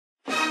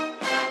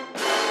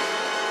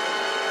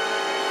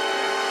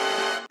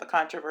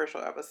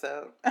controversial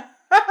episode.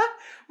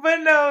 But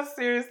no,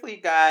 seriously,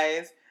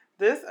 guys.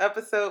 This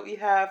episode, we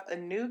have a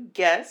new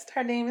guest.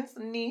 Her name is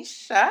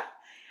Nisha.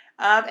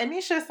 And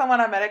Nisha is someone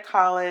I met at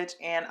college,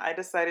 and I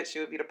decided she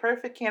would be the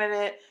perfect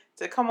candidate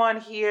to come on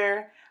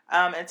here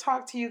and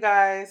talk to you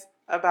guys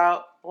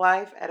about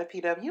life at a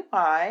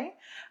PWI.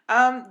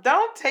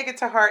 Don't take it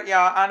to heart,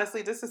 y'all.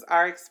 Honestly, this is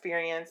our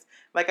experience.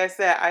 Like I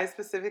said, I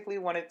specifically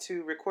wanted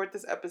to record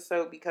this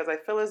episode because I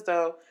feel as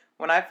though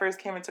when I first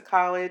came into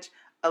college,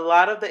 a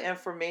lot of the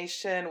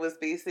information was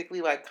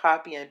basically like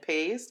copy and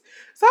paste.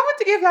 So I want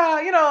to give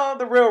y'all,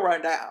 the real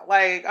rundown.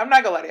 Like, I'm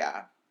not gonna lie to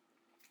y'all.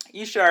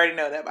 You should already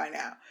know that by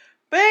now.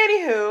 But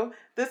anywho,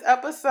 this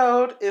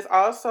episode is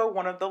also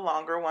one of the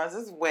longer ones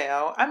as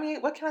well. I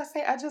mean, what can I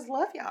say? I just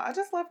love y'all. I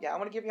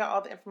want to give y'all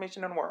all the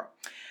information in the world.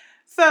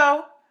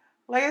 So,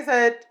 like I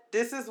said,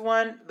 this is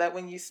one that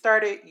when you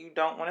start it, you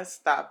don't want to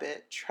stop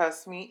it.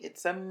 Trust me,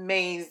 it's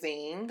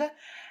amazing.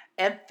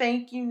 And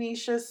thank you,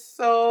 Nisha,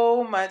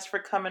 so much for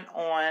coming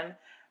on.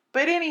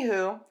 But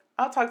anywho,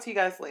 I'll talk to you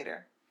guys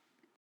later.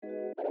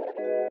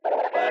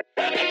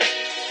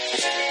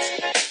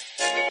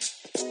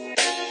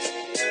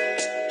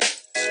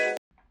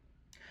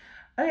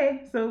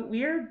 Okay, so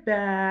we're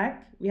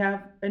back. We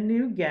have a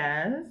new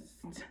guest,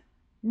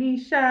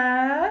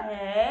 Nisha.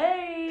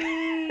 Hey.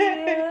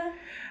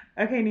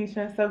 Okay,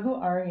 Nisha, so who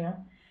are you?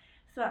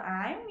 So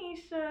I'm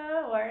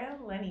Nisha, or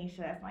Lanisha,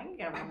 that's my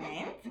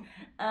government.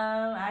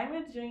 I'm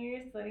a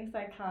junior studying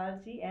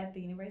psychology at the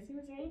University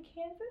of Missouri,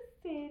 Kansas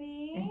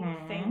City,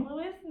 St.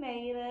 Louis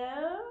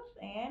native,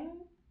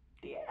 and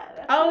yeah,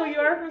 that's you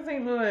are from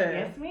St. Louis?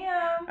 Yes,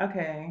 ma'am.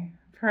 Okay,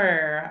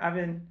 I've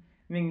been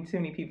meeting too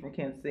many people from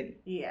Kansas City.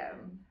 Yeah.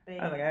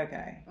 I was like,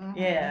 okay.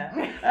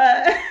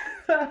 Yeah.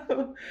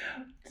 So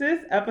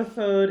this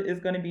episode is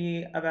going to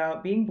be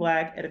about being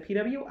Black at a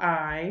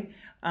PWI.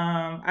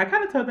 I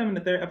kind of told them in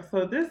the third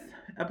episode, this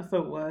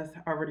episode was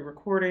already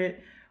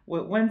recorded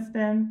with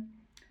Winston,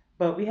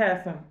 but we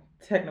had some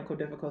technical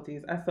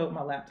difficulties. I sold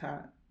my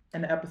laptop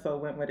and the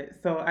episode went with it.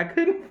 So I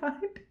couldn't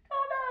find it.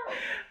 Oh no.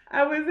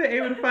 I wasn't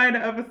able to find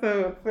the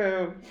episode.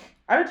 So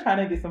I was trying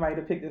to get somebody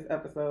to pick this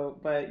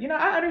episode. But,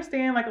 I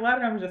understand. Like, a lot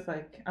of them are just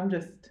like, I'm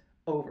just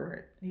over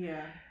it.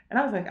 Yeah. And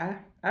I was like, I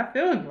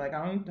feel like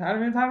I'm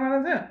tired of talking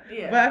about this.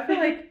 Yeah. But I feel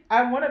like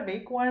I want to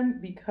make one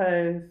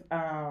because,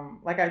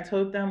 like I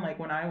told them, like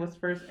when I was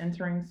first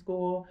entering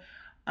school,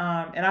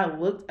 and I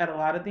looked at a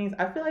lot of things,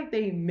 I feel like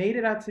they made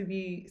it out to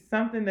be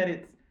something that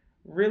it's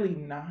really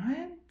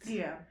not.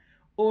 Yeah.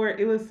 Or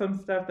it was some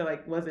stuff that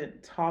like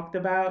wasn't talked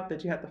about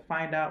that you have to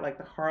find out like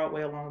the hard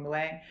way along the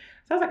way.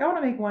 So I was like, I want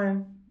to make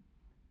one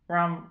where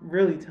I'm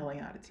really telling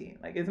you how to tea.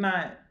 Like it's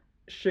not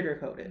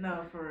sugar-coated.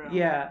 No, for real.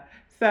 Yeah.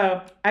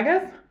 So I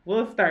guess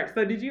we'll start.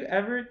 So did you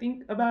ever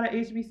think about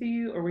an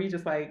HBCU, or were you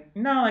just like,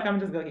 no, like I'm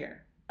just go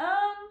here?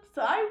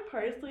 So I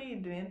personally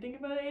didn't think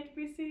about an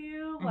HBCU.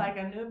 Mm-hmm. Like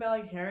I knew about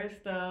like Harris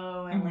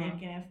Stowe and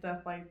Lincoln and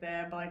stuff like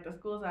that, but like the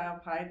schools I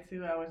applied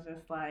to, I was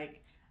just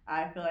like,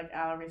 I feel like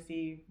I'll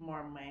receive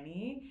more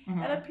money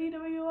at a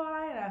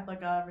PWI, and I feel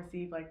like I'll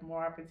receive like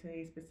more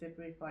opportunities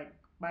specifically for like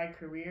my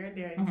career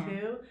there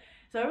too.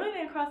 So it really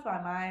didn't cross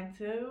my mind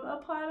to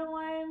apply to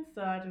one.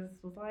 So I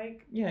just was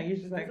like, yeah, you're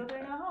just like something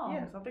at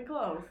home, something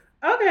close.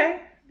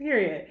 Okay,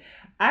 period.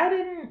 I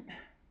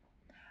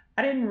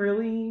didn't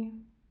really.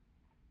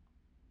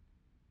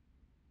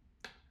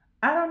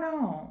 I don't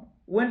know.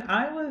 When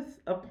I was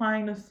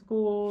applying to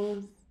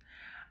schools,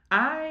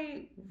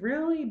 I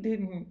really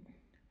didn't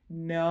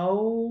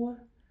know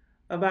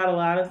about a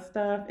lot of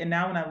stuff, and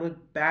now when I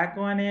look back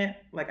on it,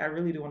 like I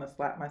really do want to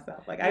slap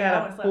myself. Like I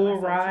got a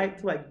full ride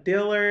to like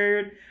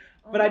Dillard,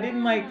 but I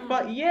didn't like so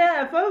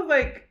I was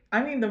like,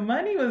 I mean the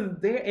money was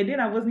there, and then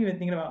I wasn't even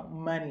thinking about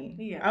money.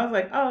 Yeah. I was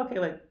like, oh okay,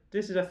 like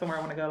this is just somewhere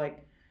I want to go.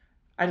 Like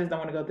I just don't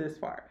want to go this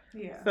far.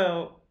 Yeah.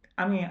 So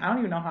I mean I don't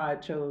even know how I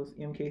chose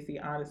MKC.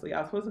 Honestly, I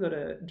was supposed to go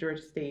to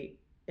Georgia State,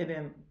 and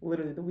then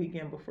literally the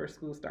weekend before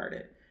school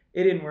started,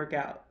 it didn't work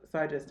out, so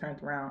I just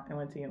turned around and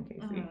went to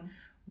MKC.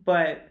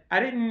 But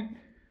it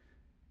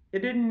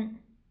didn't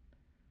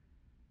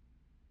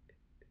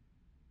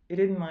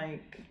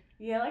like...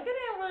 Yeah, like it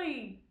didn't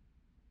really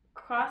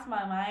cross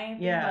my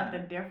mind about the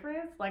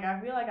difference. Like I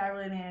feel like I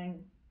really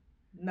didn't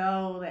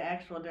know the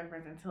actual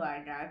difference until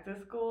I got to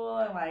school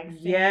and like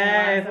seeing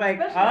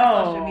especially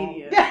on social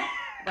media.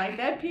 Like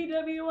that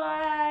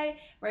PWI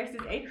versus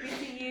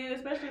HBCU,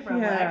 especially for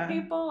Black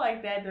people,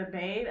 like that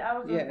debate, I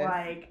was just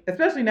like...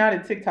 Especially now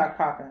that TikTok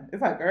popping.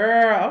 It's like,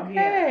 girl,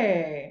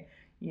 okay.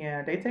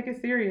 Yeah, they take it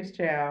serious,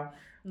 child.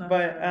 No,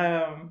 but,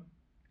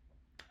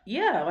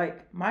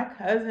 like my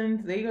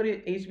cousins, they go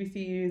to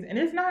HBCUs, and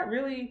it's not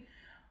really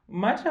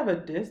much of a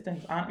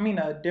difference,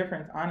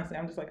 honestly.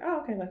 I'm just like,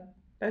 oh, okay, like,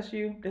 that's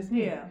you, that's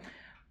me. Yeah.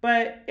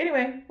 But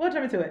anyway, we'll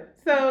jump into it.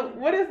 So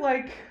what is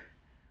like...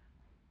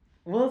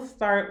 We'll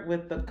start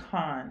with the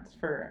cons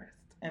first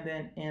and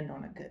then end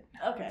on a good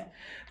note. Okay.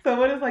 So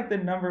what is like the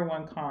number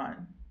one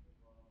con?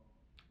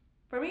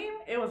 For me,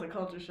 it was a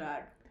culture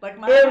shock. Like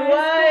my That's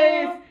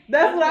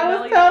what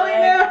I was telling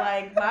them.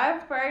 Like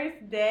my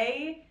first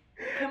day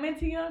coming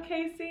to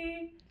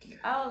UMKC,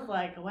 I was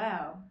like,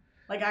 wow.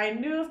 Like, I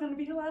knew it was going to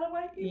be a lot of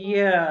white people.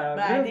 Yeah.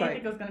 But I didn't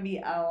think it was going to be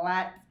a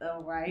lot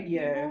of white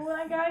Yes. people when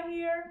I got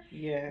here.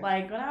 Yeah.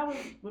 Like, when I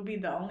would be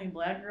the only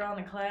black girl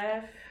in the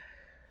class,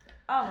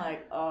 I'm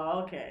like,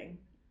 oh, okay.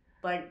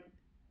 Like,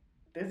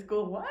 this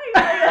school white.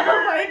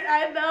 Like,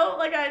 I know,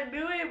 like, I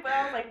knew it, but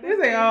I was like, this is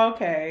like,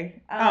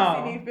 okay. I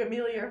don't see any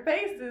familiar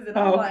faces, and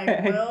I'm like,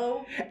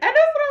 well. And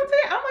that's what I'm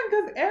saying. I'm like,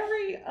 because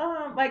every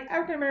like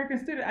African American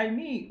student I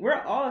meet,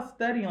 we're all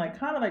studying like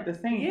kind of like the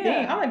same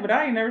thing. I'm like, but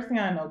I ain't never seen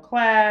no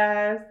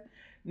class,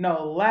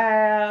 no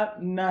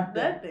lab,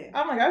 nothing.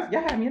 I'm like,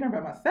 y'all had me in there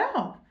by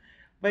myself.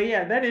 But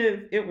yeah,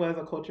 it was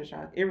a culture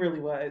shock. It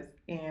really was.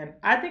 And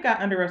I think I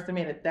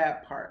underestimated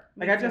that part.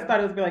 Like, I just thought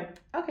it was be like,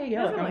 okay,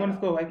 yeah, like, I'm going to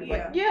school. Like,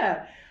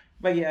 yeah.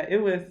 But yeah,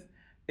 it was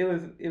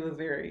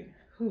very,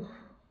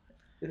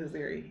 it was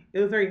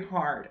very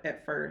hard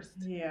at first.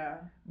 Yeah.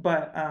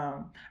 But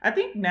I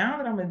think now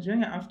that I'm a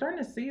junior, I'm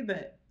starting to see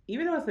that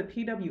even though it's a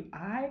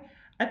PWI,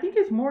 I think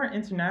it's more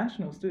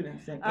international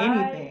students than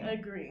anything. I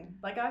agree.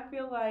 Like, I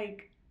feel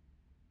like,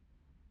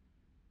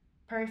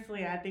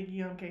 personally, I think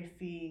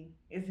UMKC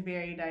is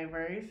very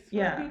diverse for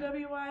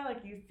PWI.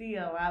 Like, you see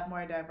a lot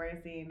more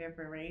diversity in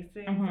different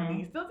races. I mean,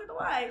 you still see the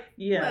whites.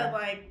 Yeah.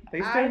 But, like,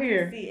 they still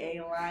just see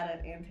a lot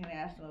of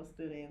international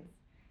students.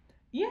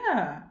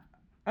 Yeah.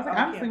 I was like,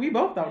 honestly, we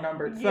both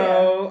outnumbered.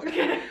 So,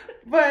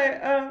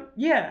 but,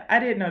 yeah, I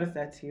did notice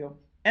that too.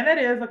 And that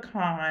is a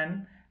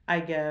con,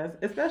 I guess,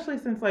 especially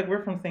since, like,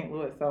 we're from St.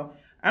 Louis. So,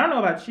 I don't know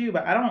about you,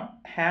 but I don't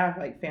have,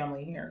 like,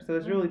 family here. So,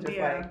 it's really just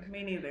like.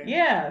 Me neither.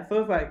 Yeah. So,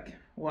 it's like,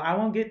 well, I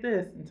won't get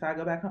this until I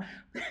go back home.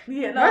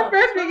 Yeah, no. My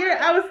freshman year,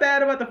 I was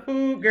sad about the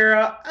food,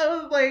 girl. I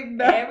was like,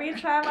 no. Every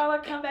time I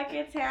would come back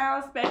in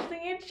town,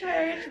 especially in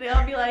church,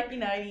 they'll be like, you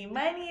need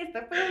money? Is the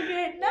food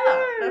good?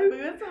 No, the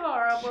food's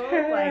horrible.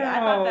 Like, I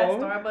thought that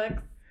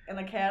Starbucks and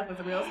the caf was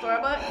a real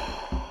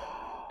Starbucks.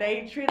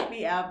 They tricked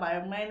me out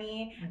by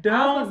money.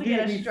 Don't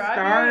get me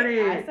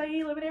started. I saw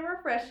you living in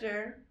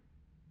Refresher.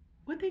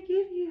 What'd they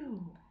give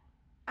you?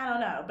 I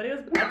don't know, but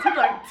I took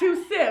like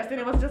 2 sips and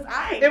it was just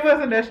ice. It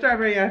wasn't a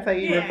strawberry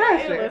acai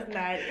refresher. It was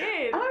not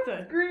it.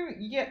 I'm screaming.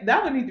 Yeah,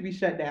 that would need to be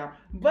shut down.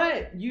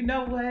 But you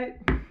know what?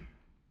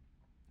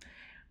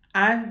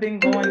 I've been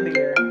going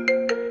there.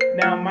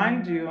 Now,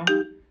 mind you,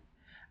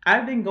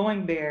 I've been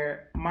going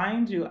there.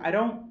 Mind you, I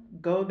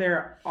don't go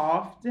there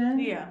often.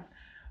 Yeah.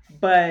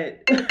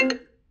 But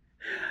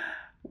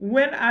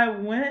when I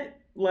went,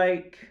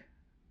 like,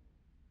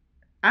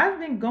 I've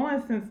been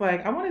going since,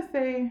 like, I want to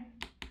say,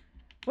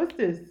 what's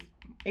this?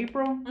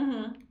 April?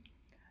 Mm-hmm.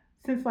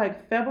 Since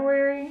like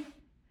February,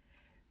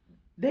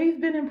 they've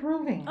been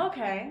improving.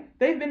 Okay.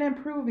 They've been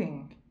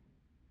improving.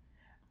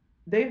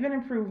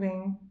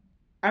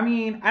 I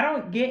mean, I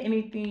don't get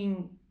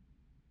anything.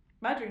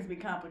 My drinks be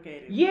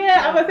complicated.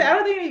 Yeah, I was say I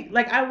don't think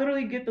I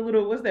literally get the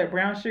little what's that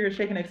brown sugar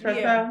shaken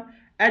espresso. Yeah.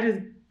 I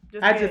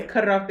just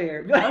cut it off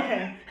there.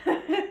 Okay.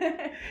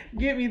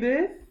 Give me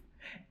this,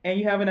 and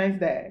you have a nice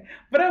day.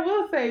 But I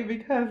will say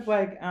because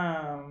like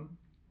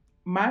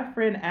my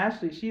friend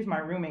Ashley, she's my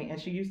roommate,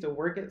 and she used to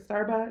work at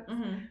Starbucks.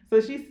 Mm-hmm.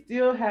 So she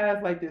still has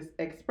like this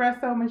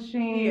espresso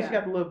machine. Yeah. She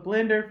got the little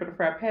blender for the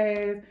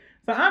frappes.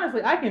 So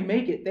honestly, I can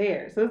make it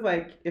there. So it's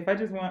like, if I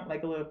just want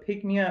like a little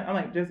pick-me-up, I'm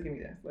like, just give me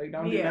this. Like,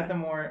 don't do nothing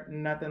more,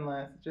 nothing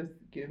less. Just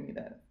give me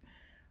that.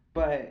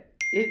 But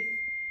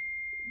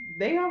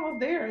they almost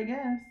there, I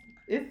guess.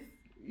 It's,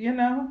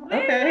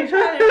 okay.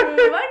 Trying to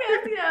improve. I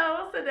guess,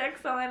 it's the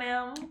next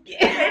O&M. Yeah,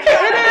 it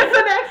is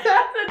the next O.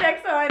 It's the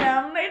next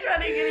O&M. They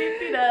trying to get it,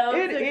 together.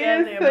 It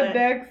is the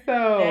next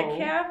O. That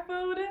cat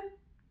food,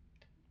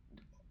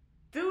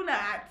 do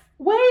not.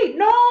 Wait,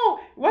 no.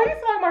 Why are you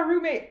talking about my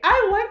roommate?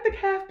 I like the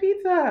calf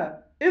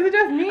pizza. Is it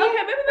just me? Okay,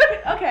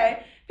 maybe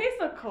okay.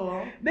 Pizza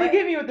cool. They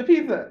give me with the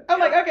pizza. I'm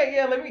like, okay,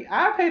 yeah,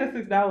 I paid the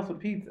 $6 for the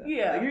pizza.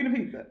 Yeah. Like, give me the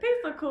pizza.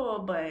 Pizza cool,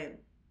 but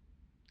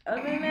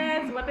other than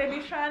that, what they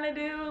be trying to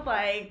do,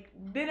 like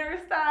dinner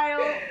style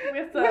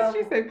with some. What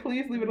did she say?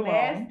 Please leave it alone.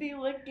 Nasty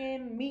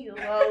looking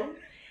meatloaf,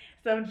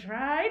 some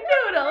dried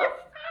noodles.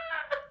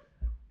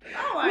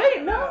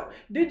 Wait, no.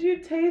 Did you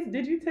taste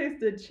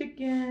the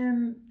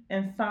chicken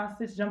and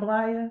sausage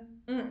jambalaya?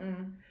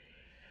 Mm-mm.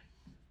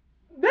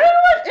 It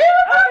was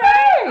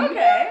okay.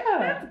 Okay, yeah.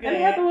 That's good. And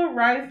they had the little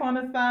rice on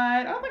the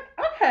side. I was like,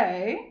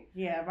 okay.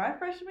 Yeah, my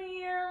freshman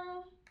year,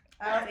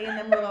 I was eating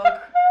them little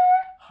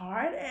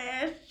hard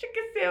ass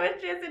chicken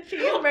sandwiches and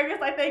cheeseburgers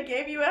like they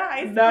gave you in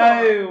high school.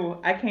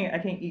 No, I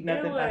can't eat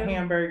nothing. A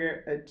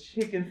hamburger, a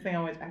chicken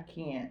sandwich, I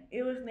can't.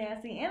 It was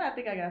nasty, and I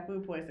think I got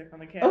food poisoning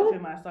from the cafeteria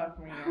my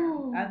sophomore year.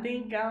 I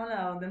don't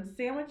know, them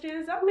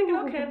sandwiches. I'm thinking,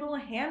 okay, a little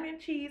ham and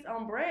cheese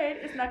on bread,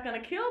 it's not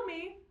gonna kill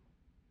me.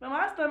 But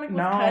my stomach was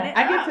cutting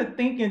I get to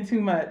thinking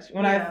too much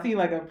when I see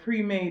like a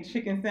pre-made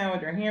chicken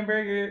sandwich or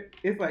hamburger.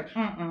 It's like,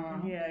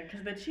 Yeah,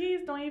 because the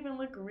cheese don't even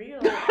look real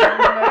on the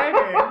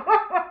burger.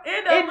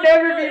 It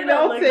never be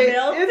melted.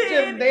 It's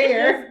just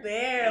there. It's just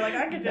there. Like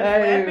I could just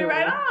slap it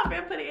right off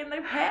and put it in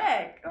the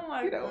pack. I'm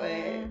like, what?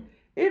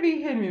 It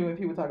be hitting me when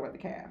people talk about the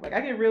calf. Like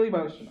I get really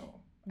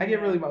emotional. I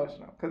get really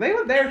emotional because they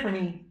was there for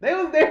me. They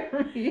was there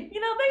for me. You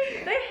know,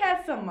 they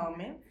had some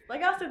moments.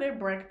 Like I'll say their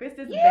breakfast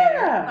is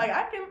better. Like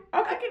I can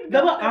the go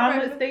little with their omelet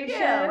breakfast. station.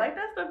 Yeah, like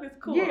that stuff is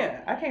cool.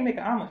 Yeah, I can't make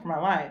an omelet for my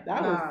life.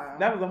 That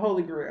was a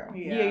holy grail.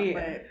 Yeah.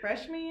 But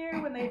freshman year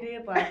when they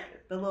did like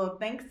the little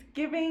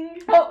Thanksgiving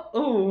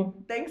dinner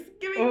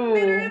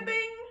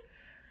thing.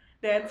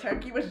 That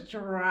turkey was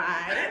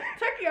dry.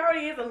 Turkey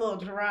already is a little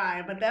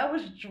dry, but that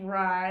was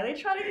dry. They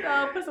tried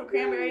to, put some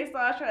cranberry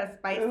sauce, try to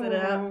spice it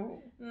up.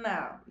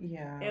 No.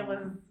 Yeah. It was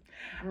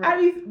gross. I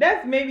mean,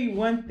 that's maybe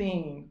one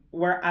thing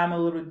where I'm a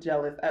little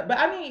jealous. But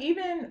I mean,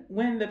 even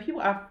when the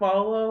people I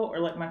follow or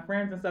like my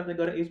friends and stuff that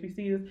go to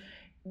HBCUs,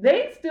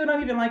 they still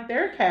don't even like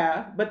their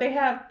calf, but they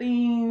have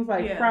things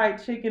like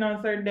fried chicken on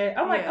a certain day.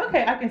 I'm like,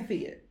 okay, I can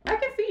see it. Right.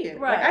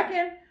 Like I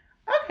can.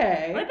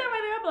 Okay. Like that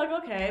right there, I'm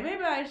like, okay,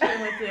 maybe I should have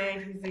went to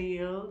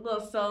HBCU.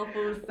 Little soul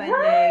food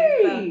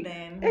Sunday,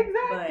 something.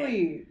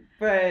 Exactly.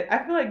 But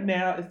I feel like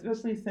now,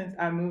 especially since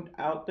I moved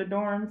out the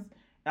dorms,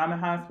 I'm in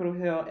Hospital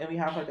Hill and we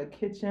have like a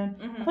kitchen.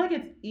 I feel like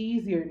it's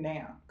easier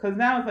now. Because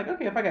now it's like,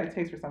 okay, if I got a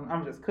taste for something,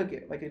 I'm just cook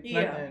it. Like it's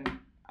nothing.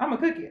 I'm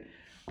going to cook it.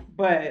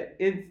 But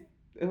it's,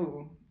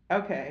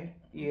 okay.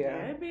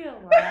 Yeah. It'd be a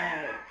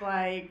lot.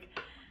 Like,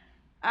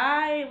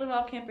 I live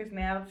off campus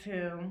now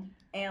too.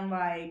 And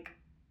like,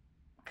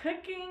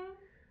 cooking,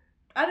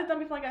 I just don't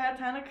feel like I have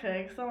time to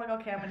cook. So I'm like,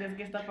 okay, I'm gonna just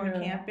get stuff on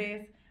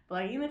campus. But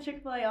like eating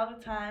Chick-fil-A all the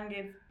time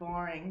gets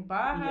boring.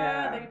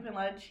 Baja, they be putting a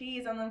lot of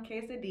cheese on them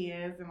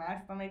quesadillas and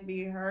my stomach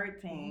be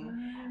hurting.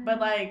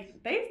 But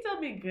like, they still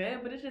be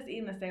good, but it's just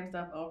eating the same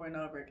stuff over and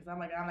over. Because I'm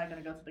like, I'm not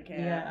gonna go to the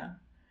cab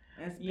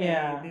and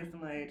spend this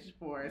much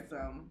for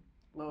some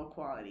low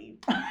quality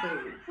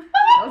food.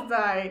 I'm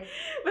sorry.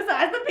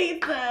 Besides the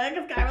pizza,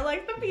 because Kyra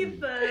likes the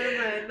pizza,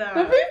 but no.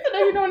 The pizza,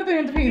 they be doing the thing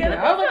with the pizza.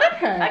 I was like,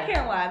 okay. I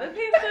can't lie. The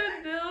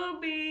pizza do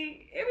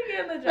be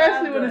getting the job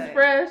especially when done. It's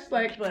fresh.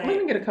 Like, let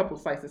me get a couple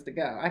slices to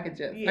go. I could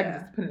just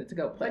put it to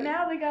go plate. But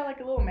now they got like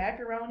a little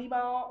macaroni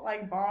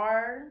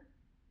bar.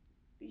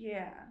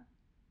 Yeah.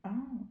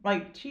 Oh,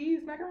 like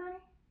cheese macaroni?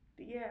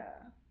 Yeah.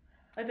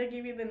 Like they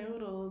give you the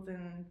noodles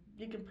and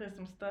you can put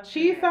some stuff.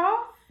 Cheese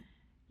sauce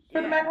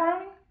for the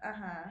macaroni?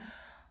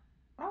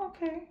 Oh,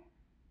 okay.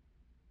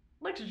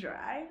 Looks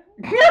dry.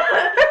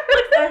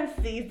 Looks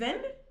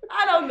unseasoned.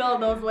 I don't go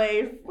those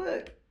ways.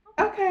 Look.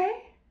 Okay.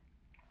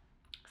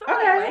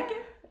 Somebody like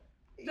it.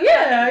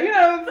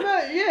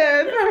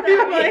 Some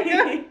people like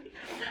it.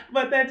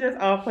 But that just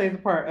all plays a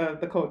part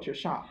of the culture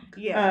shock.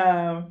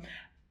 Yeah.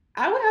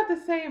 I would have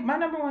to say my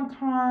number one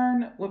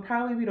con would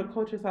probably be the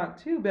culture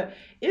shock too, but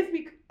it's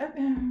because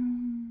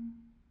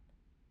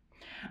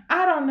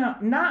I don't know,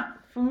 not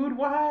food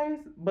wise,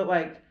 but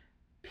like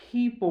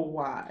people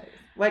wise.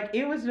 Like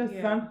it was just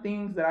some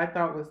things that I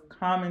thought was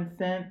common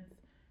sense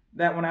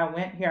that when I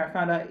went here I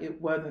found out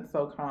it wasn't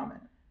so common.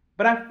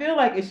 But I feel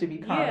like it should be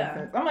common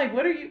sense. I'm like,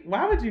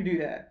 why would you do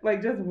that?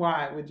 Like just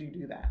why would you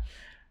do that?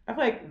 I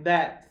feel like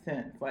that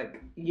sense,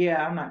 like,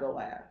 I'm not gonna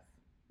last.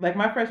 Like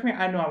my freshman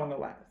year, I know I wasn't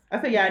gonna last.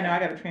 I said, I know I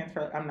gotta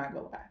transfer, I'm not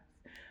gonna last.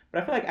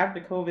 But I feel like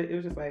after COVID, it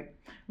was just like,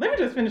 let me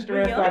just finish the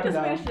rest so I can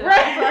go. So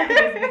I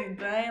can just be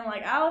done.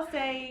 Like I'll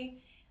say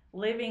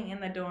living in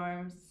the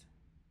dorms,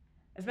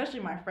 especially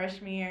my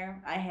freshman year,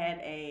 I had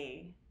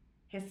a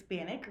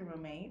Hispanic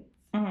roommate,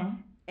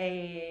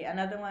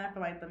 another one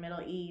from like the Middle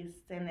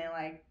East, and then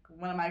like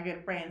one of my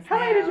good friends. How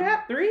many did you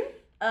have? 3?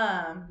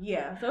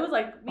 Yeah. So it was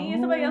like me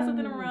and somebody else lived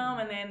in a room,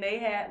 and then they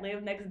had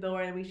lived next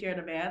door, and we shared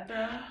a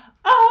bathroom.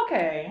 Oh,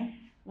 okay.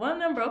 One of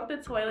them broke the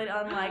toilet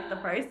on like the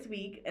first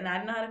week, and I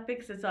didn't know how to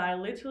fix it, so I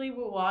literally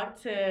would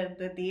walk to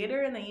the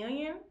theater in the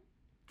Union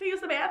to use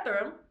the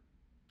bathroom,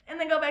 and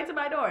then go back to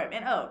my dorm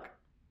in Oak.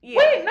 Yeah.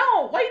 Wait,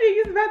 no. Why you didn't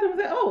use the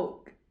bathrooms at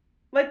Oak?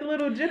 Like the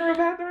little general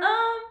bathroom?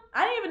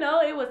 I didn't even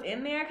know it was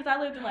in there because I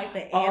lived in like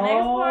the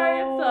annex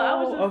part, so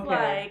I was just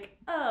like,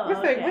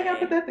 okay. We gotta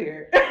put that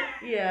there.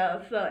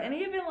 Yeah. So and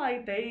even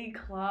like they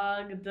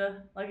clogged,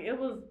 like it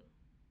was.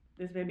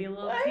 This may be a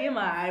little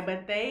TMI,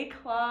 but they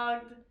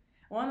clogged.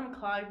 One of them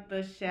clogged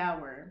the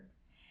shower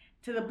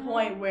to the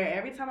point where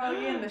every time I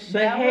would get in the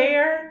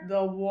shower,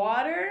 the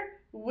water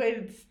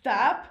would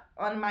stop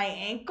on my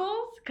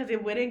ankles because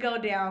it wouldn't go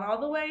down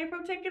all the way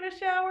from taking a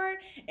shower.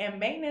 And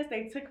maintenance,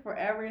 they took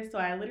forever, so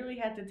I literally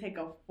had to take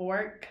a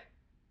fork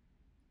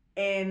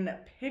and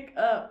pick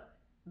up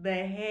the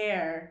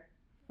hair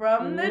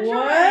from the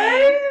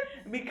drain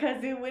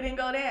because it wouldn't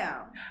go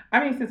down.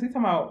 I mean, since we're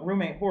talking about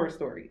roommate horror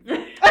stories.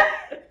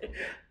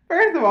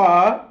 First of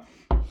all,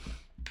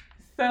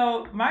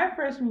 so my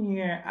freshman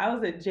year, I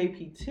was at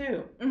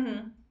JP2.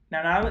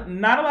 Now,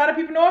 not a lot of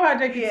people know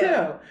about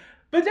JP2.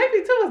 But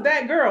JP2 was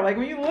that girl. Like,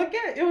 when you look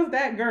at it, it was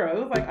that girl. It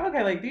was like,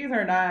 okay, like, these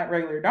are not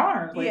regular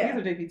dorms. Like, these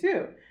are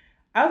JP2.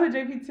 I was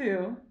at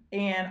JP2,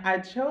 and I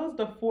chose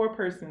the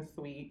 4-person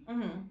suite.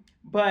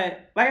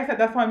 But, like I said,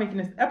 that's why I'm making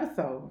this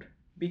episode.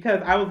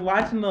 Because I was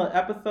watching the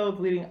episodes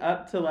leading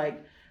up to,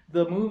 like,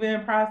 the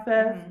move-in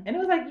process. And it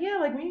was like,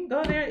 like, when you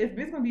go there, it's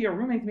basically going to be your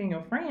roommates being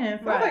your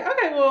friends. So I was like,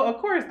 okay, well,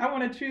 of course, I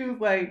want to choose,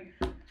 like,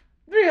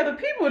 3 other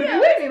people to be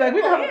with me. Like,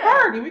 we're going to have a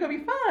party. We're going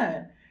to be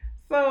fun.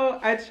 So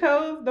I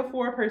chose the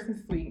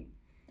 4-person suite.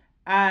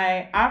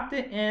 I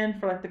opted in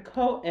for like the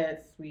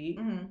co-ed suite.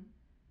 Mm-hmm.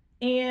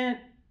 And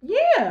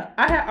yeah,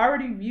 I had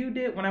already viewed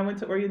it when I went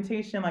to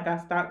orientation. Like I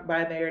stopped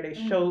by there, they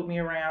showed me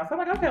around. So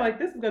I'm like, okay, like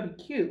this is gonna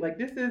be cute. Like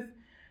this is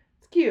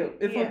it's cute.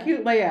 It's a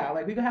cute layout.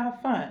 Like we can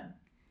have fun.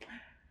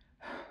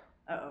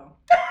 Uh-oh.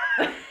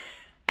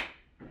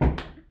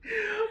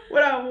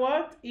 When I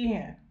walked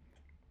in,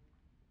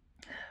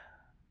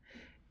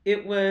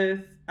 it was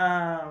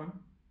a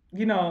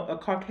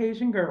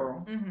Caucasian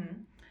girl.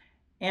 Mm-hmm.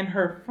 And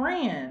her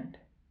friend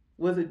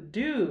was a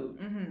dude.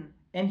 Mm-hmm.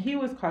 And he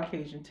was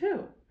Caucasian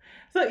too.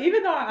 So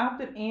even though I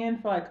opted in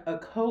for like a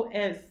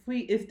co-ed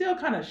suite, it still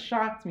kind of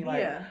shocked me.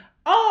 Like,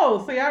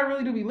 oh, so y'all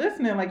really do be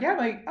listening. Like, yeah,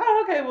 like,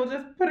 oh, okay, well,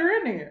 just put her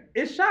in there.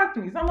 It shocked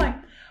me. So I'm like,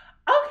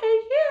 okay,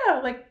 yeah,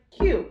 like,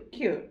 cute.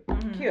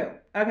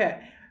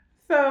 Okay.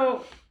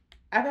 So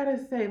I gotta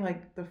say,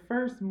 like, the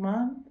first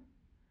month,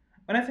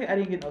 when I say I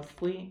didn't get no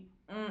sleep,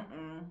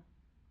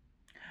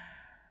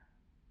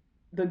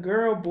 the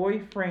girl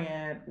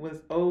boyfriend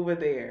was over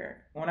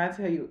there. When I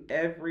tell you,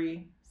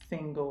 every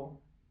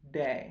single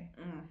day.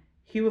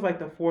 He was like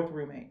the 4th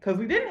roommate because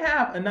we didn't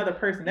have another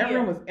person. That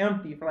room was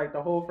empty for like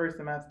the whole first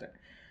semester.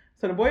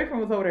 So the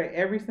boyfriend was over there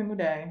every single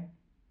day.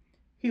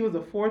 He was a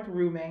 4th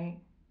roommate.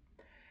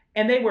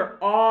 And they were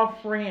all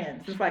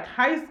friends. It's like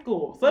high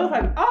school. So it was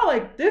like, oh,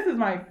 like this is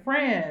my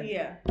friend.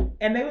 Yeah.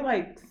 And they were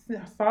like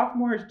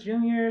sophomores,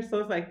 juniors. So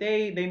it's like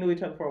they knew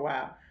each other for a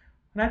while.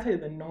 When I tell you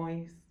the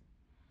noise,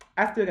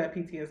 I still got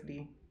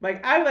PTSD.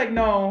 Like I like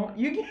no,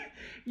 you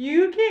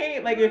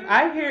can't like if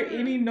I hear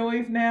any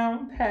noise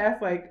now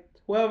past like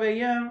 12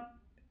 a.m.,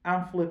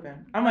 I'm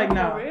flipping. I'm like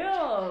no. For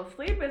real,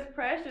 sleep is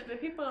precious, and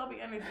people don't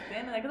be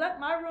understanding that. Cause like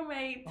my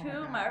roommate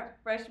too, my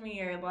freshman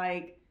year,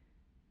 like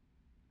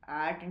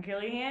I can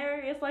clearly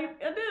hear it's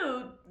like a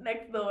dude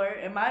next door,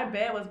 and my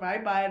bed was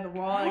right by the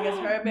wall. I guess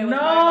her bed was right by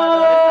the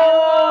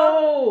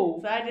other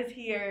wall. So I just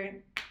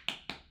hear.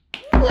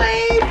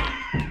 Wait.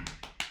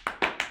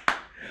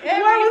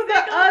 Where was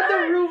the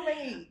other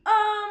roommate?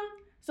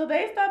 So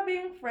they stopped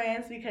being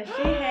friends because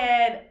she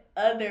had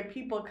other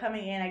people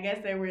coming in. I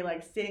guess they were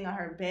like sitting on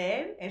her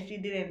bed and she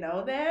didn't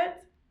know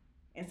that.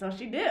 And so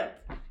she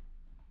dipped.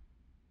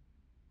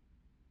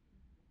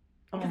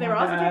 Because they were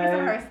also taking some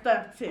of her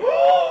stuff too.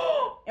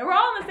 And we're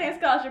all in the same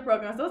scholarship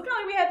program. So it's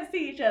kind of like we had to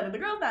see each other. The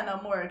girl's not no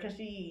more because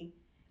she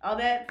had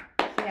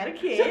a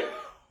kid.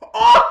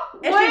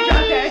 And she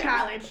jumped out of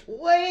college.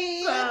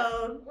 Wait.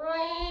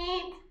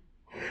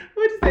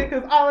 What'd you say?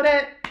 Because all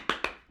that.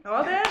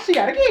 She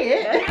got a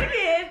kid.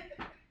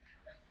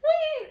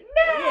 Wait,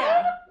 no.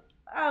 Yeah.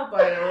 I was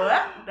like,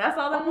 what? That's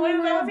all the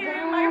noises I was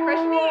hearing in my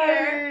freshman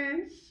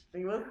year.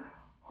 She was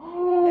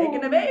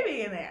making a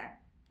baby in there.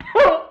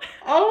 Oh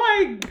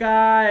my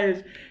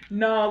gosh.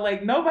 No,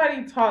 like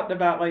nobody talked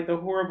about like the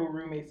horrible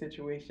roommate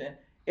situation.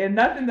 And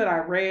nothing that I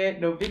read,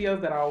 no videos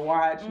that I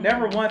watched,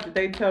 never once did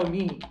they tell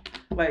me,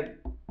 like,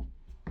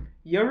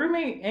 your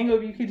roommate ain't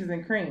gonna be peaches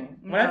and cream.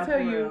 When I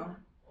tell you,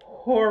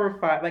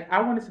 horrified. Like,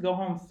 I wanted to go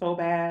home so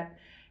bad.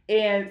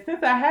 And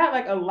since I had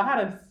like a lot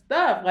of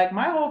stuff, like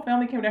my whole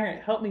family came down here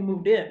and helped me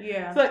move in.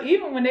 Yeah. So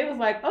even when they was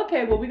like,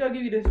 okay, well, we gonna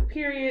give you this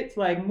period to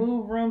like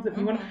move rooms if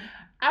you want,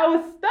 I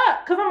was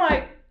stuck because I'm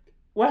like,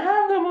 well, how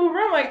am I gonna move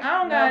room? Like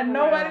I don't got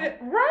nobody.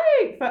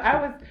 Right. So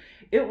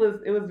it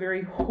was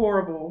very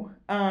horrible.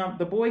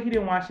 The boy, he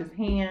didn't wash his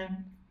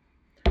hands.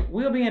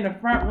 We'll be in the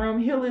front room.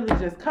 He'll literally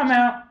just come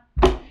out.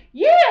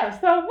 Yeah.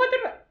 So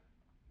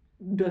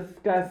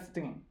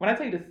disgusting. When I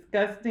say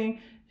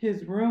disgusting,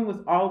 his room was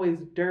always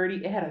dirty.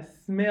 It had a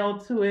smell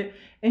to it.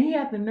 And he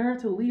had the nerve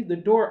to leave the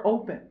door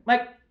open.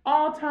 Like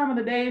all time of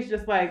the day, it's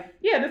just like,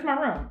 yeah, this is my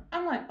room.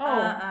 I'm like, oh.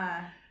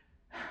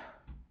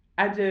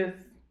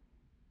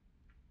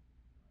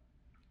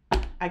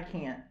 I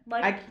can't.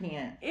 Like, I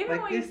can't. Even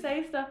like when you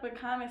say stuff with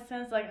common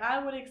sense, like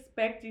I would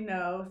expect,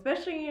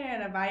 especially in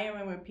an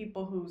environment with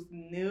people who's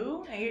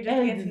new and you're just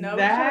getting to know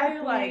each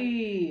other, like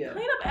clean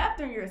up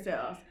after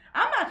yourselves.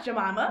 I'm not your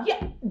mama.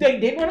 Yeah, they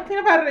didn't want to clean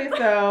up after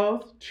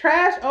themselves.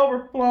 Trash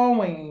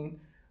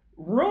overflowing.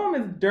 Room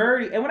is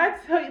dirty. And when I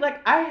tell you,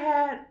 like, I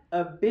had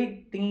a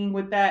big thing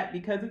with that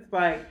because it's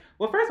like,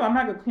 well, first of all, I'm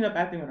not going to clean up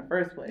after you in the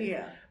first place.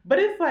 Yeah. But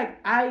it's like,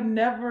 I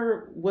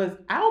never was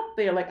out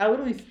there. Like, I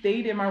literally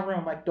stayed in my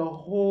room, like, the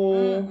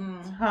whole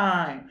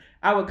time.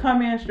 I would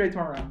come in straight to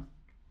my room.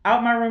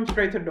 Out my room,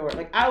 straight to the door.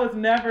 Like, I was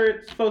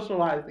never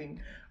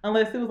socializing.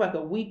 Unless it was like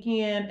a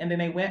weekend and then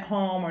they went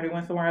home or they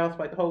went somewhere else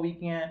for like the whole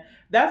weekend.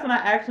 That's when I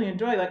actually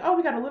enjoyed, like, oh,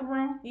 we got a living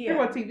room. Yeah.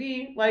 Here go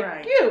TV.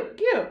 Like,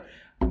 cute.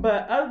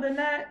 But other than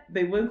that,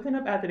 they wouldn't clean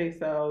up after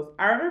themselves.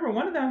 I remember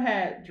one of them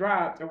had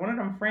dropped, or one of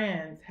them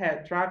friends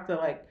had dropped a,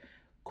 like,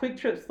 Quick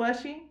Trip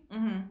slushie.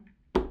 And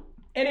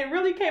it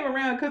really came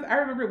around because I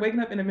remember waking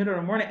up in the middle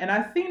of the morning and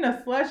I seen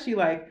a slushie,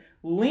 like,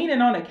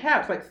 leaning on the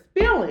couch, like,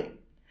 spilling.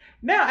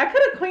 Now, I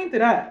could have cleaned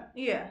it up.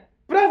 Yeah.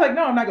 But I was like,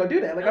 no, I'm not going to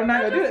do that. Like, I'm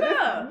not going to do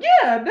that.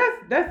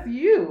 That's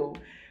you.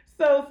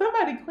 So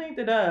somebody cleaned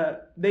it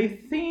up. They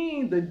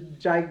seen the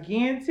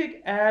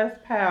gigantic ass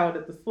pile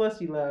that the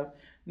slushie left.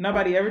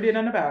 Nobody ever did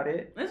nothing about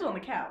it. This is on the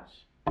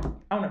couch.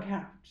 On the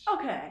couch.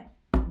 Okay.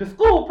 The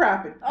school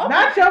property,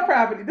 not your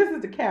property. This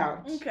is the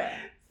couch. Okay.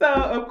 So,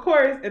 of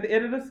course, at the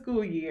end of the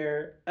school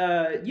year,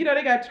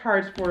 they got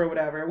charged for it or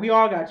whatever. We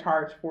all got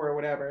charged for it or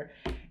whatever.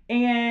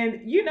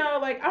 And,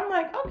 I'm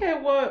like, okay,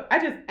 well, I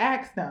just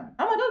asked them.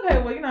 I'm like,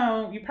 okay,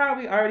 well, you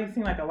probably already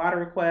seen, like, a lot of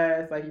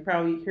requests. Like, you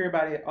probably hear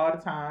about it all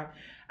the time.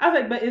 I was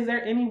like, but is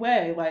there any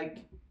way, like,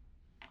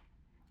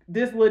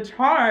 this little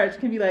charge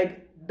can be,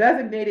 like,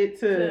 designated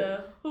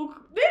to who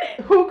did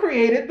it? Who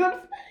created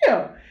the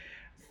spell?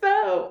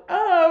 So,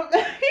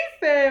 he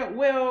said,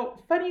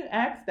 well, funny you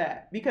asked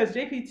that because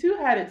JP2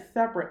 had its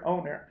separate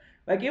owner.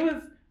 Like, it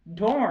was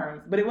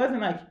dorms, but it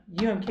wasn't like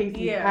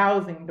UMKC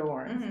housing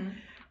dorms. Mm-hmm.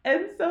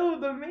 And so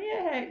the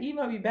man had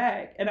emailed me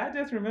back, and I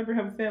just remember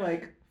him saying,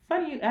 like,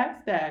 funny you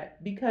asked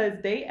that because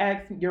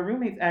your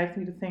roommates asked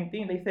me the same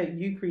thing. They said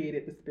you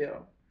created the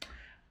spill.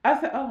 I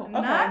said, oh,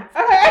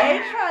 okay.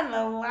 They trying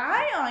to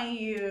lie on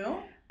you.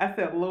 I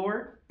said,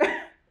 Lord.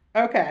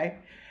 Okay.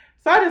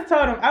 So I just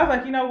told him, I was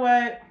like, you know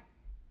what?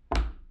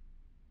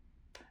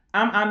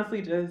 I'm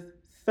honestly just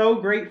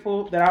so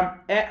grateful that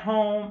I'm at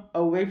home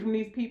away from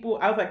these people.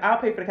 I was like, I'll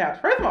pay for the couch.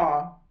 First of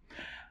all,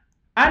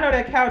 I know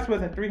that couch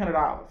wasn't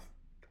 $300.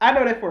 I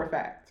know that for a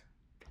fact.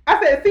 I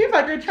said, it seems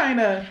like you're trying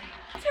to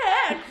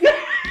tax. They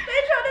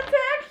trying to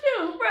tax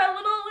you for a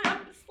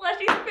little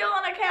slushy spill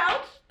on a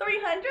couch.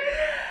 $300?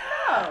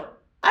 No.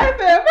 I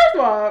said, first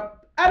of all,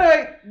 I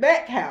know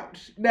that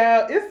couch.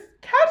 Now,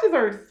 couches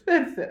are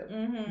expensive,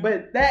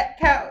 but that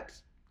couch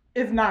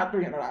is not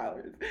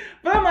 $300.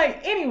 But I'm like,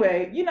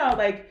 anyway,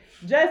 like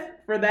just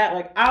for that,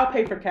 like I'll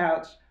pay for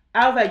couch.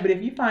 I was like, but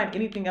if you find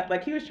anything up,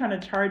 like he was trying to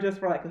charge us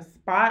for like a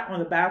spot on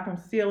the bathroom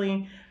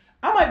ceiling.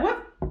 I'm like,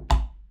 what?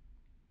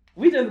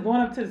 We just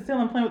going up to the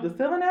ceiling playing with the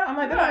ceiling now? I'm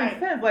like, that don't make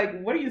sense.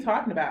 Like, what are you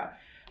talking about?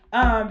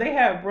 They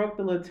had broke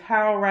the little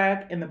towel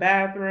rack in the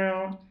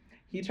bathroom.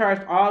 He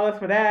charged all us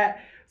for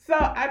that. So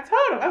I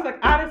told him, I was like,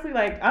 honestly,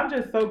 like, I'm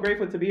just so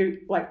grateful to be,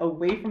 like,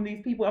 away from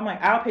these people. I'm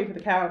like, I'll pay for the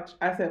couch.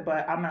 I said,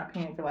 but I'm not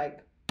paying for, like,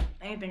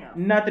 anything else.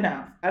 Nothing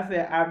else. I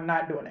said, I'm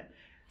not doing it.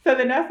 So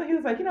then that's when he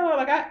was like, you know what,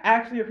 like, I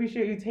actually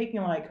appreciate you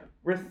taking, like,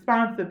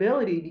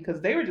 responsibility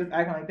because they were just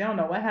acting like they don't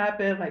know what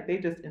happened. Like, they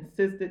just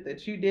insisted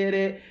that you did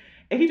it.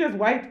 And he just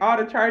wiped all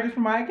the charges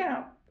from my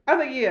account. I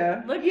was like,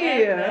 yeah. Look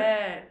at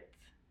that.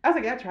 I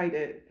was like, I tried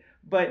it.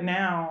 But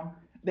now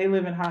they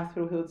live in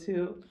Hospital Hill,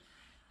 too.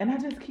 And I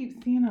just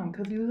keep seeing them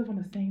because we live on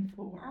the same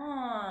floor.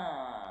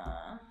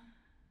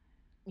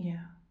 Yeah.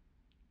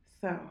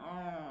 So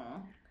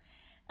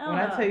when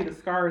I tell you the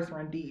scars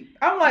run deep,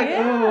 I'm like,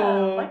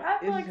 oh. Like I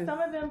feel like some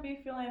of them be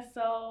feeling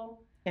so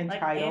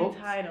entitled.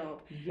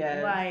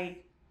 Yes.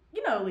 Like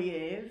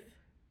Leah is.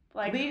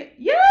 Like Leah.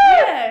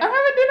 Yes. I'm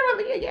having dinner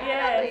with Leah.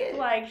 Yes.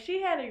 Like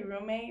she had a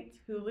roommate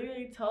who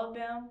literally told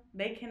them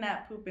they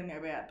cannot poop in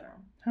their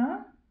bathroom. Huh?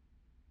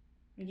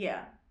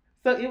 Yeah.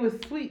 So it was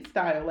sweet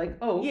style, like,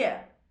 oh.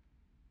 Yeah.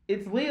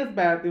 It's Leah's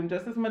bathroom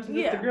just as much as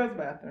it's the girl's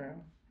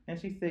bathroom.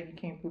 And she said you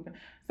can't poop in.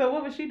 So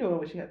what was she doing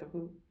when she had to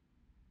poop?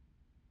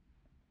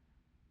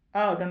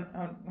 Oh, then,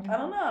 I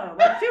don't know.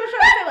 Like she was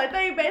trying to say like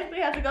they basically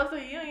have to go to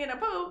the union to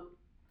poop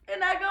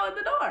and not go in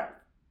the door.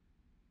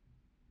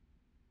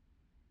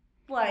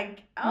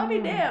 Like, I'll be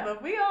damned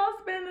if we all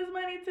spend this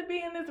money to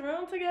be in this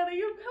room together.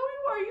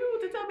 Who are you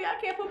to tell me I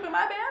can't poop in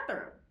my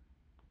bathroom?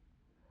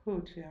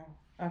 Who, chill?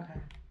 Okay.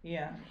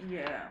 Yeah.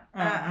 Yeah.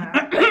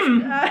 I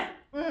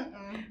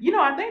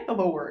thank the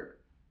Lord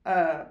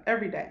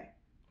every day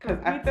because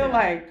I feel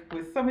like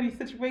with some of these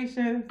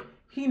situations,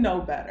 He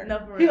know better. No,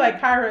 for real. He like,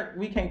 Kyra,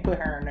 we can't put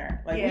her in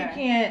there. Like we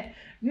can't.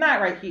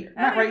 Not right here.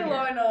 Not right here. The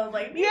Lord knows.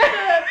 Like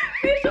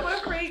Nisha would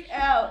freak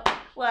out.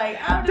 Like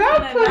I'm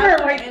just don't put her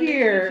right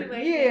here.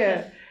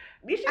 Yeah.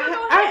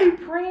 I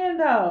be praying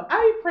though.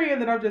 I be praying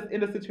that I'm just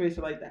in a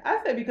situation like that.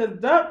 I said because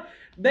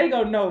they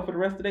go no for the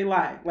rest of their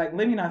life. Like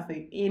let me not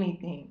say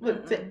anything.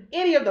 Look to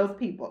any of those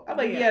people. I'm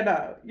like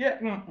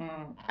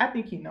I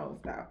think He knows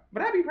now.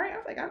 But I be praying. I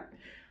was like,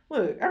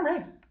 I'm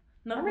ready.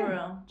 No, for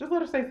real. Just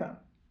let her say something.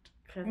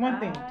 One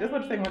thing. Just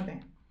let her say one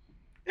thing.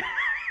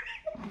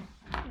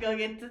 Go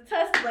get to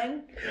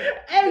tussling.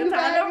 Exactly.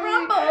 Time to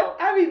rumble.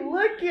 I be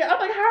looking. I'm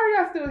like, how are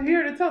y'all still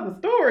here to tell the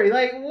story?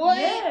 Like, what?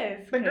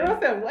 Yes. The girl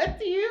said, what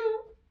to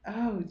you?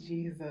 Oh,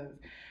 Jesus.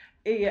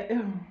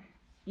 Yeah.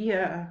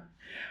 Yeah.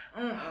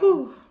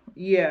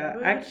 Yeah.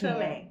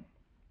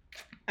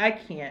 I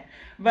can't.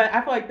 But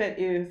I feel like that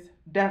is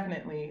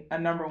definitely a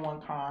number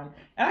one con.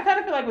 And I kind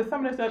of feel like with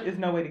some of this stuff, there's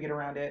no way to get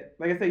around it.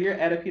 Like I said, you're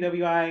at a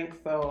PWI,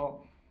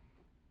 so...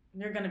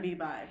 You're going to be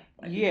by.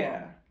 Like,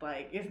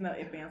 it's no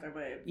ifs, ands, or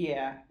buts.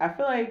 Yeah. I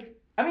feel like,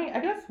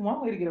 I guess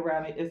one way to get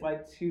around it is,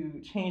 like,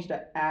 to change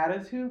the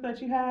attitude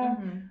that you have.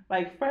 Mm-hmm.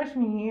 Like,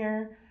 freshman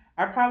year,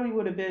 I probably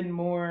would have been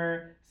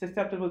more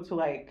susceptible to,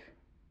 like,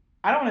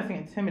 I don't want to say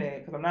intimidated,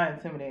 because I'm not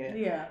intimidated.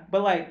 Yeah.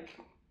 But, like,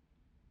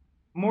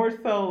 more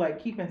so,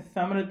 like, keeping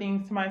some of the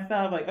things to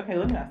myself. Like, okay,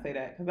 let me not say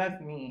that, because that's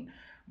mean.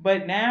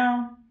 But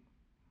now,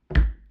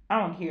 I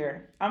don't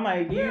care. I'm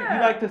like, you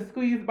Yeah. like to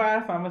squeeze by,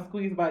 so I'm gonna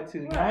squeeze by too.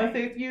 You want to Right.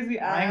 say excuse me?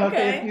 I ain't gonna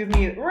say Okay. excuse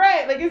me either.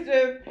 Right? Like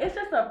It's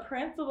just a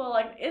principle.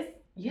 Like it's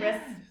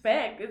Yes.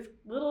 respect. It's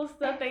little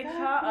stuff they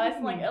taught us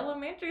in like Exactly.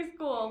 elementary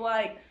school.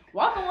 Like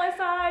walk on one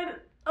side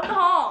of the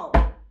hall.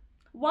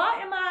 Why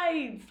am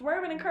I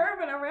swerving and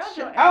curving around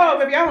your ass? Oh,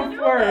 baby, I to don't do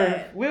swerve.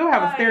 that? We'll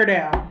have a Like- stare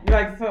down.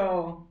 Like,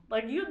 so.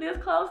 Like you this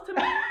close to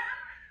me?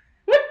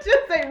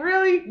 Just say,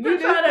 really? You To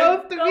this try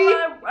close to to go me?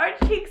 our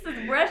cheeks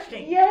is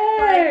brushing.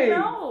 Yes. Like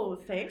no,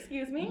 say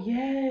excuse me.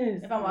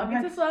 Yes. If I'm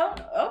walking too slow,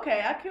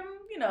 okay, I can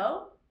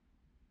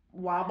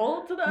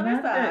wobble to the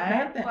other side.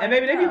 Nothing. Like, And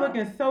baby, they be no.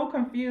 looking so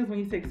confused when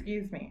you say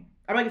excuse me.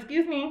 I'm like,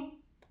 excuse me.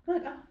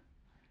 Like, oh.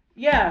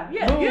 Yeah,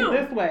 move you.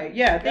 this way.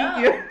 Yeah, thank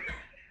Go. you.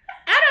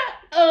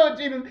 Oh,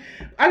 Jesus.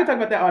 I can talk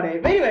about that all day.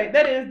 But anyway,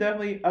 that is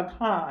definitely a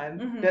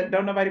con that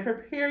don't nobody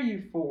prepare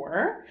you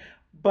for.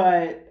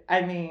 But,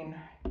 I mean,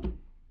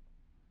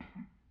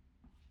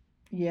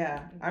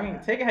 yeah. I mean,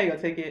 take it how you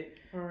gonna take it.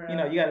 For real. You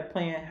know, you got to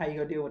plan how you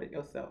gonna deal with it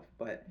yourself.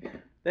 But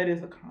that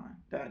is a con.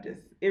 That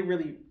it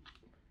really,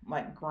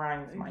 like,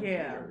 grinds my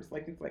gears.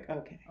 Like, it's like,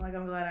 okay. Like,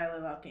 I'm glad I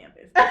live off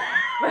campus.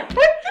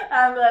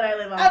 I'm glad I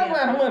live off campus.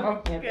 I'm glad I live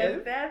off campus.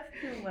 Because that's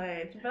too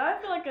much. But I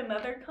feel like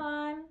another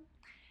con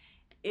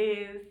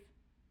is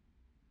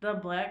the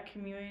black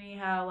community,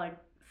 how like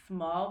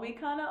small we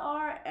kind of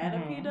are at a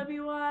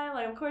PWI.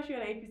 Like, of course,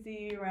 you're at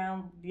APC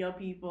around your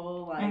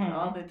people like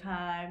all the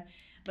time.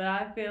 But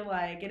I feel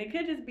like, and it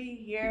could just be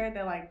here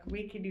that like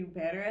we could do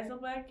better as a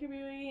black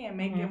community and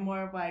make it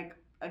more of like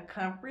a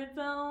comfort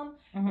zone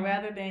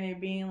rather than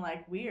it being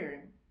like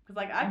weird. Because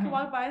like I could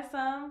walk by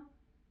some,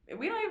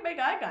 we don't even make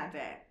eye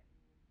contact.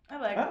 I'm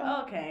like,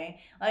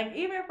 okay. Like,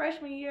 even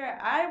freshman year,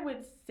 I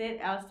would sit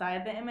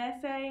outside the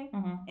MSA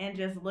and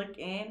just look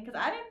in because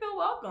I didn't feel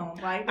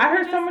welcome. Like, I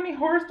heard so many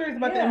horror stories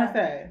about the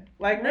MSA.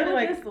 Like, really,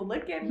 like, just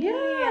look at me.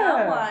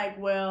 Yeah. I'm like,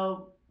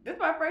 well, this is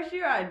my first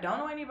year. I don't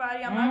know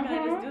anybody. I'm not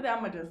gonna just do that.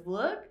 I'm gonna just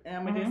look and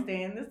I'm gonna just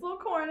stay in this little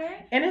corner.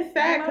 And it's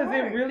sad because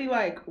it really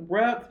like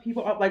rubs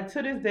people up. Like,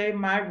 to this day,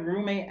 my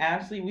roommate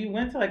Ashley, we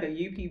went to like a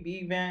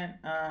UPB event.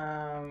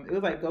 It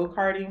was like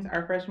go-karting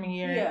our freshman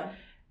year. Yeah.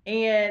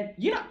 And,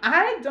 you know,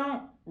 I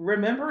don't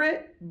remember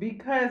it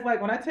because,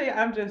 like, when I tell you,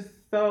 I'm just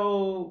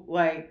so,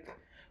 like,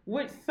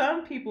 which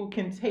some people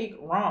can take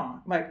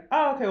wrong. Like,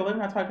 oh, okay, well, let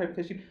me not talk to her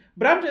because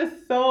but I'm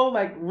just so,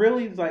 like,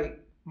 really,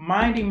 like,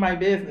 minding my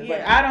business. Yeah.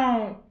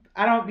 Like,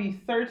 I don't be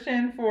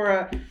searching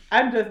for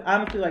I'm just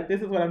honestly, like,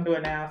 this is what I'm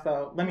doing now,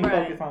 so let me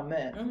focus on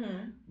this.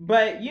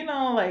 But, you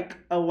know, like,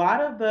 a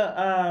lot of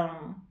the,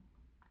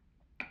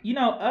 you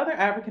know, other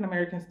African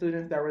American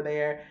students that were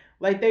there,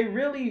 like, they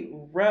really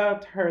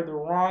rubbed her the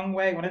wrong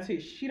way. When I tell you,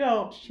 she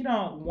don't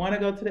want to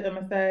go to the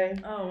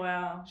MSA. Oh,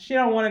 wow. She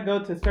don't want to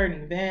go to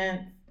certain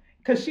events.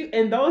 Because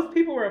and those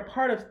people were a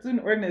part of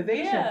student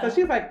organization. Yeah. So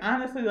she's like,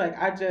 honestly, like,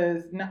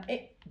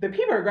 the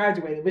people are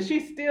graduated, but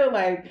she's still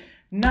like,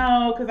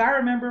 no, because I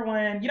remember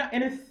when, you know,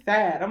 and it's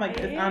sad. I'm like,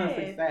 it's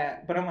honestly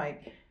sad. But I'm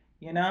like,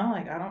 you know,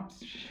 like, I don't.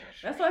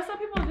 That's why some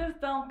people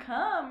just don't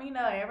come. You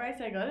know, everybody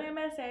say, go to the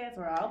MSA. It's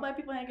where all black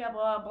people hang out,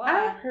 blah, blah.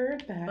 I've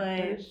heard that.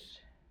 But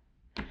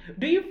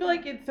do you feel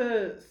like it's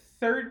a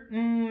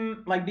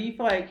certain, like, do you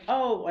feel like,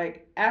 oh,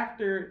 like,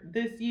 after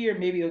this year,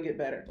 maybe it'll get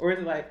better? Or is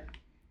it like,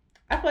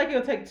 I feel like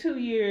it'll take 2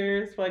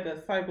 years for, like,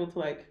 a cycle to,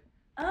 like.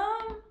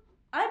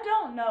 I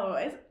don't know.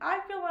 I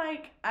feel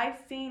like I've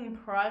seen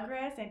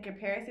progress in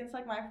comparison to,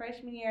 like, my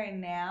freshman year and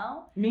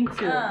now. Me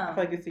too. I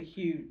feel like it's a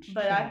huge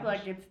But change. I feel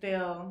like it's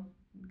still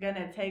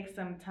gonna take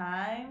some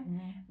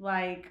time.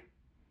 Like,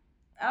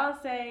 I'll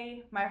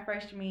say my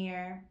freshman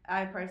year,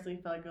 I personally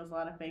feel like there was a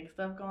lot of fake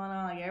stuff going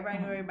on. Like, everybody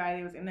knew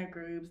everybody was in their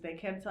groups. They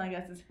kept telling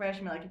us as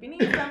freshmen, like, if you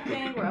need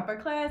something, we're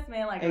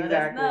upperclassmen, like, let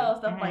us know,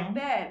 stuff like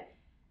that.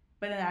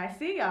 But then I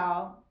see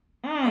y'all,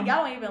 and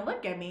y'all don't even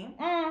look at me.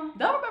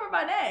 Don't remember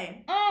my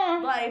name.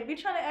 Like, be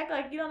trying to act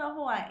like you don't know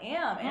who I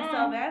am. And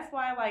so that's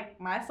why, like,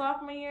 my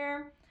sophomore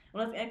year,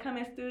 when it was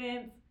incoming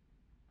students,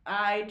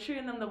 I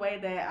treated them the way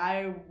that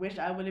I wish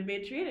I would have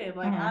been treated.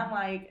 Like, I'm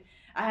like,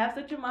 I have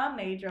such a mom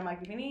nature. I'm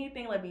like, if you need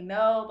anything, let me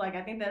know. Like,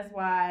 I think that's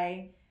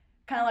why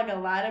kind of like a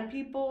lot of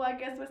people, I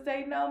guess, would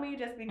say know me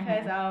just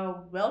because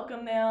I'll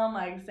welcome them,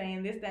 like,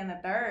 saying this, that, and the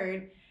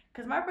third.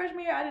 Because my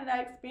freshman year, I did not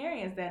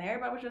experience that. And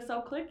everybody was just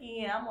so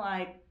cliquey. And I'm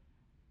like,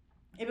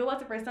 if it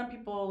wasn't for some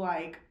people,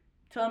 like,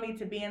 telling me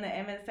to be in the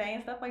MSA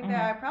and stuff like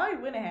that, I probably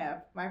wouldn't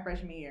have my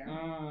freshman year.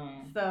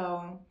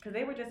 So, because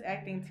they were just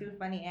acting too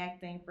funny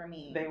acting for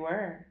me. They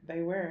were.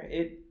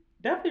 It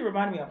definitely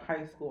reminded me of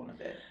high school in a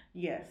bit.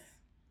 Yes.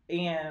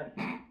 And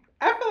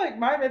I feel like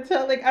my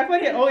mentality, like, I feel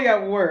like it only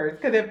got worse.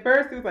 Because at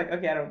first it was like,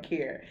 okay, I don't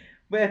care.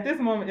 But at this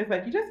moment, it's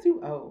like, you're just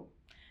too old.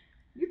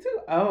 You're too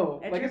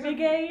old. At like, your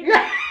big age?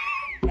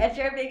 At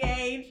your big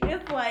age,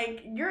 it's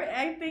like, you're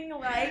acting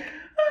like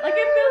it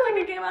feels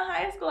like a game of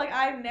high school. Like,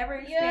 I've never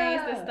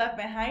experienced this stuff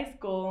in high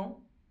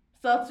school.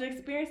 So to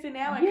experience it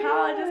now in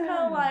college is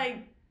kind of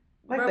like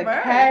reverse.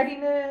 The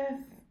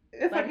cattiness.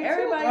 It's like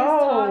everybody's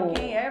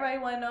talking. Everybody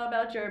want to know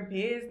about your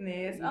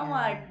business. I'm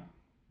like,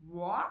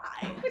 Why?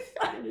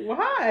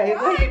 Why?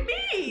 Why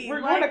me?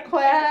 We're going to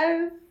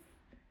class.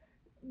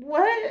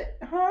 What?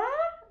 Huh?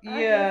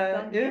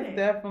 Yeah, it's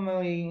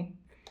definitely.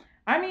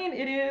 I mean,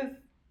 it is.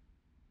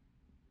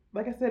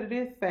 Like I said, it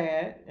is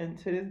sad, and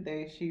to this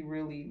day, she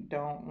really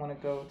don't want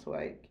to go to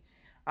like.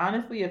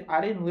 Honestly, if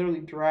I didn't literally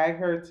drag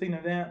her to an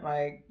event,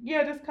 like,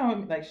 yeah, just come with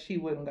me, like, she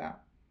wouldn't go.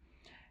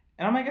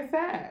 And I'm like, it's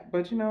sad,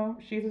 but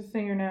she's a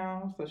senior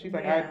now, so she's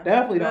like, I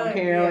definitely don't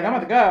care. Like, I'm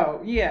about to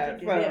go. Yeah,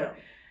 so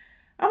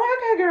I'm like,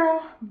 okay,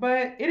 girl.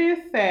 But it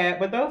is sad.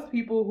 But those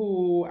people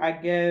who I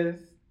guess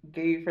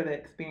gave her the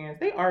experience,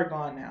 they are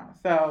gone now.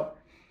 So,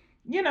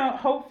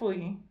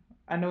 hopefully,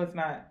 I know it's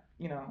not,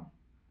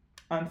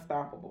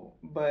 unstoppable,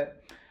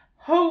 but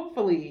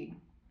hopefully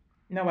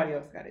nobody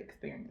else got to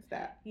experience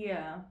that.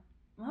 Yeah.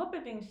 I'm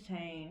hoping things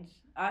change.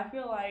 I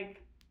feel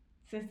like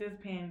since this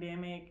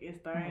pandemic is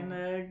starting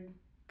to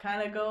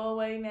kind of go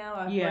away now,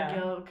 I feel like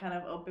it'll kind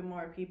of open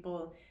more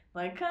people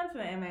like come to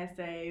the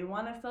MSA,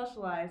 want to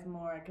socialize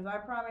more. Because I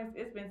promise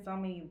it's been so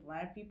many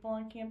black people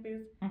on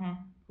campus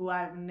who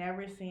I've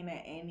never seen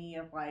at any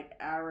of like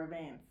our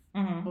events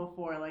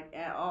before, like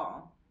at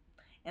all.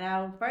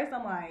 And first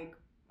I'm like,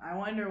 I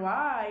wonder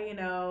why,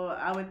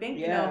 I would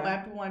think,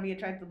 black people want to be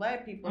attracted to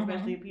black people,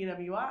 especially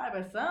PWI,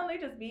 but some, they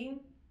just be,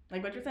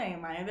 like what you're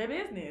saying, minding their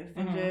business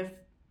and just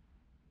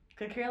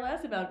could care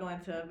less about going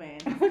to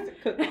events.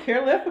 Could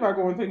care less about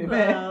going to an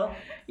event.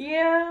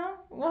 Yeah,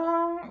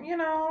 well,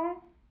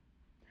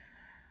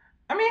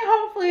 I mean,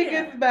 hopefully it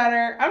gets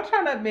better. I'm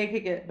trying to make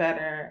it get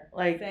better.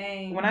 Like,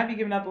 when I be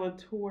giving out the little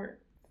tour,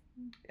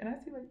 and I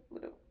see, like,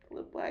 little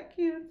black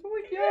kids, I'm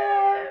like,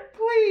 yeah,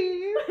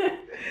 please,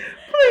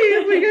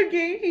 please, we can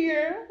get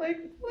here.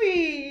 Like,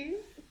 please.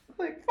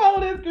 Like, follow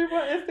this group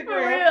on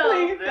Instagram.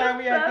 Please, God,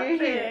 we gotta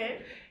get here.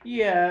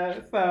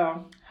 Yeah,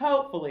 so,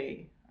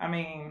 hopefully. I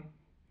mean,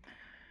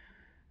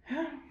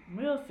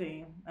 we'll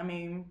see. I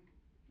mean,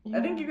 I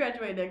think you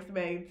graduate next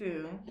May,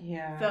 too.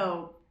 Yeah.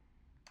 So,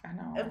 I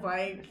know. It's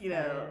like,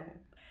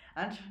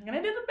 I'm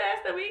gonna do the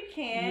best that we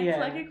can to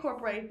like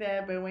incorporate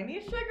that. But when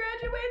Nisha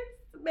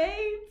graduates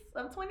May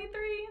of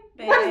 23,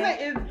 then what is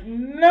that? Is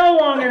no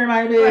longer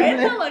my business. Right,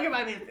 it's no longer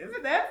my business.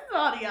 That's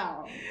all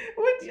y'all.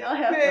 What y'all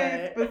have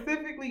said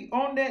specifically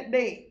on that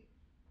date?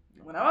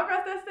 When I walk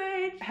across that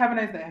stage, have a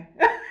nice day.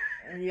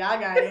 Y'all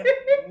got it.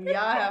 Y'all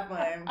have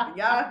fun.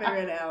 Y'all figure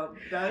it out.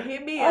 Don't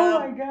hit me up.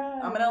 Oh my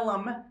god. I'm an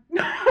alum.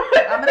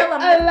 I'm an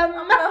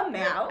alum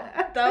now.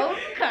 Don't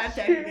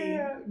contact me.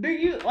 Do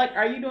you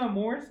are you doing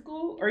more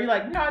school? Or are you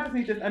like, no, I just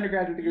need this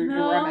undergraduate degree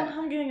no, where I'm at?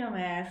 I'm getting a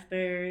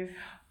master's.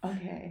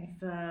 Okay.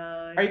 So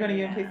are you going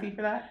to UMKC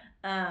for that?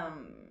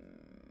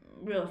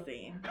 We'll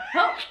see.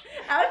 I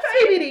was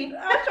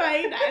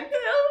trying not to,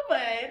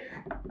 but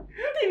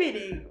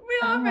TBD.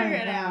 We'll figure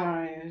it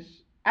out.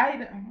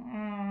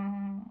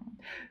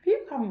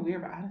 People call me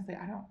weird, but honestly,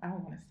 I don't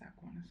want to stop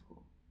going to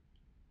school.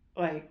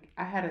 Like,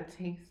 I had a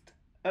taste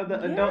of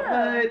the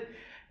adulthood,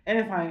 and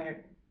it's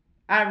like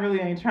I really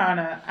ain't trying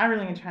to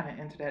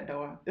enter that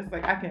door. It's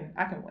like I can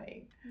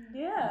wait.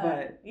 Yeah.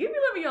 But you be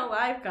living your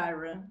life,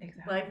 Kyra.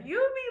 Exactly. Like you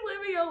be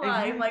living your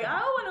life. Exactly. Like I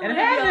don't want to live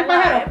your life. And imagine if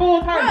I had a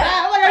full-time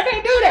job. Like I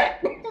can't do that.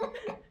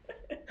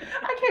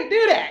 I can't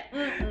do that.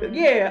 Mm-mm.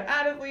 Yeah,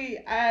 honestly,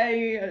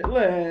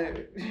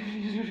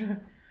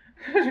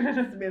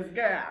 Miss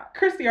Girl.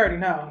 Christy already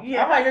know.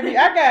 Yeah. I'm like,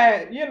 I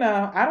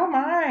got, I don't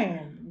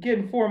mind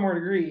getting 4 more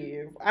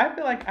degrees. I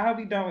feel like I'll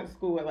be done with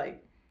school at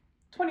like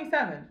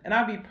 27, and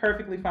I'll be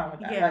perfectly fine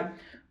with that. Yeah. Like,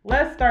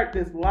 let's start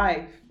this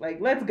life.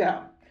 Like, let's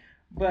go.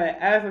 But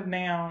as of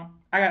now,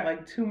 I got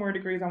like 2 more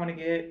degrees I want to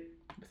get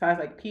besides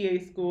like PA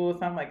school.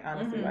 So I'm like,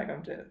 honestly, like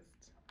I'm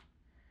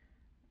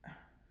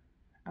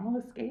a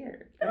little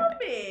scared. Don't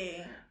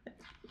be.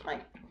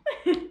 Like,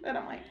 and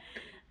I'm like,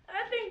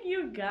 I think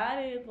you got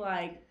it.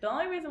 Like, the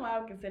only reason why I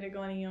would consider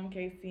going to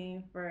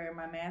UMKC for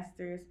my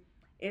master's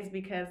is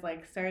because,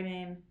 like,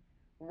 certain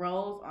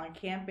roles on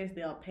campus,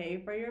 they'll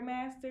pay for your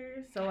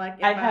master's. So, like,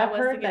 if I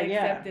was to get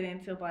accepted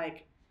into,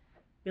 like,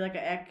 be, like,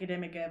 an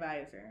academic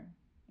advisor,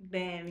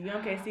 then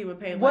UMKC would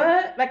pay,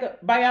 what? Like a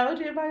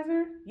biology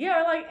advisor?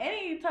 Yeah, or, like,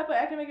 any type of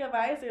academic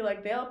advisor,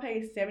 like, they'll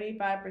pay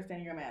 75%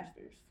 of your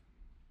master's.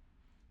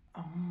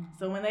 Oh.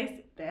 So when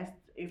that's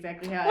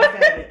exactly how I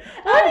said it.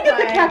 Let me get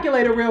the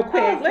calculator real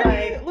quick. Let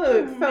me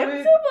look. So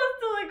if 2 +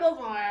 2 equals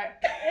 4,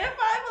 if 5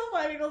 +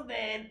 5 equals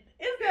 10,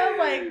 it sounds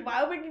like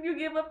why would you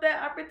give up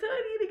that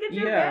opportunity to get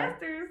your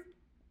master's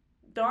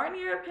darn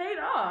near paid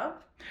off?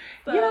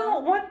 So,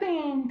 one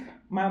thing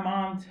my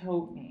mom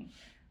told me,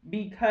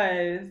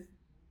 because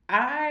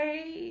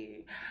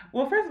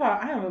first of all,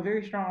 I am a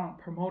very strong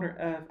promoter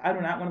of I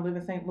do not want to live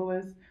in St.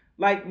 Louis.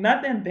 Like,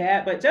 nothing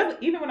bad, but just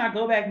even when I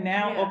go back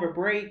now over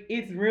break,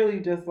 it's really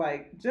just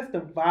a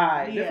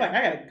vibe. Yeah. It's like,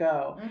 I gotta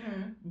go.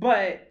 Mm-hmm.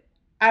 But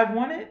I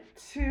wanted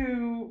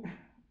to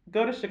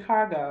go to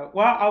Chicago.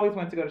 Well, I always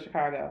wanted to go to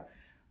Chicago.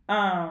 But,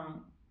 I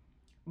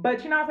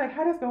was like,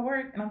 how does that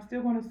work? And I'm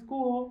still going to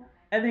school.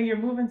 And then you're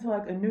moving to,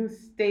 like, a new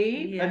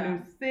state, a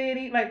new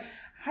city. Like,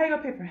 how you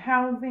gonna pay for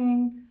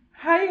housing?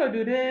 How you gonna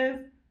do this?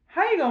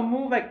 how you gonna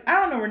move? Like,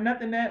 I don't know where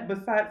nothing at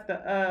besides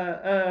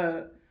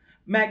the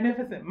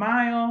Magnificent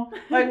Mile.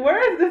 Like,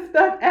 where is this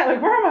stuff at? Like,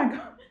 where am I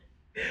going?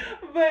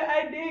 But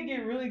I did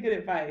get really good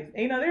advice.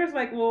 And, there's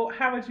like, well,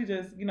 how about you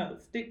just,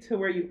 stick to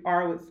where you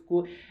are with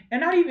school,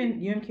 and not even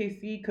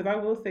UMKC, because I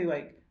will say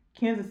like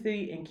Kansas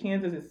City and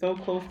Kansas is so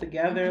close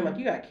together. Mm-hmm. Like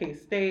you got K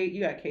State,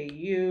 you got KU,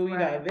 you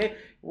Right. got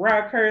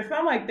Rockhurst. So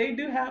I'm like, they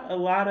do have a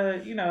lot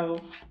of the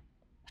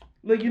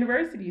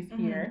universities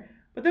here.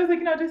 But they was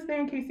like, just stay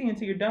in KC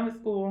until you're done with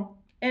school,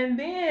 and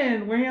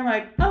then when you're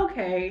like,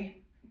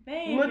 okay,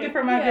 looking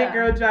for my big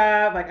girl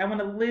job, like I want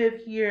to live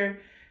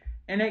here.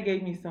 And that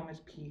gave me so much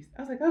peace.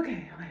 I was like,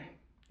 okay, like,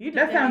 you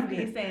just sounds be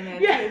good. saying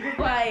that Yeah. too. It's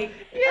like,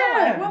 Yeah.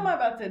 I'm like, what am I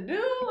about to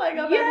do? Like,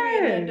 I'm about to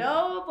be an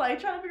adult, like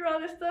trying to figure out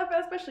this stuff,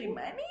 especially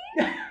money.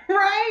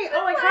 Right?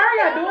 I'm like, how are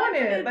y'all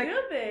doing it? Like,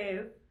 do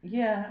this.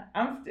 Yeah,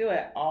 I'm still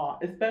at awe,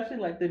 especially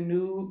like the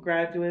new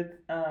graduates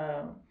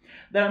that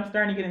I'm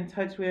starting to get in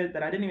touch with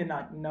that I didn't even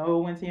know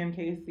went to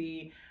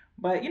MKC,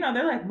 but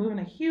they're like moving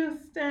to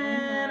Houston,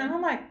 and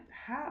I'm like,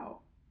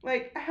 how?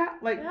 Like, how?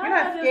 Like, you're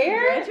not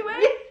scared?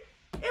 Graduate?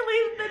 It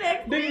leaves the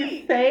next week. Do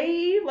you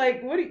save?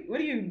 Like, what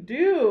do you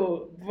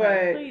do?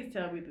 But please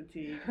tell me the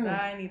tea, because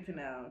I need to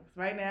know. Because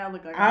right now, I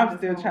look like I'm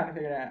still trying to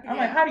figure it out. I'm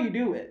like, how do you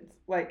do it?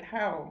 Like,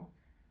 how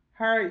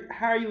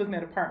are you looking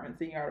at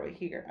apartments and you're all the way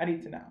here? I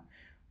need to know.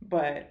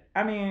 But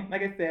I mean,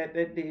 like I said,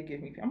 that did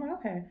give me. I'm like,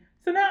 okay.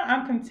 So now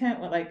I'm content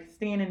with like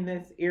staying in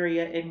this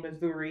area in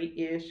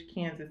Missouri-ish,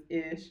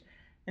 Kansas-ish,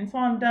 until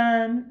I'm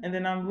done, and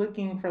then I'm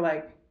looking for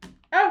like,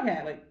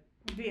 okay, like,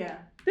 yeah,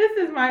 this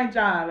is my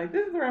job. Like,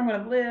 this is where I'm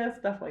gonna live,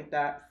 stuff like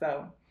that.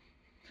 So,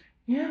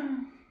 yeah.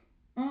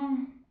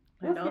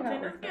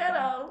 Adulting is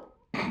ghetto.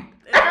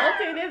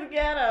 Adulting is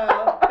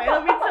ghetto. They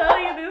don't be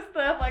telling you this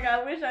stuff. Like,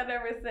 I wish I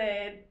never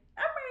said,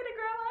 I'm ready to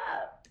grow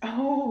up.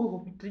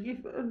 Oh, do you?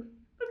 Because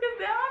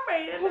now I'm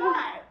ready to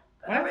not.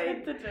 I'm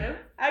ready to just.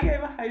 I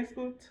gave a high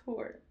school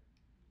tour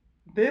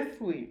this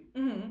week,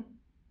 and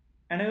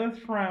it was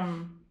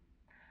from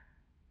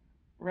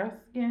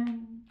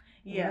Ruskin.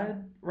 Yeah.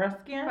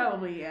 Ruskin?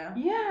 Probably, yeah.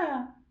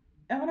 Yeah.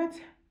 And when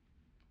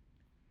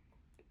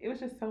it was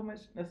just so much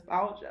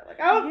nostalgia. Like,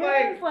 I was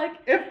like,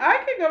 if I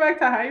could go back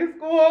to high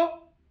school,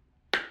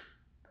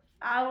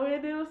 I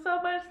would do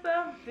so much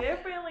stuff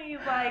differently.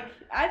 Like,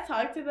 I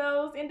talked to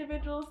those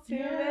individuals too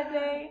that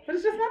day. But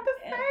it's just not the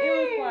same.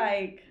 It was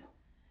like,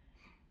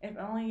 if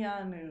only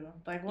y'all knew.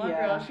 Like, one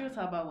girl, she was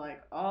talking about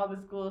like all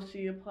the schools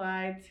she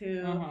applied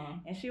to.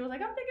 And she was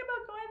like, I'm thinking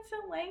about going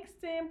to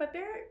Langston, but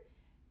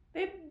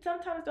they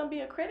sometimes don't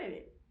be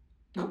accredited.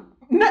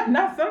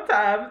 Not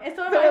sometimes. And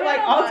so it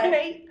like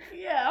alternate.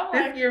 Yeah,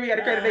 I'm this year we got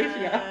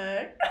accreditation.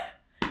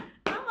 I'm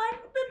like,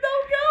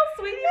 don't go,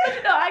 sweetie.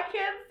 But I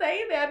can't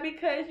say that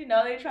because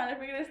they're trying to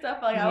figure this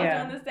stuff. Like, I was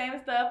doing the same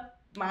stuff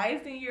my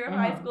senior year of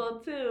high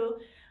school too.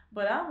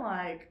 But I'm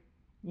like,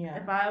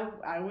 if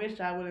I wish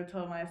I would have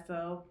told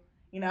myself,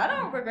 I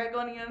don't regret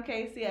going to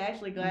UMKC. I'm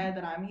actually glad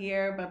that I'm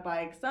here. But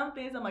like some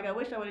things, I'm like, I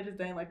wish I would have just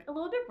done like a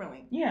little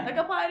differently. Yeah. Like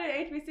apply to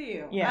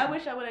HBCU. Yeah. I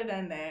wish I would have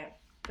done that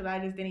because I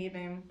just didn't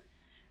even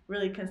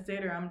really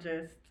consider. I was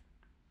just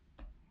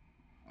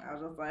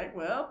like,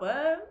 well,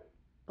 but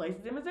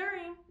places in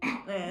Missouri,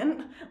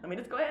 and let me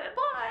just go ahead and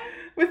apply.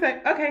 We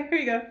say, okay, here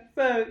you go.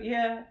 So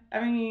yeah,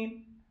 I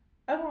mean,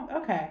 oh,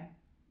 okay,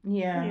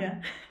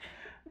 yeah.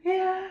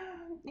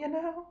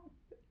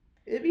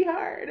 It'd be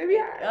hard.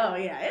 Oh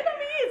yeah, it'd be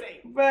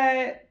easy.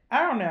 But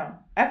I don't know.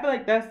 I feel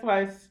like that's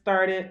why I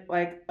started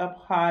like a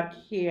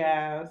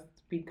podcast,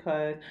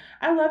 because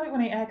I love it when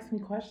they ask me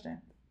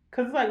questions.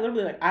 Because it's like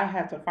literally like I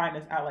have to find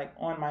this out like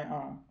on my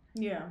own.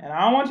 Yeah. And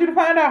I don't want you to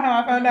find out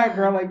how I found out,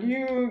 girl. Like,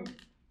 you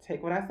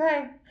take what I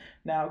say.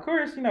 Now, of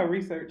course,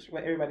 research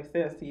what everybody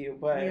says to you,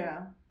 but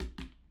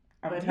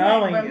I'm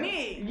telling you.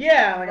 Me,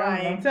 yeah, like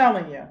I'm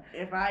telling you.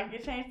 If I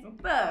could change some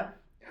stuff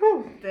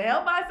to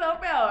help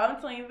myself out, I'm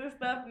telling you this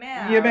stuff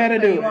now. You better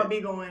do it. You won't be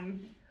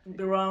going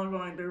through what I'm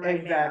going through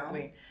right now.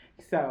 Exactly.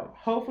 So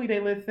hopefully they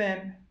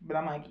listen, but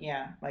I'm like,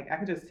 I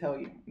can just tell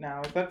you.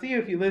 Now it's up to you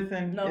if you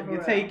listen, if you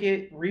take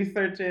it,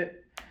 research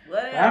it.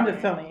 Whatever. I'm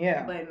just telling you.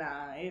 But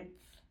nah,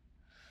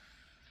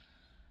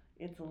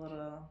 it's a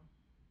little,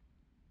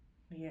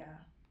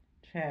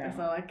 That's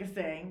all I can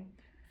say.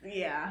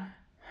 Yeah.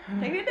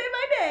 Take it day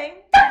by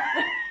day.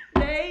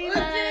 Day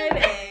by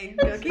day.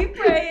 Go keep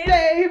praying.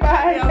 Day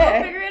by day. I'm going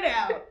to figure it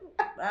out.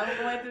 I'm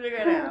going to figure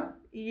it out.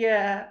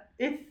 Yeah.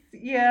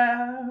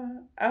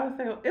 I would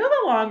say it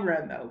was a long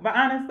run though. But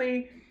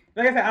honestly,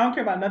 like I said, I don't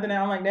care about nothing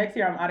now. I'm like, next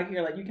year I'm out of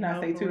here. Like, you cannot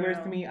say 2 words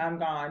to me. I'm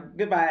gone.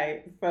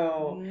 Goodbye.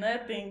 So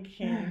nothing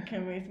can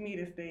convince me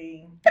to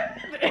stay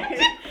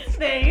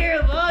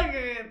here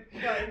longer.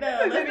 Like,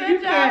 no, let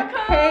that job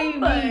come. Pay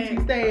me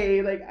to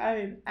stay. Like,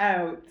 I'm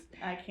out.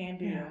 I can't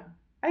do it.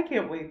 I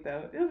can't wait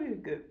though. It'll be a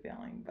good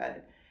feeling.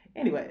 But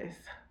anyways,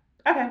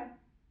 okay.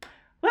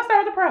 Let's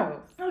start with the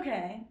pros.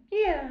 Okay.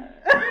 Yeah.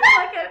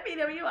 Like at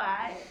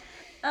PWI.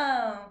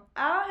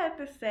 I'll have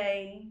to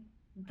say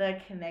the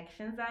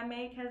connections I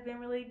make has been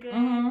really good.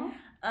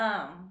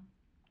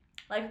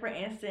 like for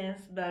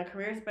instance, the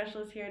career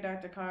specialist here,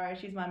 Dr. Carr,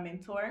 she's my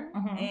mentor,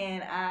 Mm-hmm.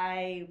 and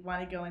I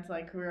want to go into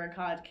like career and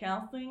college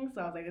counseling.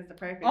 So I was like, it's the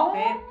perfect fit.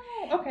 Oh,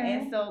 okay.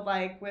 And so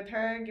like with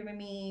her giving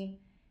me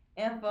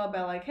info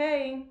about like,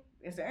 hey,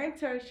 it's an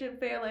internship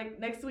fair like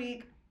next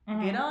week.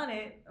 Mm-hmm. Get on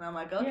it, and I'm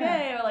like, okay,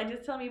 yeah. Or like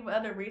just tell me what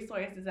other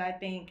resources I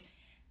think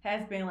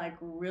has been like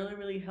really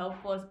really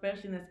helpful,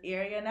 especially in this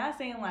area. Not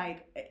saying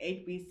like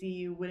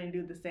HBCU wouldn't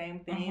do the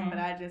same thing, but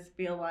I just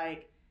feel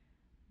like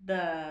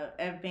the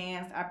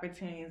advanced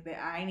opportunities that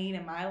I need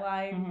in my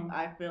life,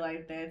 I feel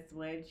like that's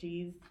what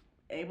she's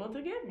able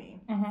to give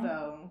me.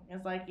 So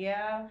it's like,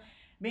 yeah,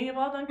 being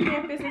involved on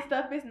campus and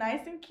stuff is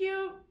nice and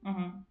cute,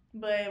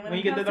 but when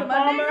it comes to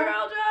my big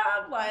girl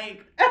job,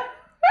 like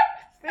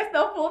it's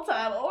no full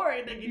time or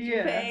to get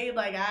you paid.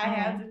 Like I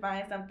have to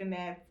find something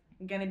that's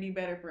gonna be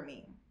better for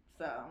me.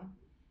 So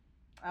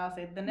I'll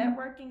say the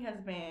networking has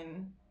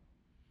been,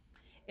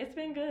 it's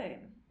been good.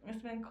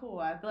 It's been cool.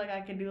 I feel like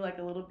I could do like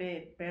a little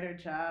bit better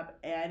job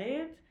at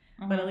it,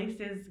 but at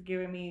least it's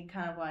giving me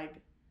kind of like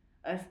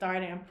a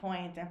starting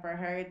point, and for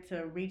her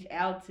to reach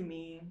out to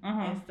me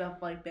and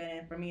stuff like that,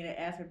 and for me to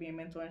ask her to be a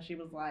mentor, and she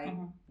was like,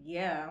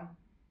 yeah,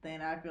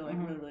 then I feel like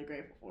really really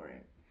grateful for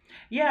it.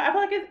 Yeah, I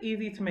feel like it's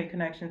easy to make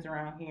connections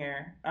around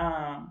here.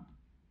 I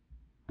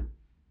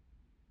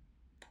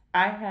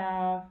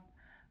have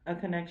a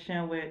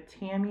connection with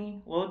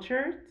Tammy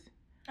Wilchert.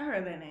 I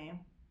heard that name.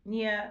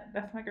 Yeah,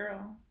 that's my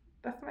girl.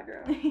 That's my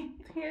girl.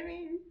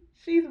 Tammy,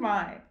 she's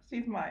mine.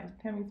 She's mine.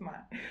 Tammy's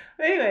mine.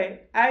 But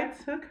anyway, I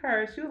took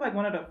her. She was like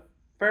one of the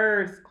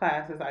first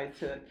classes I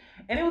took.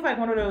 And it was like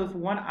one of those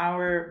 1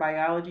 hour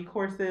biology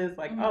courses,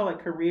 like, like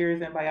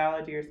careers in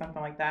biology or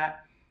something like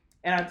that.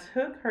 And I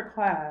took her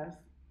class,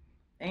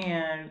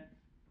 and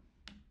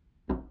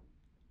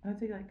I'd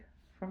say like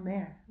from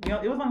there.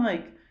 It was only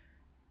like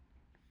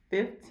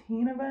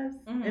 15 of us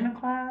in a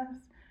class.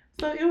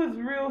 So it was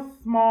real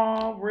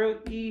small, real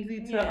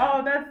easy to,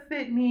 that's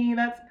Sydney,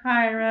 that's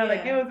Kyra.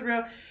 Like it was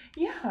real.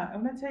 Yeah,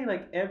 I'm going to tell you,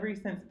 like ever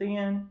since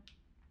then,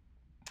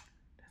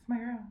 that's my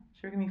girl.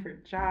 She worked with me for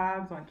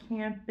jobs on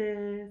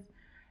campus,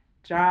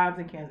 jobs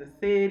in Kansas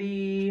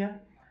City.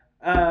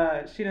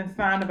 She done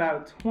signed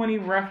about 20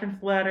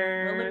 reference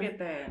letters. Well, look at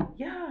that.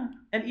 Yeah.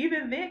 And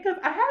even then, because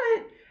I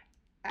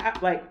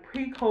haven't, like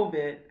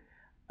pre-COVID,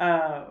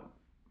 I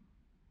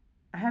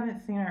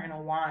haven't seen her in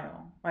a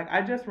while. Like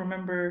I just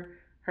remember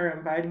her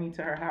inviting me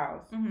to her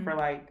house for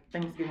like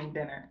Thanksgiving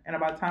dinner. And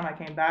by the time I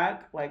came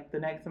back, like the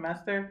next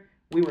semester,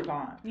 we were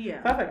gone.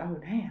 Yeah. So I was like, oh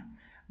damn.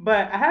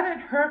 But I haven't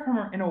heard from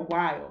her in a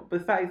while,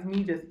 besides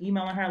me just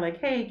emailing her like,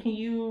 hey, can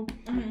you,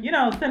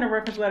 send a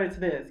reference letter to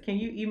this? Can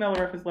you email a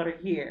reference letter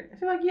here? And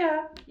she's like,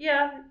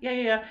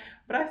 yeah.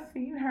 But I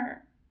seen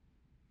her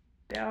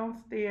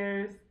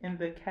downstairs in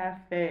the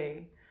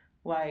cafe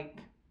like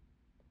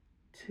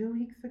 2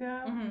 weeks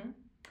ago. And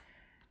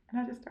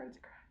I just started to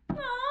cry. Aww.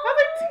 I was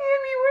like,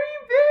 Tammy, where you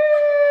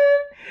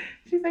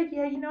been? She's like,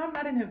 yeah, I'm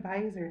not an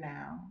advisor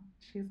now.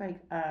 She's like,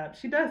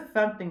 she does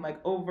something like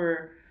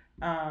over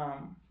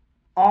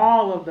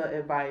all of the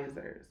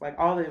advisors, like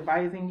all the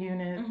advising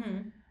units.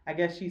 I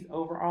guess she's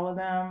over all of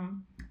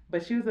them,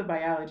 but she was a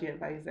biology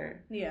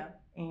advisor. Yeah.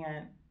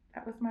 And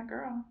that was my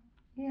girl.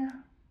 Yeah.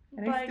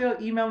 And they're still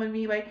emailing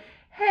me like,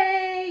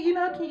 hey,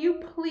 can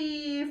you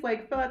please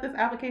like fill out this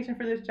application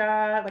for this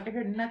job? Like I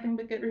heard nothing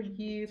but good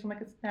reviews from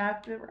like a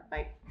staff member.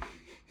 Like,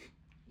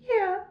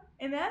 yeah.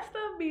 And that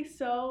stuff be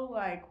so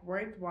like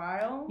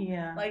worthwhile.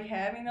 Yeah. Like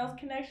having those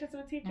connections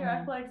with a teacher.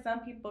 I feel like some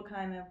people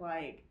kind of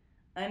like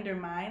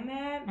undermine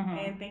that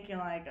and thinking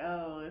like,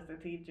 oh, it's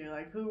a teacher.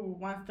 Like who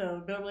wants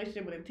to build a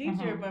relationship with a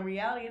teacher? But in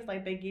reality, it's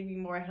like they give you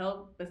more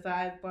help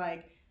besides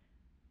like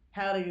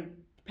how to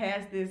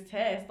pass this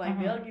test. Like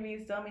they'll give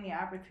you so many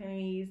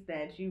opportunities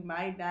that you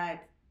might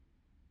not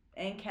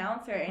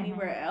encounter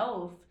anywhere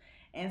else.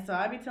 And so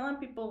I be telling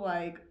people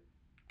like,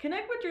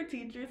 connect with your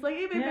teachers. Like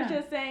even if it's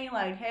just saying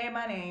like, hey,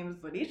 my name's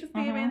Lanisha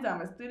Stevens,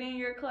 I'm a student in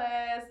your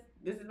class,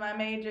 this is my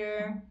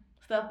major,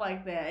 stuff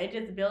like that. It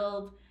just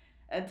builds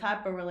a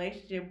type of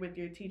relationship with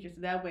your teacher,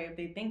 so that way if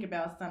they think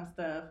about some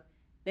stuff,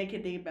 they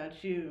can think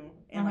about you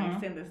and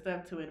like send the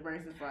stuff to it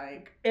versus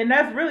like. And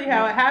that's really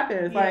how it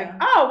happens. Like,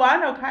 oh, well, I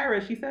know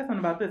Kyra, she said something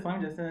about this, so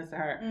I'm just sending this to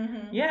her.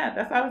 Yeah,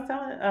 that's what I was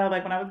telling,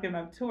 like when I was giving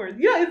up tours.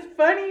 It's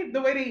funny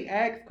the way they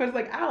ask, because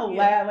like I'll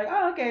laugh, like,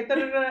 oh, okay,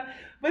 da-da-da.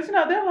 But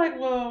they're like,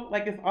 well,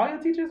 like, is all your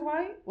teachers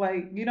white?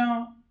 Like,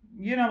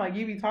 like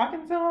you be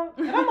talking to them?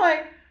 And I'm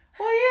like,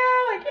 well,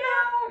 yeah, like,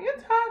 you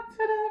talk to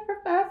the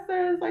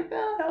professors, like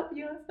they'll help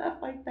you and stuff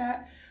like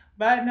that.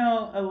 But I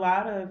know a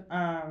lot of,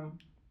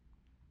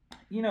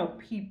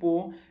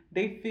 people,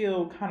 they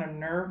feel kind of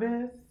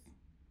nervous.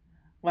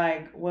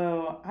 Like,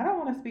 well, I don't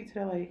want to speak to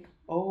that, like,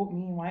 old,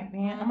 mean white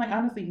man. I'm like,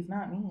 honestly, he's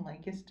not mean.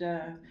 Like, it's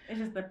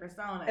just the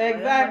persona.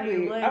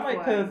 Exactly. Like, I'm like,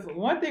 because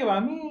one thing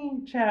about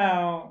me,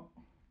 child,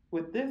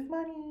 with this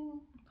money,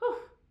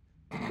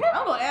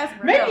 I'm going to ask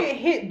for maybe help. It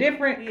hit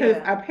different because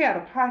I pay out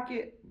of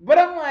pocket. But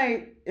I'm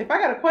like, if I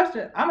got a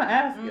question, I'm going to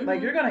ask it.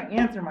 Like, you're going to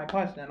answer my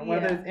question.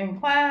 Whether it's in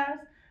class,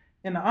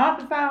 in the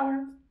office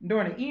hours,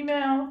 during the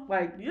emails.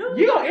 Like, You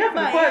you gonna gonna get answer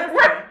the my question.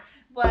 answer.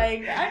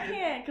 Like, I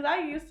can't, because I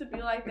used to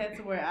be like that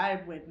to where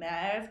I would not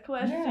ask Yeah.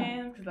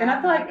 questions because And I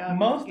I'm feel like, like I'll be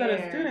most of the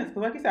scared. students,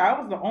 because like you said, I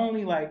was the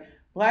only like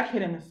black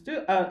kid in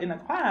in the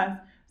class.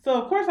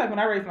 So of course, like when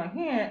I raised my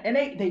hand, and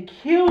they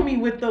kill me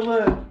with the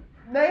look.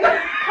 They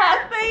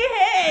Cock their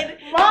head.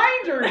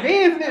 Mind your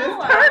business. I'm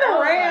like, Turn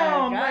oh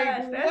around. my gosh,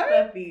 Like that what?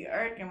 stuff be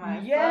irking my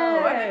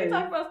soul. I think we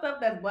talk about stuff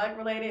that's black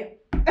related.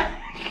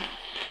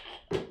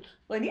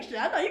 Well, Nisha,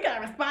 I know you got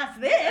a response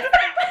to this.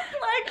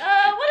 Like,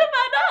 what if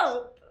I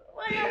don't?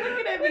 Like, you're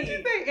looking at me. What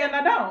you think? And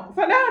I don't.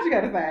 So now what you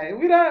gotta say?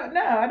 We don't.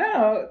 No, I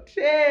don't.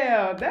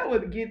 Chill. That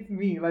what gets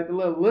me. Like the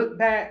little look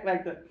back.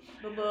 Like the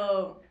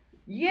little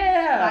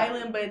yeah.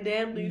 silent but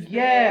deadly stare.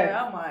 Yes.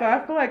 I'm like, So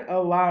I feel like a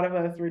lot of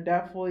us were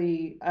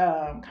definitely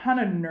kind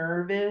of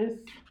nervous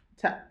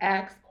to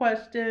ask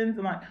questions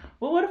and like,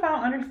 well, what if I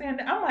don't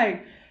understand it? I'm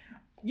like,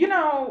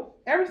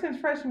 ever since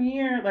freshman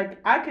year, like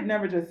I could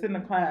never just sit in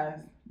a class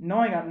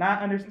knowing I'm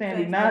not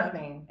understanding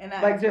nothing, and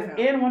like just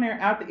in one ear,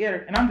 out the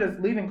other, and I'm just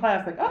leaving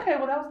class like, okay,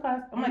 well that was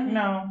class. I'm like,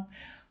 no,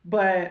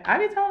 but I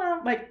be telling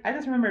them like, I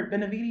just remember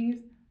Benavides.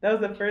 That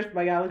was the first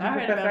biology I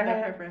heard professor about I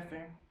had. That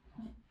professor.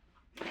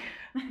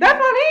 That's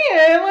my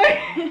man.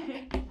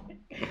 Like,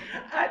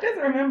 I just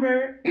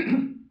remember,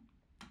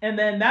 and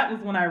then that was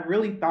when I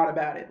really thought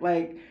about it.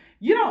 Like,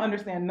 you don't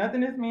understand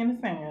nothing this man is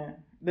saying.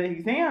 The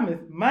exam is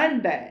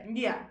Monday.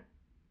 Yeah.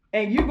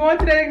 And you going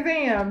to that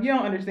exam, you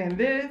don't understand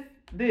this,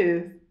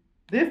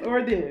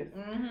 or this.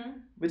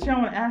 But you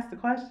don't want to ask the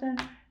question.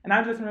 And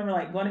I just remember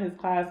like going to his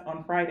class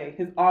on Friday,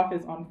 his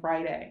office on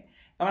Friday.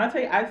 And when I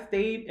tell you, I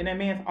stayed in that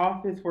man's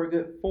office for a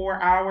good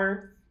 4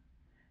 hours.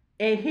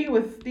 And he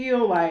was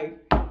still like,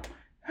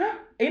 huh?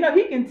 He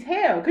can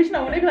tell. Because,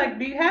 when they be like,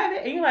 do you have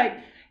it? And you're like,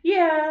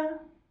 yeah.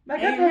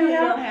 Like, and you really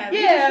don't have it.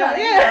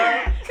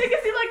 Yeah. They can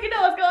see like,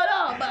 what's going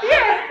on. But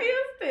I feel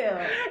still.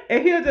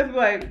 And he'll just be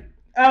like,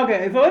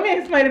 okay, so let me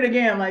explain it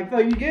again. Like, so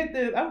you get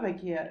this. I was like,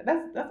 yeah,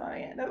 that's what I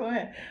am. That's what I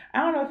am. I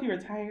don't know if he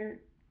retired.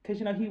 Because,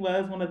 he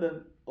was one of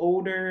the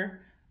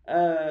older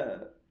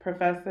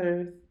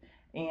professors.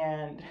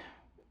 And,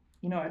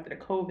 after the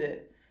COVID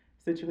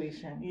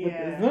situation with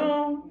the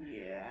Zoom,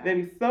 there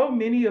be so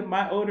many of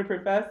my older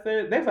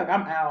professors. They was like,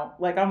 I'm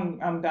out. Like,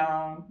 I'm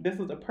gone. This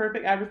was a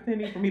perfect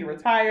opportunity for me to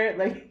retire.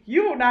 Like,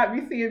 you will not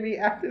be seeing me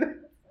after this.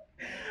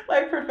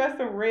 Like,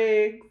 Professor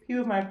Riggs, he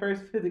was my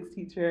first physics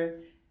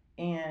teacher.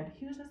 And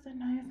he was just a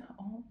nice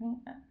old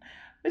man.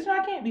 But,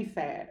 I can't be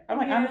sad. I'm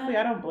like, honestly,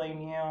 I don't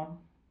blame you.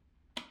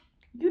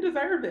 You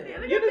deserve it.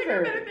 Yeah, you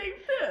deserve better things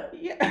too.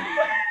 Yeah.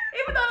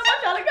 Even though I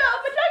want y'all to go,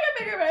 but y'all get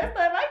bigger and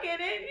stuff. I get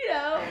it.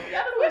 Y'all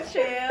just want to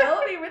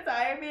chill, be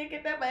retirement,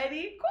 get that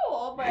money.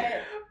 Cool, but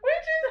we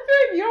just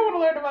think you don't want to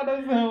learn about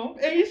no Zoom,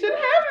 and you shouldn't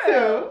have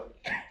to.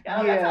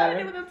 Y'all got time to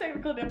deal with them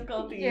technical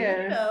difficulties.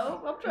 Yes.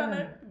 I'm trying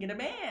to get a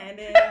band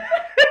and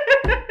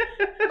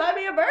buy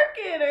me a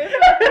Birkin or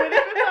something with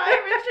this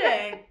retirement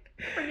check.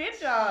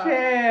 Forget y'all.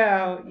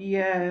 Chill.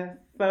 Yes.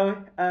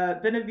 So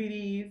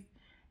Benavides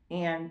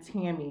and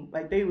Tammy,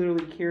 like they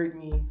literally carried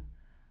me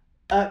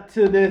up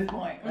to this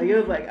point. Like it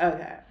was like,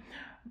 okay.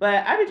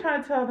 But I be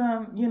trying to tell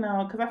them,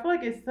 because I feel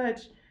like it's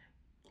such,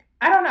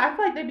 I don't know, I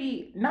feel like they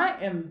be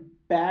not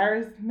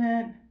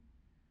embarrassment,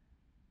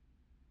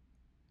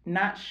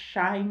 not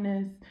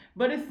shyness,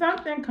 but it's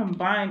something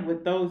combined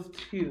with those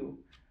two.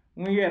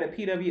 When you're at a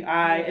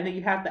PWI and then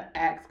you have to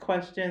ask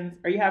questions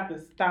or you have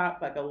to stop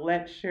like a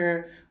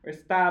lecture or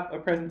stop a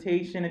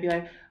presentation and be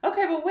like,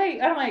 okay, but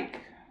wait. I'm like,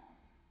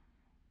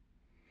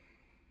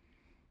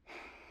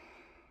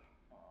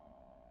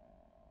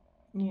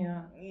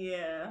 yeah.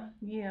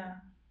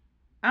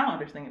 I don't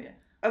understand it.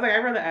 I was like,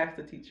 I'd rather ask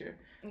the teacher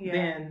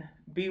than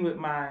be with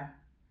my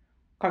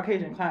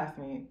Caucasian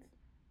classmates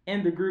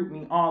in the group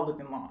me all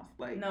looking lost.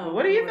 Like, no, well,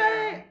 what do you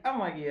say? I'm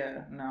like,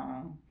 yeah,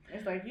 no.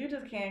 It's like you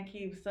just can't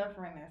keep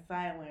suffering in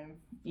silence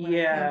when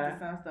it comes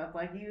to some stuff.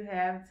 Like you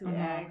have to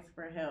ask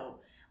for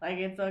help. Like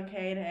it's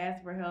okay to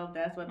ask for help.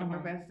 That's what the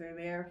professors are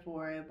there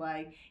for.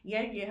 Like,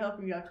 yeah, you get help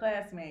from your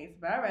classmates,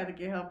 but I'd rather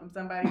get help from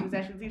somebody who's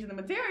actually teaching the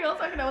material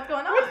so I can know what's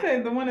going on. We're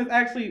saying the one that's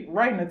actually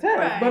writing the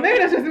test, but maybe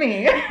that's just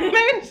me. Maybe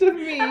it's just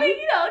me. I mean,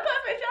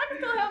 classmates, y'all can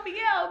still help me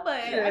out,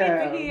 but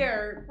I need to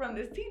hear from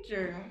this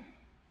teacher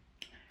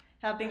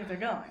how things are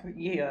going.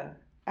 Yeah.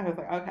 I was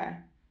like, okay.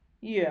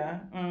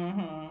 Yeah.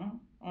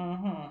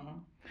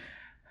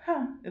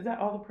 Huh. Is that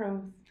all the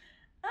pros?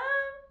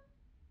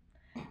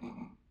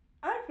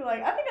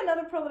 I think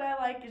another pro that I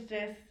like is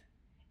just,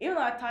 even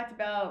though I talked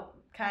about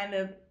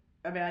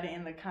it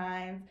in the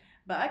kinds,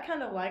 but I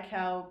kind of like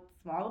how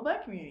small the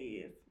black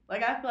community is.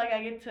 Like I feel like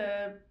I get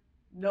to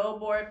know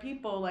more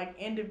people like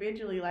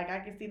individually. Like I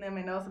can see them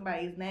and know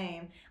somebody's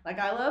name. Like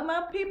I love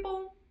my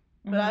people,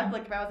 but I feel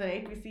like if I was at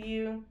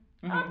HBCU,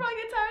 I'd probably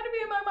get tired of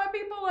being by my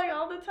people like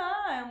all the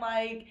time.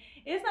 Like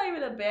it's not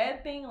even a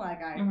bad thing.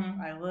 Like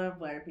I love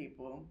black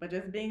people, but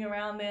just being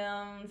around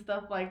them,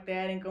 stuff like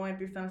that, and going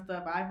through some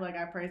stuff, I feel like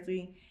I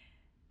personally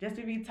just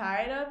to be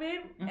tired of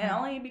it, and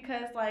only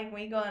because like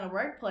when you go in a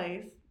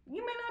workplace,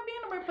 you may not be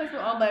in the right place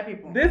with all black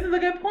people. This is a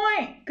good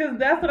point, because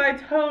that's what I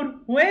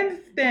told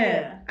Winston.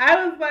 Yeah.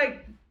 I was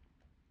like,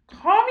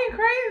 call me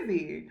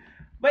crazy.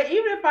 But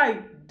even if I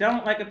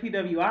don't like a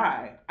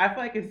PWI, I feel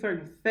like it's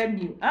sort of setting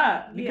you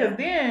up. Because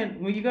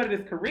then when you go to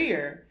this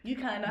career, you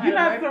kind of you're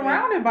not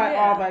surrounded by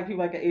all black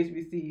people like at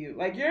HBCU.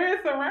 Like,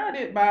 you're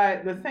surrounded by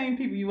the same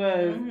people you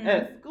was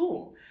at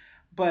school.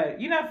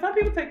 But, you know, some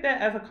people take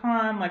that as a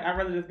con. Like, I'd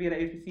rather just be at an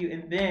HBCU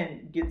and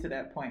then get to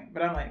that point.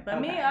 But I'm like, But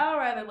me, I'd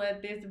rather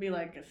let this be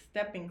like a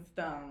stepping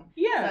stone.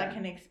 Yeah. So I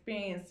can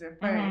experience it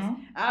first.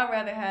 I'd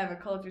rather have a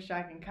culture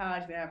shock in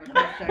college than have a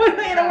culture shock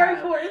in the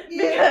workforce.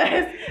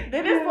 Because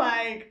then it's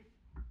like,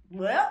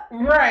 well.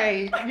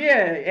 Right.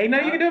 Yeah. Ain't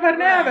nothing you can do about it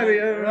now, baby.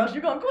 Or else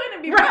you're going to quit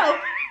and be broke.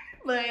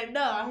 But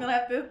no, I'm going to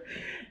have to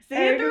see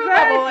it through,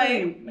 my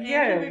boy, and keep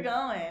it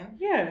going.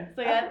 Yeah.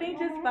 So yeah, I think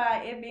just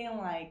by it being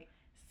like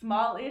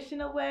small-ish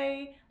in a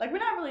way, like we're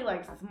not really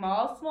like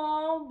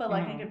small, but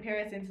like in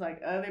comparison to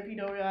like other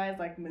PWIs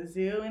like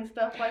Mizzou and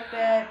stuff like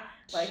that,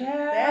 like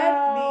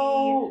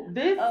that'd be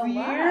this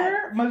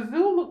year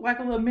Mizzou looked like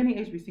a little mini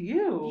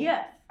HBCU.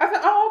 Yes. I said,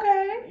 oh,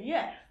 okay.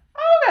 Yes.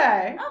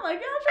 Okay. I'm like,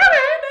 y'all try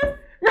to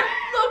this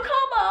little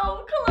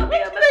combo, Columbia.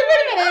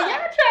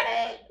 Y'all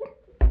try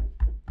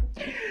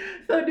that.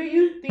 So do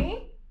you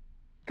think?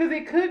 Because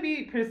it could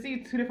be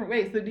perceived two different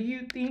ways. So do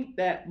you think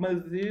that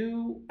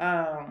Mizzou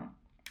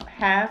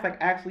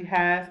actually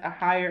has a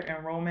higher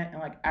enrollment in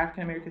like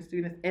African American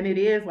students, and it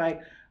is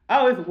like,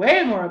 oh, it's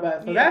way more of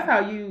us, so that's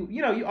how you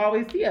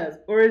always see us?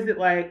 Or is it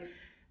like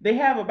they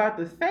have about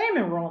the same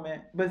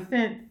enrollment, but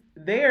since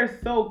they're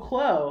so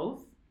close,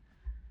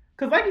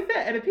 because like you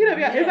said, at the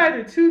PWI, it's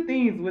either two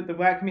things with the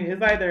black community.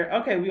 It's either,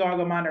 okay, we all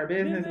go mind our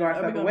business, go our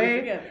separate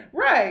ways,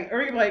 right?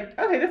 Or you're like,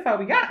 okay, that's all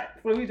we got,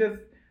 so we just.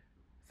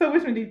 So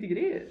which one do you think it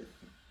is?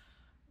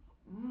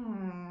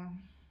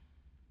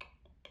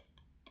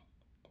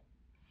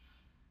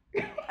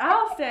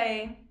 I'll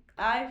say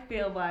I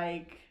feel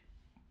like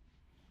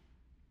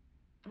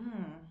I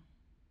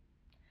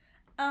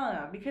don't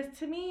know, because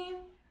to me,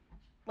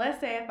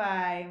 let's say if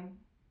I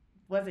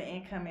was an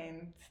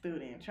incoming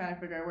student trying to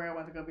figure out where I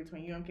want to go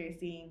between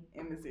UMKC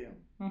and Mizzou,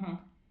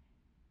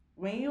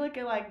 when you look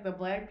at like the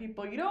black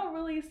people, you don't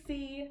really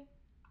see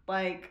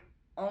like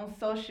on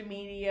social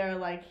media or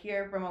like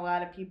hear from a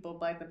lot of people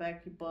like the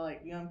black people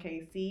like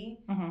UMKC,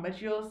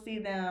 but you'll see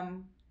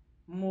them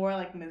more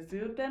like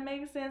Mizzou, if that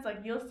makes sense. Like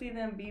you'll see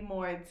them be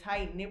more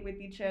tight knit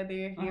with each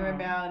other, hear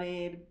about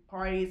it,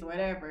 parties,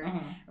 whatever.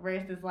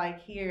 Versus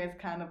like here it's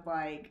kind of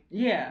like,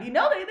 you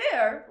know they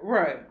there,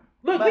 right?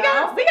 Look, we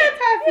got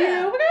tattoo, we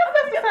got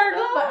sister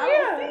circle, but I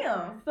don't see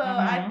them. So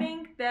I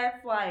think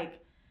that's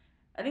like,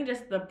 I think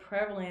just the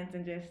prevalence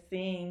and just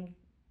seeing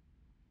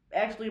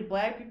actually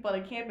black people at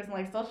a campus and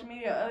like social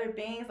media or other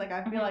things, like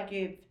I feel like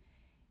it's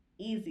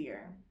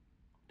easier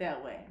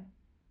that way.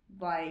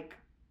 Like,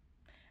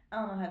 I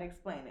don't know how to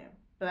explain it,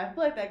 but I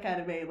feel like that kind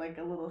of made like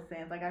a little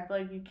sense. Like I feel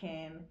like you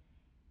can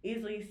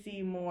easily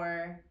see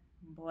more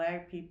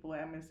black people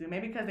at Mizzou,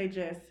 maybe because they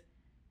just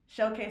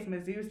showcase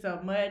Mizzou so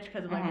much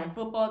because of like their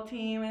football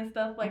team and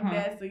stuff like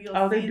that. So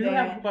you'll see they do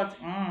have football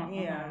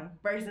team.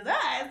 Versus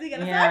us, we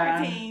got a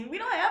soccer team. We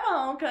don't have a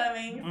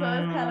homecoming, so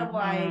it's kind of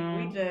like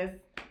we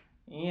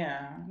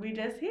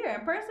just here.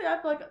 And personally,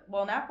 I feel like,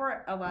 well, not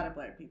for a lot of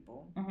black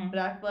people, but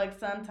I feel like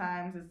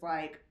sometimes it's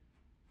like,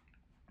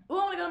 oh,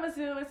 I want to go to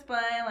Mizzou, it's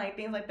fun, like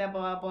things like that,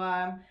 blah, blah,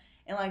 blah.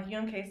 And like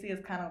UMKC is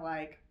kind of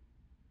like,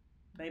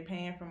 they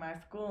paying for my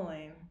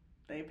schooling.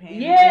 They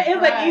paying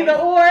it's like either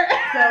or.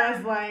 So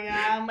it's like,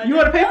 you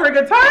want to pay for a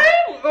good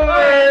time,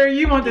 or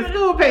you want the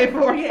school pay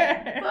for it?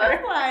 Yeah. So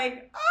it's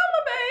like, I'm going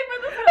to pay for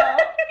the school.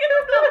 Get the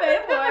school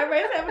paid for.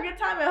 Everybody's having a good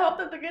time and hope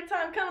that the good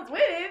time comes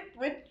with it,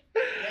 which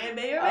they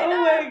may or may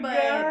not.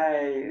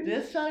 But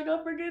just trying to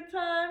go for a good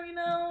time, you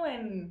know,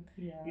 and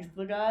you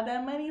still got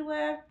that money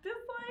left.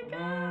 Just like,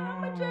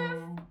 I'm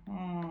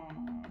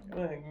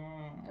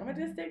going to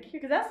just stick here.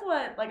 Because that's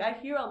what, like, I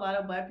hear a lot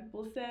of black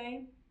people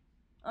say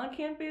on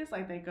campus.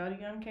 Like, they go to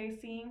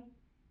UMKC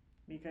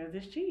because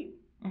it's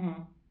cheap.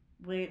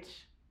 Which,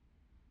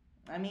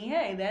 I mean,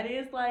 hey, that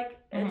is, like,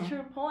 a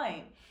true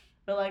point.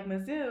 But, like,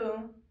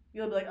 Mizzou,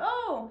 you'll be like,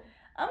 oh,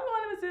 I'm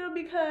going to Mizzou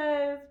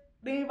because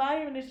the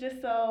environment is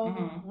just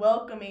so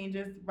welcoming,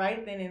 just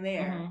right then and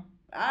there.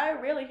 I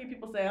rarely hear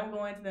people say, I'm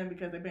going to them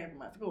because they're paying for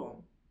my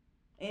school.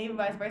 And even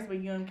vice versa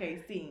with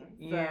UMKC.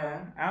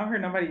 Yeah. I don't hear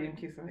nobody at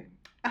UMKC like,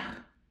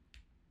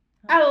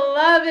 I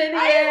love it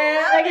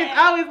here. Like, it's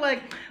always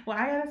like, well,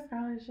 I got a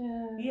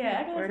scholarship. Yeah,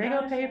 I got a scholarship. Or they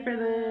gonna pay for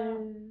this.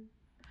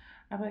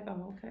 I'm like,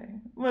 oh, okay.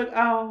 Look,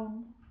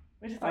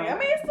 which is like, I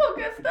mean, it's still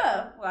good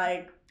stuff.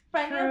 Like,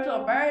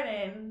 financial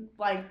burden,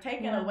 like,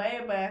 taken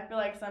away, but I feel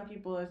like some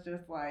people it's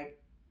just like,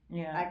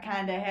 I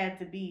kind of had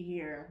to be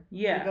here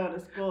to go to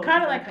school.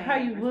 Kind of like how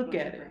you look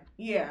at it.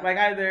 Yeah. Like,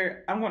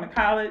 either I'm going to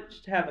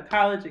college to have a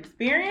college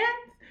experience,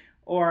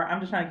 or I'm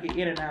just trying to get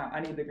in and out.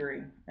 I need a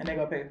degree, and they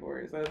go pay for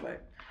it. So it's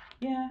like,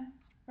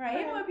 right.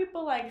 Even when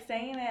people like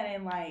saying that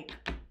and like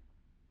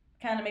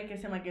kind of make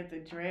it seem like it's a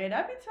dread,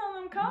 I be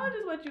telling them college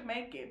is what you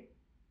make it.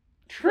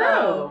 True.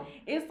 So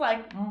it's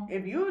like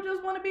if you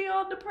just want to be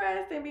all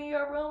depressed and be in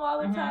your room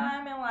all the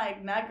time and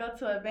like not go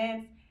to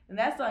events, then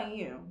that's on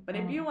you. But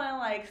if you want to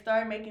like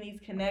start making these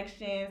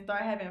connections,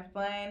 start having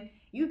fun,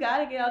 you got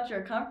to get out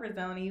your comfort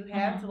zone and you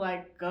have to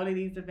like go to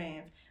these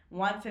events,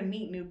 want to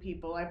meet new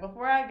people. Like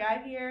before I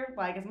got here,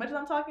 like as much as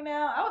I'm talking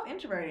now, I was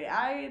introverted.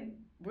 I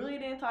really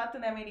didn't talk to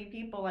that many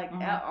people like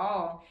at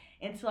all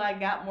until I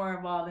got more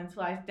involved,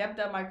 until I stepped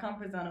up my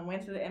comfort zone and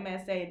went to the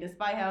MSA.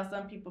 Despite how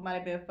some people might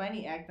have been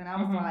funny acting, I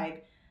was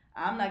like,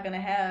 I'm not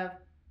gonna have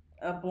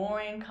a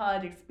boring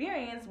college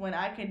experience when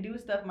I can do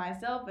stuff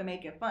myself and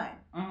make it fun.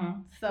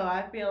 So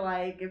I feel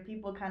like if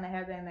people kind of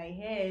have that in their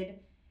head,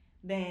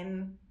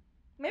 then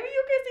maybe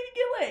you can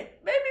get lit.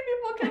 Maybe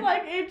people can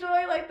like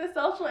enjoy like the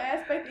social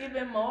aspect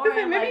even more.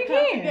 Listen, and, maybe like, you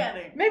come can.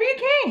 Together. Maybe you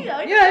can.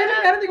 You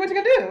just gotta think what you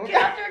can do.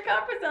 Get out your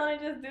comfort zone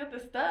and just do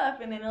the stuff,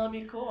 and then it'll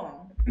be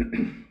cool.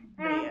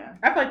 Yeah,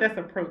 I feel like that's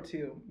a pro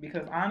too,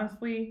 because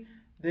honestly,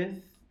 this,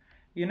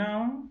 the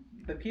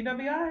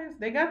PWIs,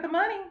 they got the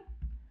money.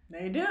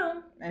 They do.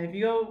 And if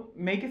you go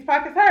make his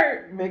pockets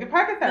hurt, make his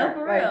pockets hurt.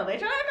 No, for real. They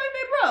trying to act like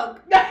they broke.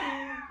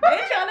 They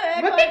trying to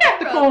act but like they got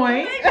the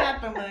coin. They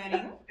got the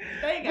money.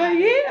 They got but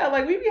it. Yeah,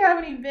 like we be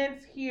having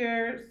events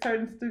here,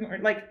 certain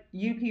student, like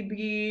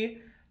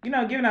UPB,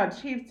 giving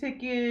out cheap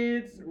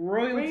tickets,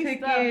 royal Free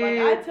tickets. Stuff. Like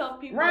I tell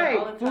people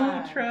all the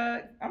time. Food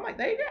truck. I'm like,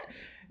 they got,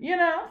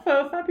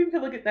 so some people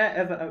can look at that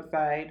as an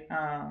upside.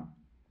 Yeah.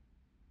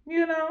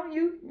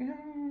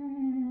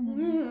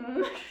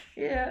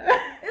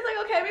 It's like,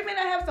 okay, we may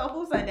not have soul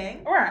food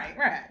Sunday. Right.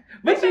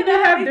 But you do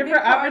have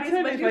different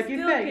opportunities, like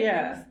you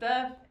said, do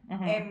stuff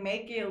and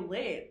make it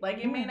lit. Like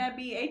it may not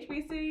be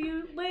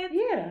HBCU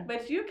lit,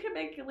 but you can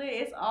make it lit.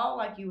 It's all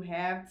like you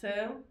have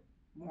to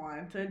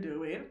want to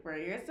do it for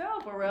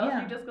yourself, or else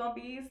you're just gonna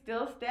be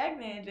still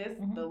stagnant, just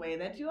the way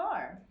that you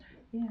are.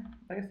 Yeah,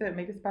 like I said,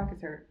 make his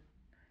pockets hurt.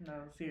 No,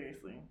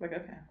 seriously. Like,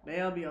 okay.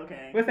 They'll be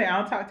okay. We'll say, I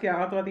don't talk to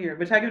y'all all throughout the year,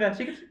 but y'all give out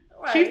cheap tickets?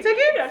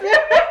 Let me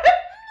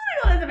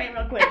go listen to me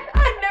real quick.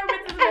 I've never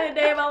been to this a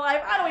day in my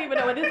life. I don't even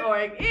know what this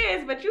org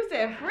is, but you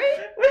said free?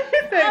 What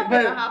you said,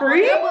 but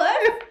free?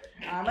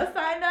 I'm going to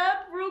sign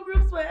up, rule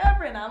groups,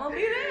 whatever, and I'm going to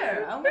be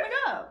there. I'm going to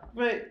go.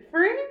 But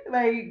free?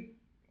 Like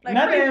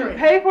nothing free.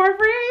 Pay for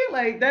free?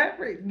 Like that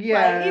free?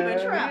 Yeah. Like even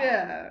travel.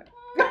 Yeah.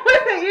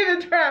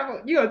 Even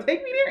travel. You gonna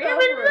take me there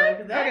every day?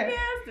 Because that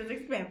gas is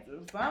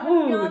expensive. So I'm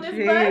going to go on this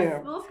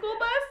bus, little school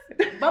bus,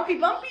 bumpy,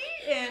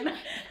 and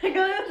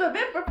go to this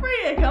event for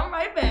free and come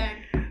right back.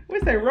 We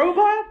say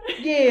Roblox?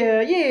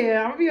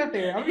 Yeah. I'm gonna be up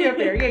there.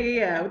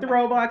 Yeah. With the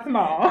Roblox and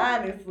all.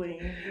 Honestly.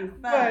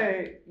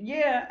 But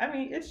yeah, I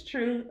mean, it's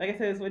true. Like I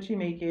said, it's what you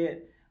make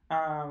it.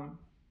 I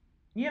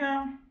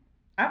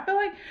feel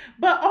like,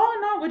 but all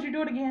in all, would you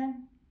do it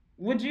again?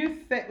 Would you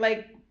say,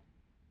 like,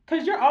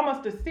 because you're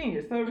almost a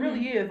senior, so it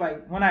really is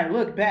like, when I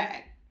look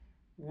back,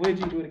 would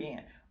you do it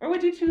again? Or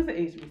would you choose the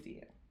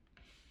HBCU?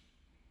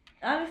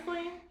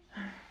 Honestly,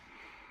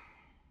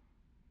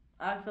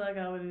 I feel like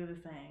I would do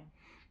the same.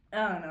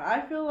 I don't know.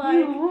 I feel like,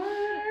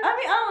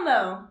 I don't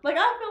know. Like,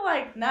 I feel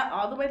like not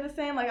all the way the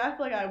same. Like, I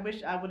feel like I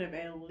wish I would have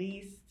at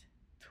least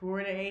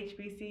toured a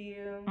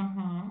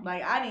HBCU.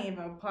 Like, I didn't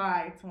even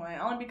apply to one.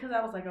 Only because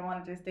I was like, I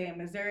wanted to stay in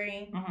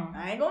Missouri.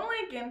 I ain't going to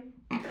Lincoln.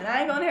 And I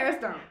ain't going to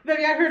Harrison.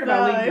 Baby, I heard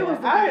about Lincoln.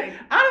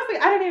 Honestly,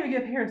 I didn't even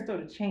give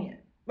Harrison a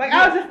chance. Like,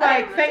 I was just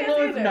like, St.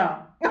 Louis,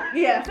 no.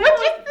 Yeah, St.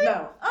 Louis,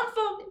 no.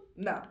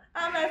 No.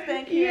 I'm not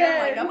staying here.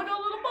 Yeah. Like, I'm going to go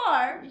a little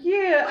bar.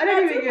 Yeah, I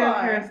didn't even give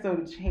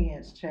Harrison a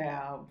chance,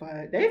 child.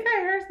 But they say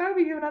Harrison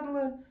be giving out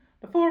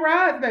the full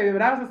rides, baby.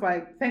 But I was just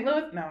like, St.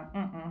 Louis? No.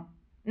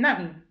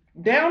 Not me.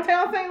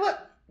 Downtown St. Louis?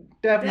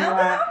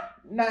 Definitely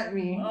not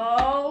me.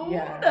 Oh,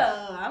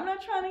 no. I'm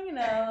not trying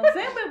to,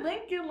 same with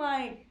Lincoln,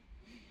 like,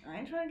 I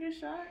ain't trying to get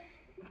shot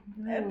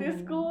at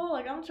this school.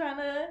 Like, I'm trying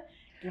to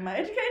get my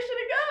education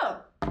to go.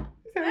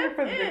 That's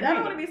it. I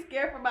don't want to be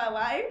scared for my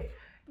life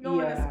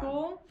going to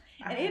school.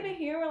 And even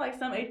hearing, like,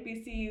 some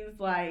HBCUs,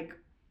 like,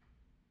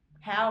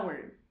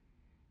 Howard,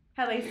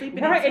 how they sleep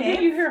in and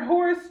then you hear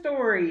horror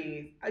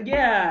stories.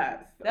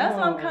 Yes. That's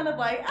why I'm kind of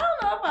like, I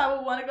don't know if I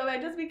would want to go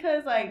back, just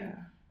because, like,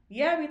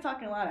 we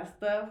talking a lot of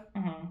stuff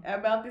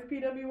about this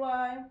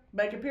PWI,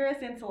 but in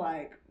comparison to,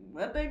 like,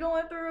 what they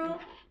going through.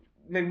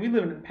 Like, we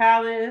live in the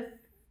palace.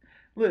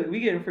 Look,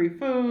 we getting free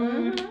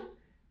food.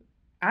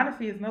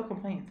 Honestly, there's no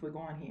complaints with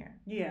going here.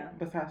 Yeah.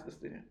 Besides the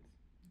students.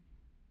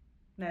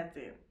 That's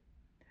it.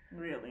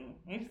 Really.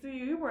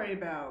 HBCU, you worried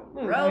about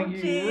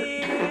roaches.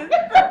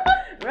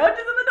 Roaches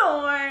in the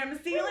dorm,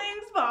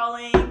 ceilings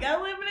falling,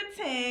 gotta live in a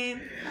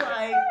tent.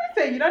 Like,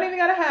 you don't even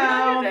got a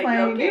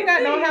house. You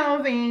got no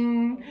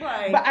housing.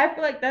 Right. But I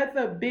feel like that's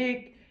a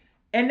big,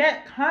 and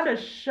that kind of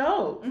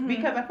shows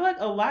because I feel like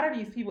a lot of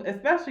these people,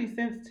 especially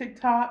since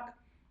TikTok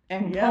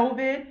and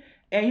COVID,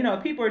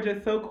 and people are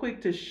just so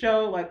quick to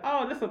show like,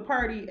 oh, this is a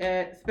party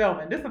at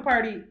Spelman, this is a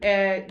party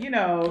at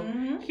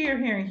here,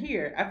 and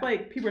here. I feel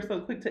like people are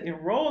so quick to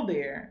enroll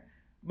there,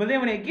 but then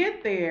when they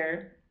get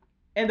there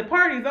and the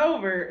party's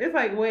over, it's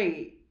like,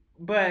 wait,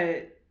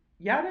 but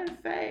y'all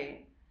didn't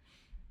say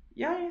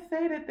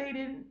that they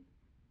didn't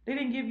They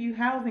didn't give you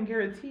housing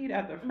guaranteed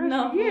at the freshman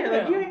No, year. for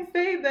Like you real. ain't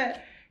say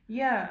that.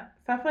 Yeah.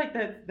 So I feel like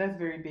that's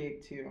very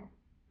big too.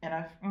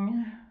 And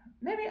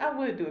maybe I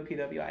would do a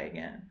PWI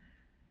again.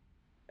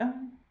 Yeah.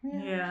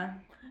 Yeah.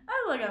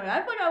 I feel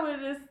like I would have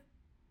just.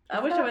 I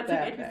It's wish I not would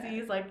have took that bad.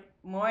 HBCUs like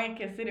more in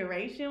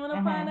consideration when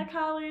applying Mm-hmm. to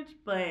college,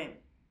 but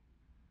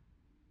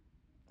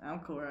I'm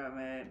cool where I'm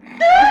at.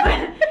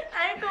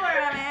 I'm cool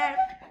where I'm at.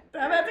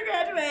 I'm about to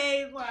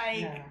graduate.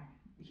 Like,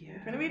 Yeah.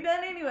 it's gonna be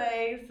done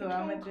anyway, so It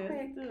I'm came gonna just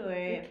quick. do it.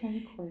 It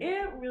came quick.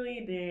 It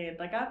really did.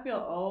 Like, I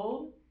feel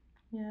old,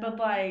 Yeah. but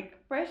like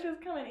freshmen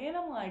coming in,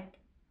 I'm like,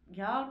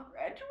 y'all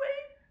graduate?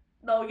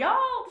 No, y'all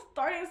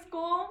starting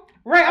school.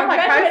 Right, I'm Or like,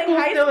 high graduating school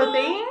high still a school?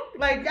 thing?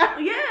 Like, Yeah,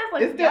 it's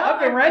like it's still y'all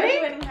up and are running?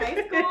 graduating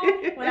high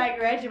school when I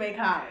graduate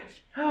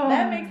college.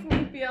 That makes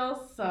me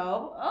feel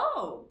so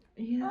old.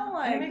 Yeah, I'm and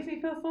like, it makes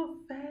me feel so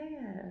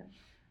sad.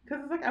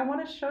 Because it's like, I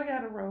want to show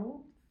y'all the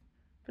ropes,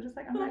 but it's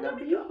like, I'm But not let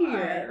going me to go be on.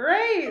 here.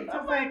 Right. So I'm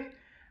it's like,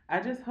 I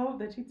just hope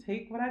that you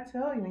take what I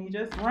tell you and you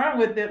just run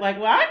with it. Like,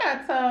 well, I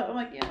got to tell. I'm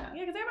like, yeah.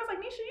 Yeah, because everybody's like,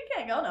 Nisha, you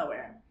can't go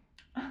nowhere.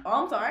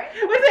 Oh, I'm sorry.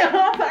 What's it?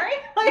 Oh, I'm sorry.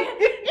 Like,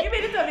 You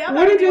mean to tell me I'm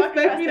where not did you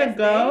walking expect across me that to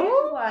go?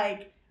 stage?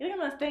 Like, you think I'm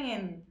gonna stay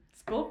in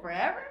school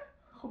forever?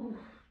 Oh,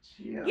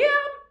 Yeah,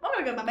 I'm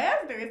gonna get my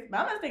master's, but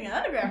I'm not staying in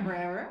undergrad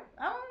forever.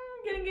 I'm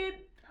gonna get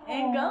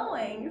and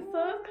going. So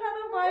it's kind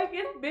of like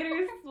it's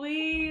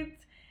bittersweet.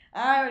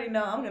 I already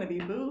know I'm gonna be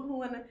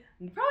boo-hooing.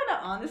 Probably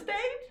not on the stage,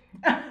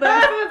 but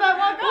as soon as I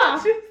walk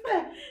off,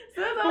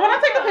 But when I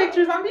take the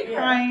pictures, I'll be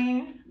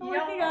crying. I'm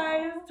like, you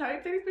guys, try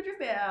to take these pictures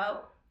down.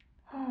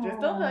 Just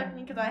Oh. don't hug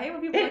me, because I hate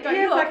when people It like, are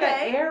is you like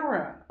okay? an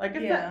era. Like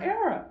it's an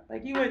era.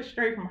 Like you went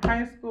straight from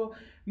high school,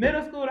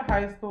 middle school to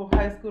high school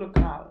to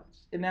college,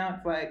 and now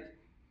it's like,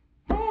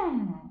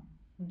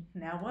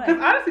 Now what?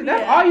 Because honestly,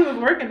 that's all you was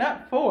working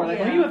up for. Like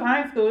when you was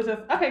high school, it's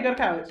just okay, go to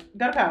college,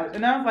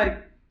 and now it's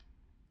like,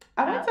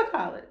 I went to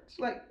college.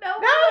 Like now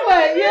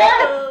what?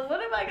 Yeah. What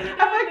am I gonna do? I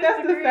feel like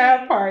that's the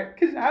sad part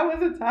because I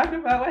wasn't talking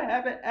about what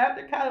happened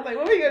after college. Like,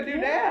 what are we gonna do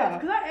now?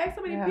 Because I asked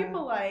so many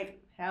people,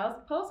 like, how's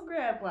post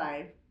grad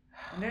life?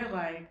 And they're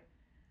like,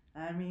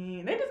 I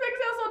mean, they just make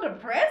it sound so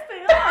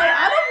depressing. I'm like,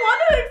 I don't want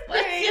to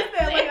experience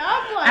that. Like,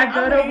 I'm like, I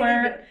go to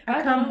work,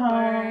 I come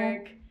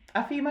home,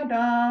 I feed my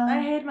dog.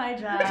 I hate my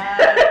job.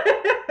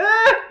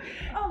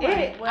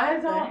 I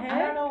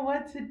don't know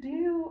what to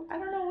do. I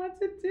don't know what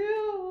to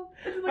do.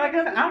 Like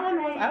I said, I'm one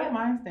of those. I don't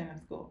mind staying in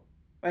school.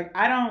 Like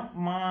I don't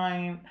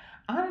mind,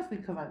 honestly,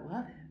 because I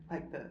love it.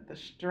 Like the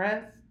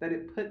stress that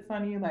it puts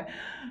on you. Like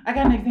I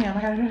got an exam.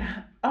 I gotta do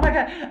that. Oh my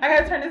god, I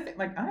gotta turn this.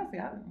 Like honestly,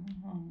 I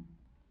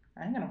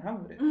ain't got no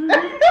problem with it.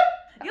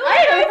 You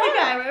like crazy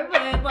guy,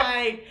 but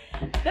like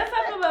that's how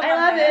I feel about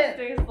my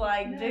masters.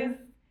 Like just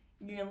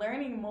you're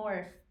learning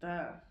more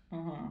stuff.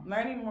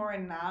 Learning more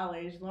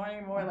knowledge,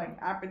 learning more like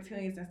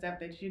opportunities and stuff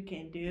that you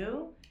can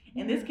do,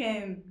 and this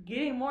can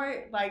getting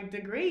more like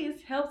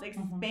degrees helps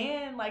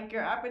expand like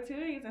your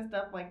opportunities and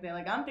stuff like that.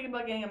 Like I'm thinking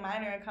about getting a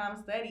minor in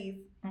comm studies,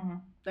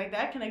 like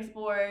that can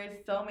explore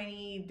so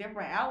many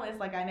different outlets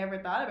like I never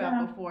thought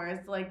about before.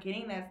 It's like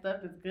getting that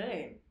stuff is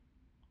good,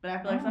 but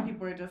I feel like some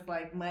people are just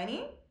like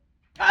money.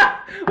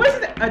 What's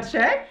that? A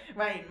check?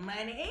 Right,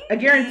 money. A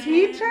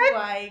guaranteed check?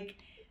 Like.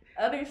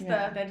 Other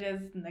stuff that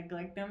just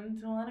neglect them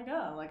to want to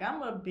go. Like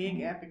I'm a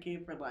big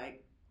advocate for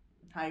like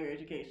higher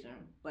education.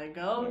 Like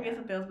go get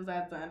something else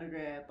besides the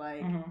undergrad.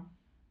 Like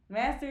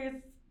masters,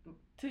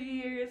 2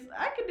 years.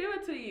 I could do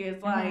it 2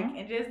 years. Like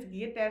and just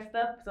get that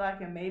stuff so I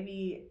can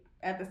maybe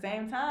at the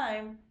same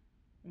time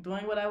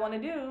doing what I want to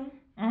do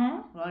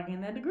while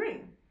getting that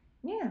degree.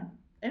 Yeah.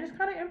 And it's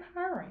kind of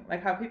empowering,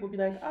 like how people be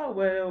like, "Oh,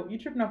 well, you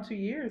tripping off 2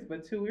 years,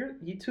 but 2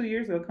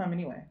 years will come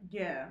anyway."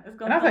 Yeah, it's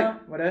gonna. And I was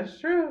like, "Well, that's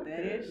true.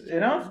 That is true.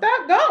 It don't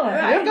stop going.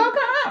 Right. It's gonna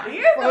come." The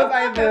years gonna stop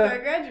after I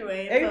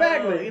graduate.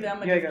 Exactly. So either I'm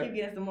gonna just keep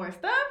getting some more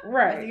stuff,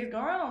 right? As the years go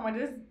on, or I'm gonna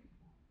just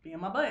be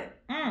in my butt,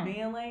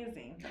 being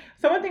lazy.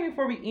 So one thing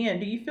before we end,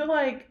 do you feel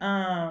like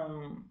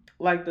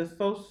the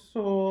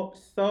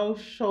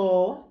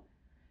social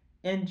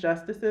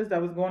injustices that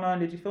was going on?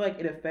 Did you feel like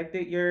it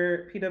affected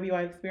your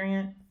PWI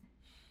experience?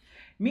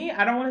 Me,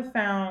 I don't want to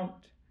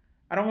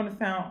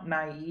sound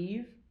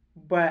naive,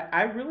 but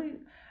I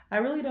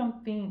really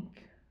don't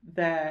think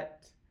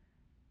that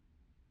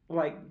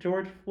like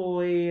George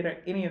Floyd or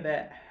any of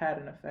that had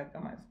an effect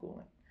on my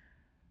schooling.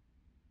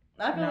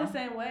 I feel the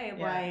same way.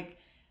 Yeah.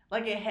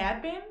 Like it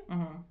happened.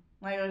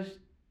 Like it was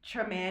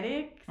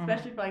traumatic,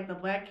 especially for like the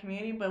Black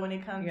community. But when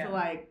it comes to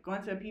like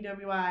going to a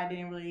PWI, I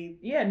didn't really.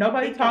 Yeah,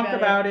 nobody talked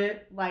about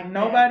it. Like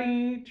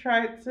nobody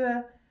tried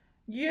to.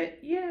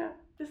 Yeah.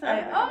 Just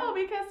like,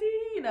 because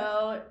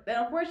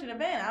that unfortunate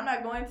event, I'm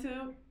not going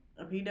to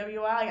a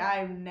PWI. Like,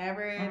 I've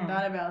never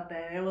thought about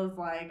that. It was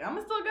like, I'm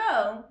going to still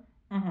go.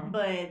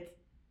 But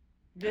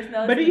just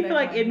know. But do you feel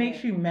like it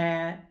makes you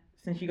mad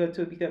since you go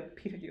to a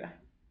PWI?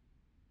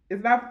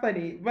 It's not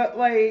funny, but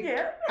like,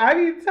 I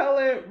be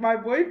telling my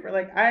boyfriend,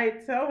 like, I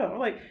tell him,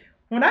 like,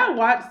 when I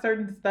watch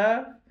certain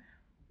stuff,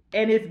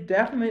 and it's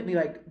definitely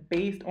like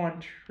based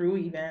on true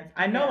events.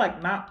 I know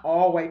like not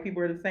all white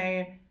people are the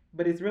same,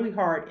 but it's really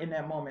hard in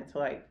that moment to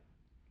like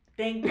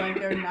think like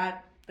they're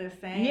not the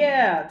same.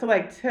 Yeah, to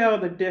like tell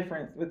the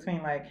difference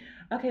between like,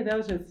 okay, that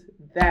was just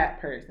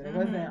that person. It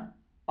wasn't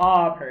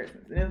all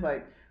persons. And it's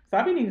like, so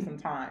I be needing some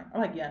time.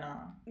 I'm like, yeah, no.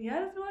 Yeah,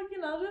 I just feel like,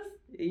 just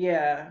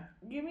Yeah.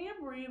 give me a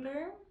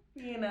breather,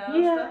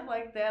 Yeah. stuff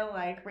like that,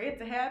 like for it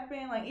to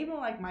happen, like even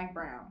like Mike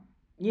Brown.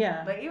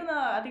 Yeah. Like even though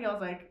I think I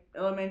was like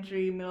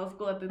elementary, middle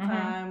school at the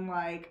time,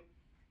 like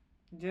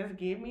just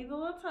give me the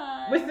little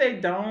time. Which they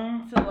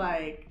don't. To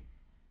like,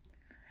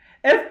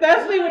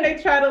 especially when they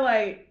try to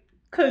like,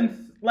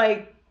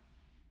 like,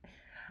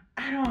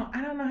 I don't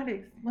know how to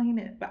explain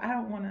it, but I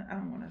don't want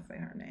to say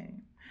her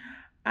name.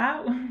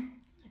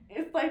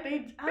 It's like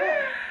they.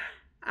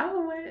 I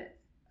went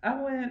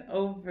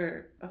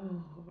over. Oh, I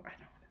don't want to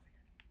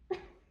say her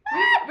name.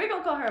 We're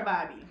gonna call her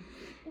Bobby,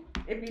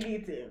 if you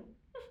need to.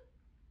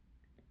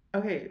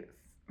 Okay.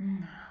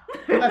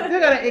 I still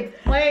gotta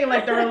explain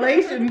like the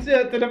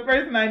relationship to the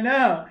person I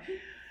know.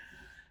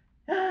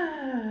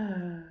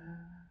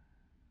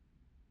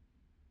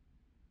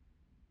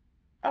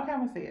 Okay, I'm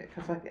gonna say it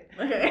because fuck it.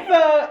 Okay.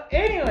 So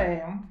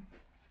anyway,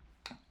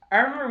 I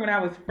remember when I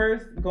was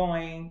first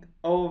going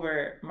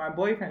over my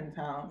boyfriend's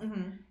house,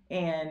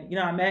 and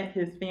I met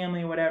his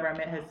family, whatever. I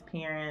met his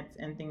parents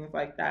and things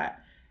like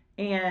that,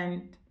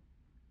 and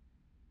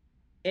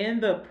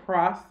in the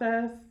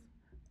process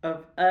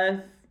of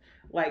us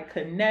like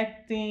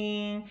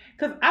connecting,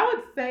 because I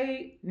would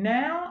say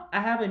now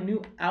I have a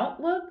new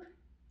outlook.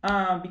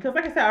 Because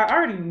like I said, I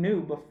already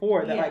knew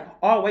before that like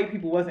all white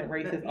people wasn't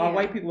racist, all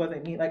white people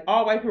wasn't mean, like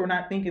all white people were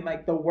not thinking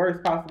like the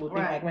worst possible thing.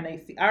 Like when they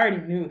see, I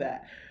already knew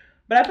that.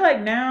 But I feel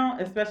like now,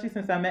 especially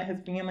since I met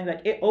his family,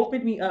 like it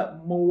opened me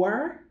up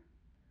more.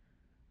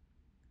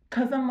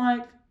 Cause I'm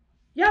like,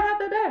 y'all not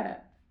that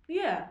bad.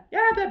 Yeah.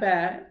 Y'all not that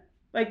bad.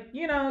 Like,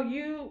 you're not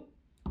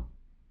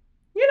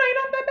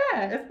that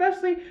bad,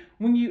 especially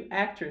when you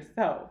act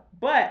yourself.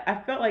 But I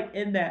felt like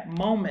in that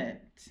moment,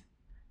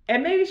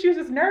 and maybe she was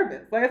just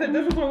nervous. Like I said,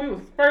 this is when we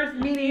was first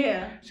meeting.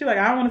 Yeah. She's like,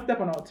 I don't want to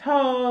step on no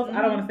toes.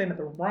 I don't want to say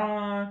nothing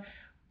wrong.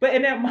 But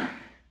in that moment,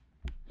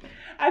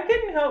 I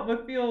couldn't help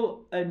but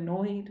feel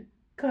annoyed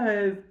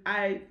because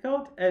I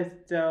felt as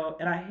though,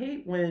 and I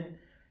hate when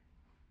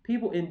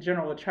people in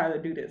general try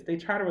to do this. They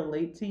try to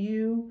relate to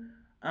you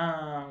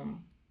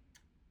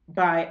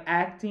by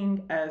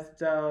acting as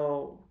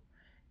though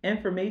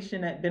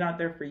information that been out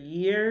there for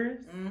years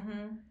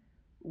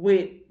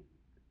would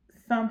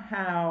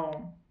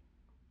somehow,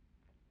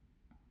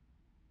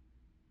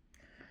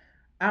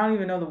 I don't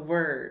even know the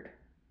word,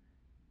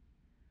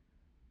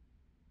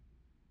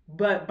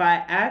 but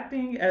by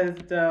acting as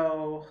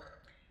though,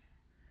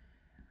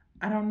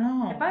 I don't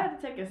know. If I had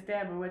to take a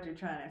stab at what you're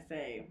trying to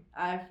say,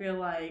 I feel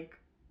like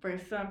for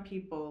some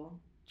people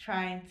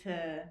trying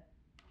to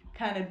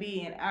kind of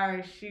be in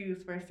our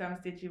shoes for some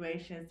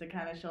situations to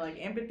kind of show like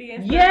empathy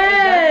and stuff.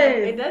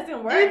 Yes, it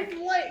doesn't work. It's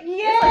like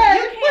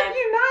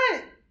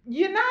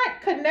you're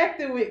not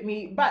connected with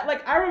me. But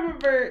like I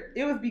remember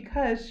it was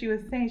because she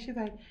was saying, she's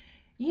like,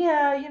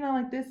 yeah,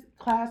 like this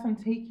class I'm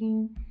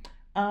taking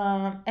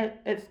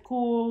at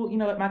school,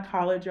 at my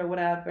college or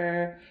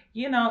whatever,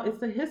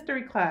 it's a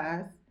history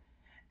class,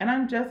 and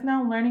I'm just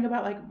now learning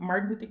about like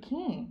Martin Luther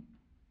King,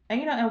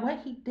 and and what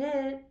he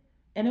did,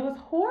 and it was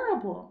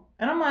horrible.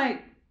 And I'm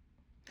like,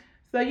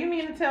 so you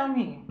mean to tell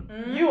me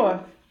you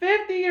a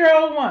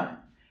 50-year-old woman,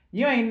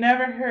 you ain't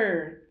never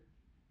heard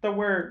the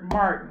word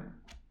Martin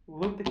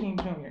Luther King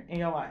Jr. in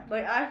your life?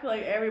 Like I feel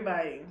like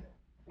everybody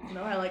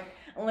know how, like,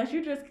 unless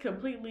you're just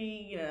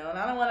completely, and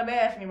I don't want to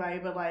bash anybody,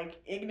 but like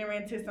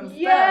ignorant to some stuff.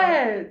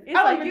 Yes.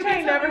 You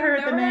ain't never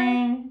heard the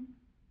name.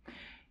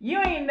 You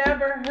ain't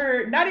never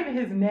heard, not even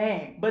his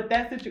name, but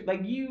that situation,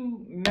 like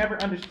you never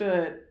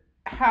understood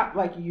how,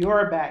 like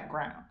your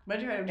background. But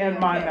you heard of and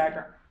my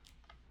background.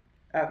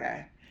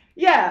 Okay.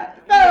 Yeah.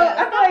 So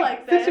I feel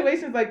like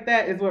situations like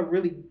that is what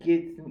really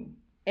gets me.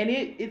 And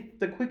it's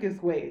the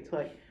quickest way to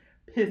like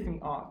piss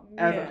me off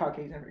as a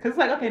Caucasian. Because it's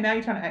like, okay, now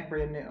you're trying to act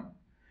brand new.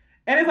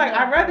 And it's like,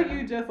 I'd rather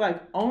you just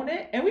like own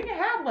it, and we can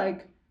have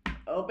like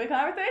open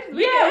conversations.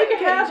 We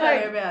can have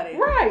like about it.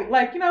 Right.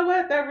 Like, you know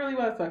what? That really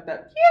was fucked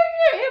up.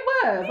 Yeah, it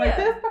was. Yeah. Like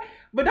this.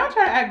 But don't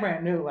try to act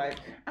brand new. Like,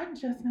 I'm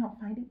just now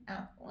finding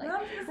out. Like,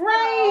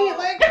 right.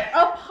 Like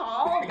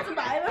appalled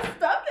by the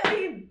stuff that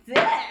he did.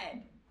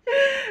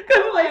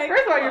 Because, like,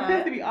 first of all, you're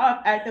pissing me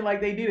off acting like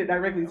they did it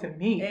directly to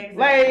me.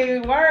 Exactly.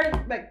 Like, why?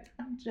 Like,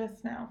 I'm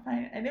just now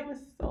finding, and it was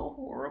so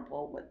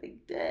horrible what they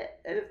did.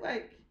 And it's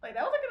like that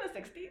was like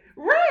in the 60s.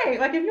 Right.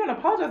 Like, if you want to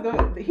apologize,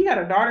 though, he got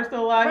a daughter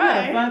still alive. He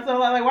got a son still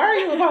alive. Like, why are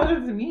you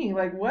apologizing to me?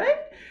 Like,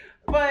 what?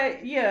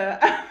 But yeah,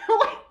 I feel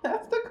like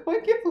that's the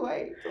quickest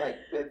way to like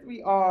piss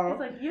me off. It's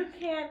like you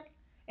can't.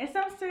 In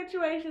some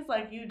situations,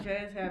 like you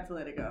just have to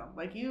let it go.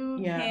 Like you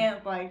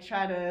can't like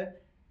try to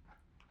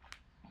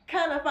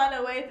kind of find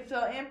a way to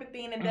show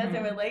empathy and it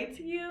doesn't relate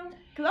to you.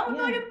 Because I'm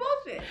feel like it's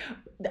bullshit.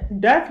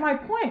 That's my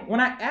point. When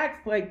I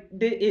asked, like,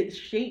 did it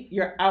shape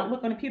your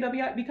outlook on the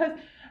PWI? Because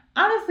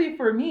honestly,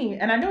 for me,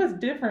 and I know it's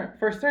different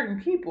for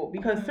certain people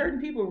because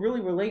certain people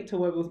really relate to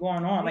what was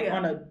going on, like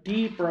on a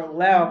deeper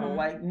level.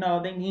 Like,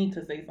 no, they need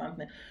to say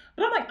something.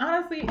 But I'm like,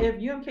 honestly, if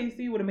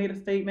UMKC would have made a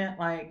statement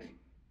like,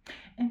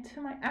 and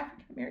to my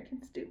African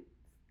American students,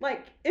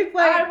 like, it's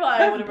like,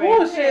 that's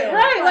bullshit,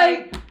 right?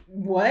 Like,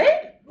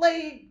 what?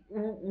 Like,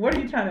 what are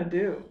you trying to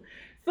do?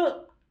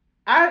 So,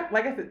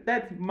 like I said,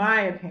 that's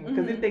my opinion.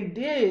 Because if they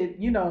did,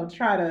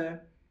 try to,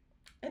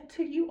 and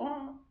to you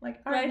all, like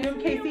our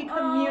UMKC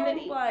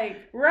community, like,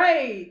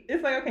 right?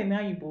 It's like, okay,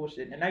 now you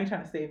bullshit, and now you're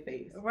trying to save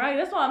face, right?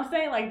 That's what I'm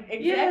saying. Like,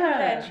 exactly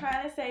that,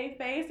 trying to save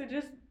face or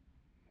just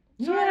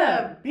trying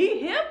to be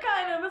hip,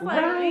 kind of. It's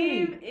like,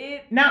 leave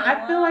it. Now,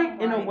 I feel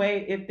like in a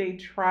way, if they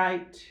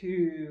try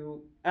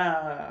to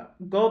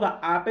go the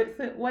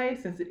opposite way,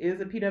 since it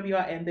is a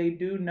PWI, and they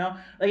do know,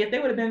 like, if they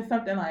would have been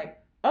something like,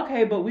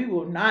 okay, but we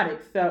will not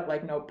accept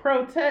like no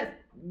protest,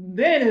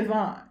 then it's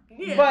on.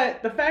 Yeah.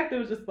 But the fact it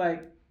was just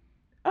like,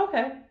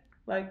 okay,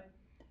 like,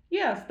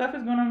 yeah, stuff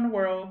is going on in the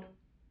world.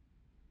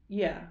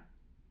 Yeah.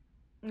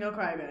 No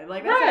crybaby.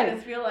 Like, that's I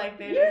just feel like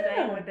they're just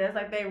saying with this,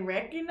 like, they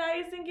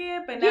recognizing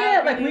it, but not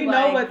really, like, we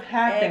know what's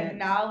happened.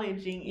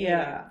 Acknowledging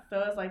it.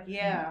 So it's like,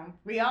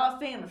 we all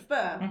seeing the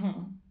stuff,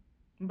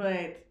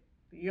 but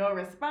your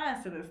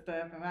response to the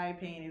stuff, in my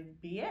opinion, is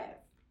BS.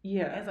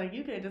 Yeah. It's like,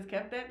 you could have just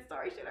kept that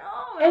story shit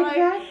on. And, like,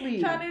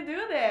 trying to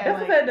do that. That's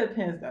what that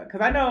depends, though.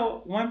 Because I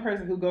know one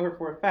person who go here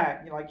for a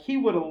fact, like, he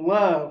would have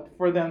loved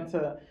for them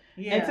to.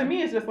 Yeah. And to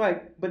me, it's just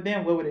like, but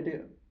then what would it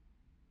do?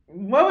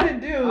 What would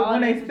it do when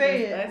they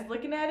say it? Us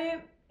looking at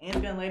it, and it's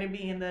going to later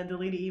be in the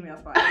deleted email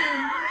file.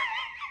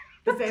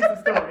 To save some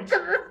storage.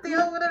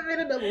 Still would have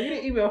been a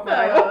deleted email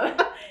file.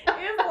 So,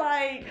 it's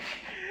like,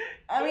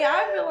 I mean,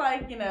 I feel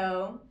like,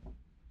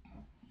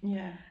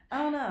 Yeah. I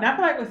don't know. And I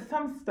feel like with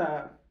some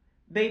stuff,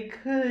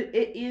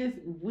 it is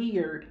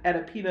weird at a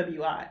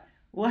PWI.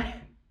 What?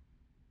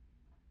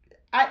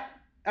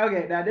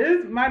 Okay, now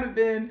this might have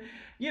been,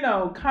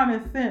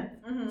 common sense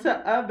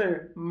to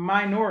other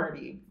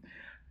minorities.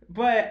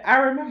 But I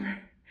remember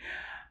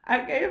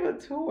I gave a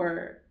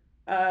tour,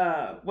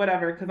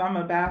 whatever, because I'm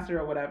an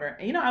ambassador or whatever.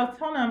 And, I was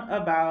telling them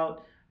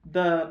about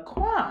the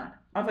Quan.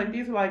 I was like,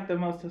 these are like the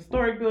most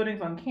historic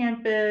buildings on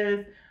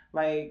campus.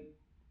 Like,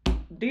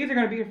 these are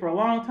going to be here for a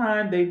long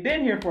time. They've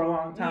been here for a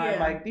long time. Yeah.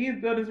 Like, these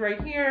buildings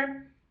right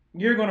here,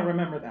 you're going to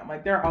remember them.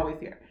 Like, they're always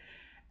here.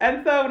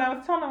 And so when I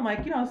was telling them,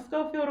 like,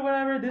 Schofield or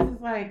whatever, this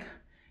is like,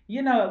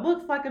 it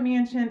looks like a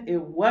mansion.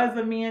 It was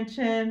a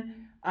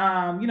mansion.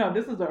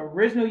 This is the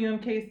original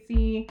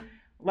UMKC.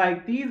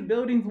 Like, these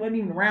buildings weren't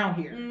even around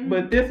here,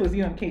 but this was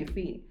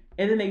UMKC.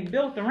 And then they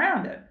built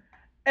around it.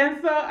 And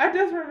so I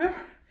just remember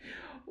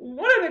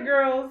one of the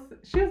girls,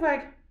 she was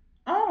like,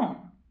 oh.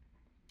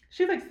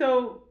 She's like,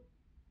 so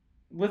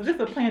was this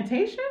a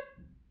plantation?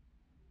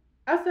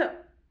 I said,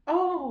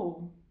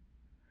 oh.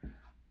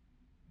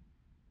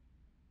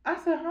 I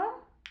said, huh?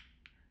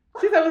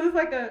 She said, was this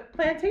like a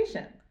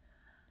plantation?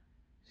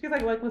 She's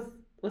like was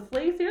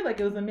slaves here? Like,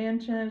 it was a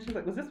mansion. She's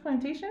like, was this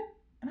plantation?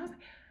 And I was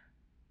like,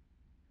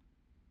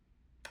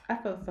 I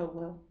felt so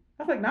low.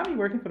 I was like, now I'm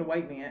working for the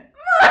white man.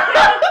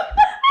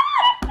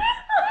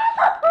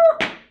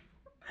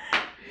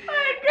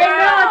 And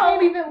now I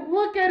can't even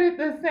look at it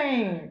the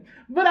same.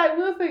 But I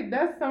will say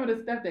that's some of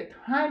the stuff that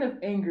kind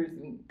of angers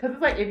me. Because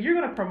it's like, if you're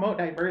going to promote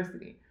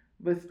diversity,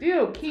 but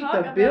still keep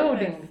the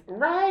buildings.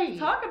 Right.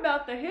 Talk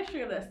about the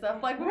history of that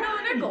stuff. Like with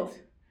Miller Nichols.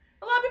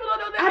 A lot of people don't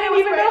know that. I didn't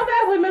even know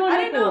that with Miller Nichols. I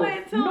didn't know that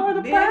until nor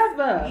the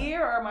plaza.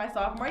 Year or my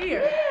sophomore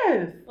year.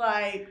 Yes.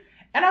 Like.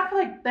 And I feel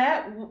like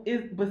that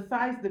is,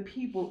 besides the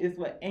people, is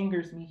what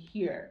angers me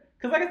here.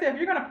 Because like I said, if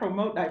you're going to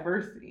promote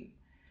diversity.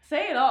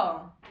 Say it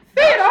all.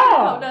 Say it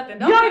all. Nothing.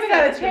 You don't even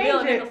got to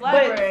change it,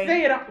 but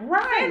say it all.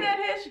 Right. Say that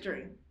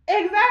history.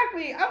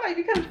 Exactly. I'm like,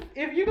 because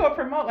if you go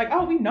promote, like,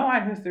 oh, we know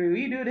our history.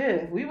 We do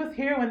this. We was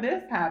here when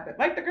this happened.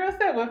 Like the girl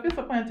said, well, if it's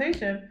a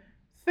plantation,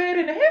 say it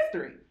in the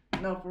history.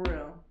 No, for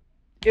real.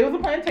 It was a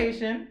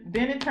plantation.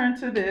 Then it turned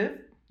to this.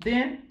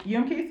 Then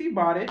UMKC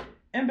bought it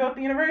and built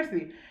the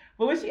university.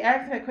 But when she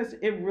asked me that question,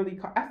 it really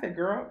caught. I said,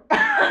 girl. Wait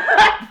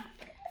a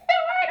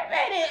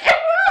minute.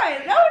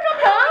 Right. That would come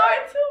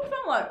from too. So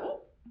I'm like, ooh.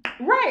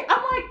 Right.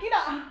 I'm like,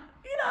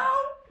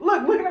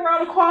 look, looking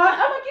around the quad,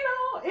 I'm like,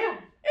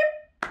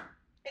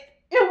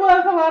 it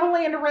was a lot of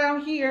land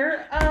around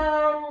here.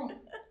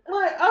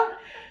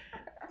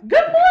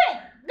 Good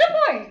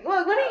point.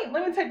 Look,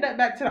 let me take that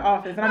back to the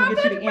office, and I'm gonna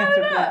get you the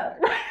answer for that.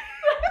 But I'm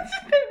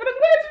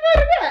glad you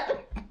brought it up.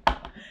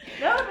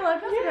 That was like,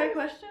 that's a great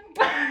question.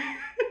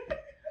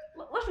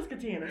 Let's just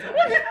continue this.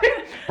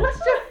 Let's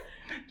just.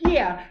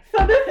 Yeah,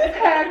 so this is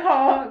Hag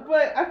Hog,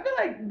 but I feel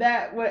like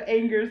that what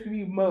angers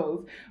me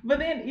most. But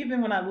then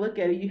even when I look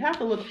at it, you have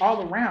to look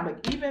all around.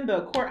 Like even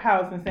the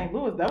courthouse in St.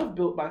 Louis, that was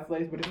built by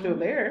slaves, but it's still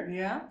there.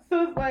 Yeah.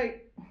 So it's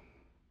like,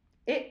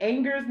 it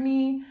angers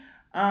me.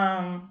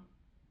 Like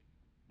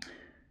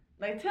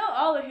tell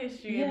all the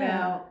history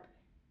about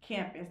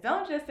campus.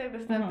 Don't just say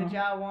the stuff that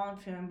y'all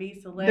want to and be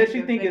selective. That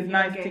you think is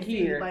nice to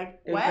hear. Like,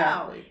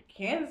 wow,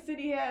 Kansas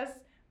City has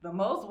the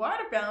most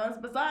water fountains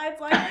besides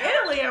like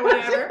Italy or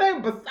whatever.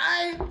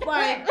 Besides,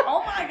 like,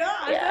 oh my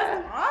gosh,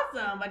 yeah. that's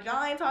awesome. But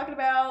y'all ain't talking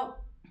about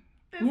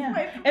this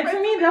place. And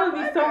to me, that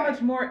would be so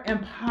much more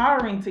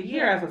empowering to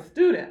hear as a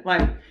student.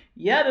 Like,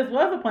 yeah, this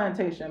was a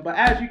plantation, but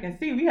as you can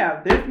see, we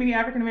have this many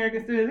African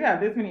American students, we have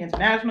this many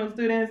international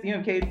students.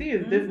 UMKC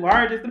is this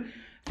largest.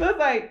 So it's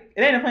like,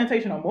 it ain't a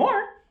plantation no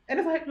more. And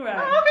it's like, oh,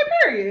 okay,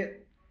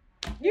 period.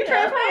 You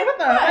transformed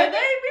with us. Right,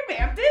 they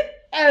revamped it.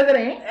 As it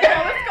ain't.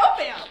 Yeah, let's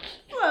go down.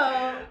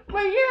 So.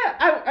 But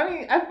yeah, I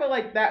mean, I feel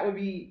like that would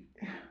be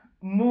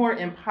more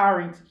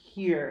empowering to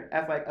hear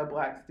as like a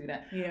Black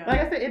student. Yeah.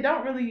 Like I said, it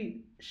don't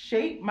really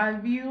shape my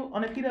view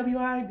on the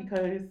PWI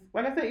because,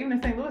 like I said, even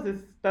in St. Louis,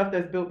 it's stuff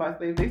that's built by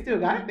slaves. They still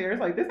got it there.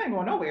 It's like, this ain't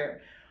going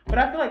nowhere. But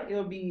I feel like it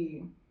would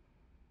be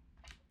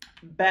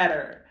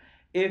better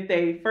if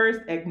they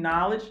first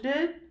acknowledged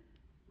it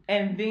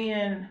and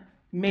then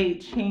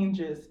made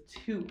changes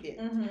to it.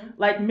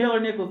 Like Miller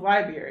Nichols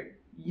Library.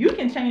 You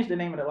can change the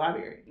name of the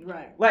library.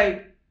 Right.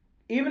 Like,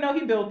 even though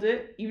he built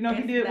it, even though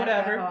he did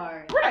whatever.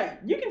 Right.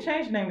 You can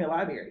change the name of the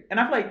library. And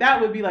I feel like that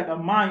would be like a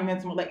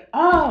monumental, like,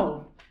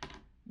 oh,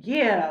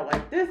 yeah,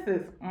 like this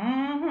is,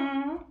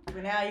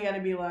 But now you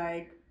gotta be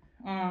like,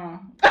 this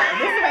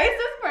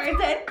racist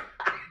person,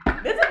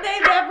 this is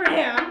named after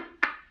him.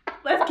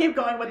 Let's keep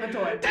going with the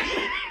tour.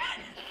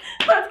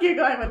 Let's keep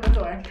going with the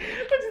tour.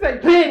 Let's just say,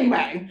 but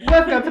anyway,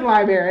 let's go to the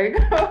library.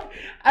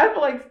 I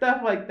feel like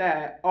stuff like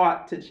that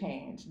ought to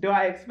change. Do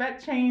I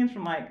expect change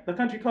from like the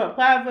Country Club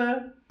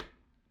Plaza?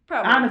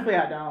 Probably. Honestly,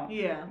 I don't.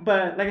 Yeah.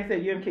 But like I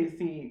said,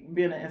 UMKC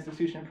being an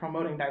institution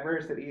promoting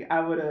diversity, I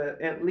would have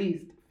at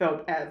least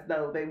felt as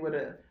though they would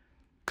have.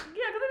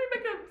 Yeah, because they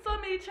make so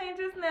many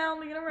changes now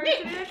in the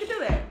university. They can do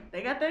that.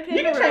 They got that.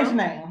 You can change the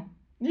name.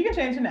 You can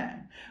change the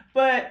name.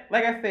 But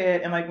like I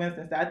said, and like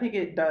Winston said, I think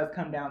it does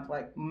come down to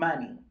like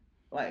money.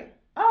 Like,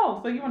 oh,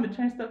 so you want to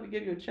change stuff? We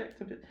give you a check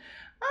to.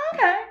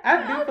 Okay, I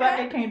do feel like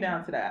it came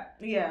down to that.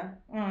 Yeah.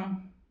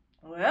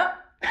 Well,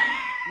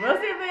 we'll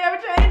see if they ever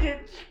change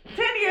it.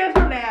 10 years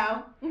from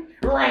now.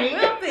 Right.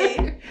 We'll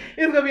see.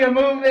 It's gonna be a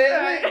movement.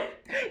 Right.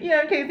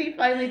 Yeah, in case he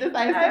finally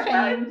decides to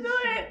change. Do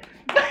it.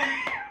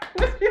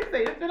 What you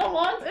say? It's been a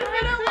long time.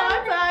 It's been a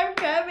long time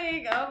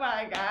coming. Oh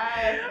my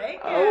God. Thank you.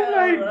 Oh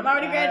my God. I'm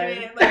already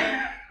graduated,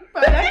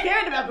 but I'm not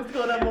caring about the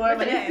school no more.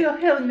 But it's still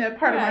healing that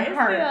part of my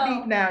heart.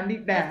 Deep down.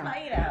 It's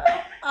my,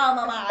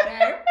 alma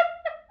mater.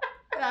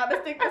 And I'm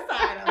gonna stick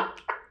beside him.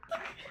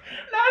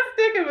 Not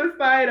sticking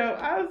beside him.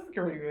 I was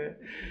screaming.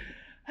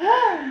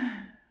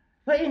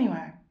 But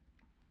anyway.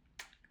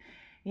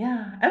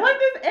 Yeah. I like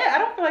this. I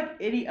don't feel like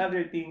any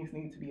other things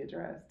need to be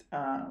addressed.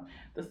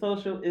 The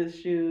social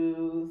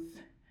issues.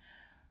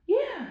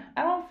 Yeah.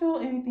 I don't feel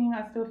anything.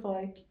 I still feel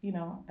like,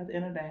 at the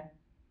end of the day,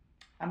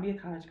 I'm be a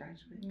college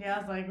graduate. Yeah, I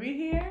was like, we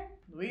here.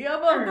 We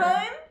almost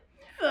done.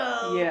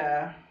 So.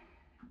 Yeah.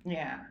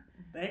 Yeah.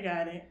 They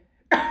got it.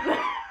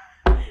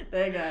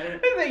 They got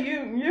it. They say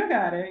you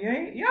got it. You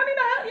don't need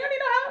no help. You don't need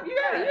no help. You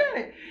got it. You got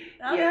it.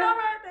 I'm all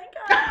right. Thank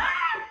God.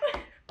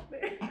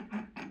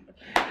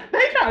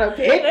 They trying to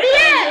pick me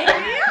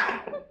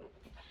up.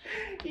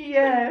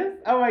 Yes.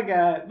 Oh my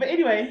God. But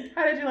anyway,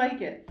 how did you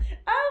like it?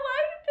 I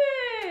like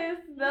this.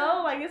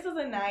 No, like this was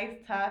a nice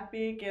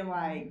topic, and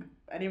like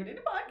I never did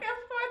the podcast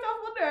before, so I was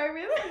a little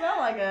nervous.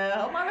 I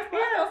hope my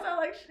response don't sound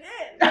like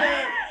shit.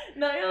 But,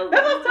 no, it was.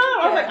 That's what I was telling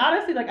him. I was like,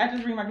 honestly, like I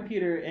just read my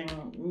computer,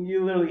 and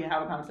you literally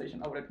have a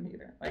conversation over the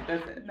computer. Like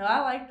that's it. No,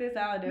 I like this.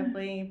 I would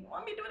definitely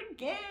want me to do it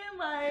again.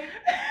 Like,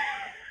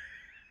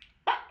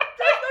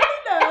 just let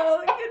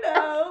me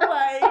know.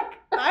 Like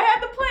I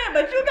had the plan,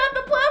 but you got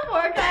the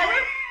platform, Kyra,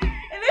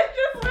 and it's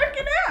just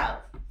working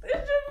out. It's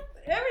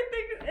just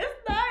everything.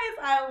 It's nice.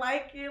 I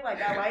like it.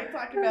 Like I like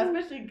talking about,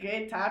 especially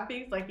good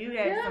topics. Like you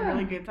had some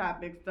really good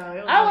topics,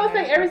 though. I will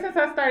say, ever since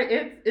I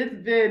started, it's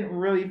been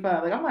really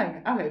fun. Like I'm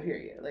like, okay,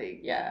 period.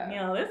 Like yeah.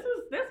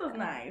 This was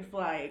nice.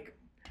 Like,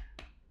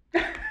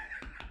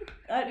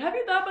 have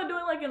you thought about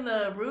doing like in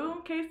the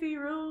KC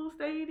Rule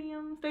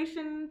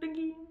station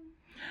thingy?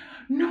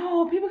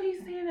 No, people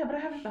keep saying that, but I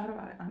haven't thought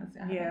about it.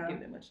 Honestly, I haven't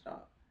given it much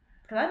thought.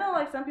 Cause I know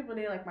like some people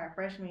did like my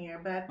freshman year,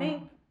 but I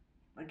think.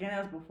 Again,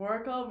 that was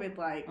before COVID,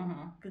 like,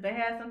 because they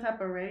had some type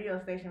of radio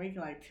station where you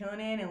can, like, tune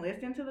in and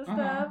listen to the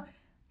stuff.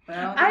 But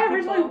I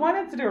originally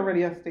wanted to do a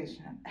radio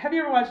station. Have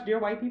you ever watched Dear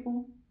White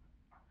People?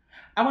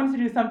 I wanted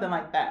to do something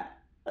like that.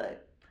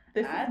 But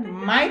this is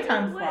my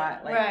time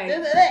slot. Like,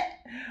 right.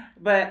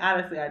 But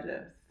honestly, I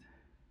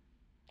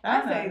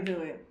say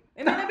do it.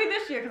 It may not be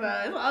this year,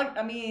 because,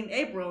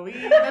 April. What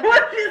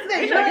you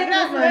say?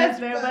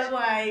 But,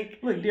 like...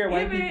 Look, Dear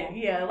White People.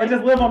 Yeah. Like, and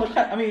just leave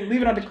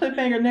it on the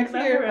cliffhanger next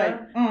year.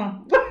 Like,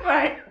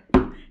 Right.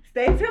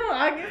 Stay tuned.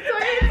 August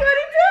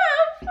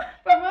 2022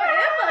 for more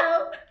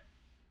info.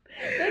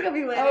 They're going to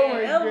be waiting. Oh,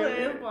 my God.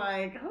 It's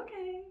like,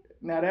 okay.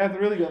 Now, that's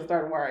really going to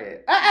start a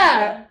riot.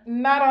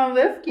 Not on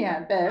this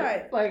campus.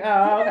 Right. Like,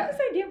 Did you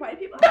say Dear White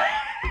People?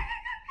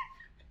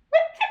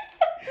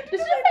 Did you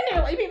say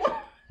Dear White People?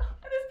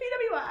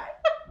 PWI.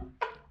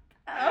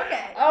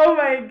 Okay. Oh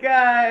my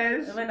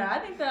gosh. But no, I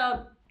think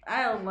that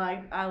I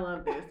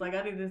love this. Like,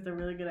 I think this is a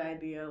really good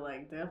idea.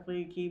 Like,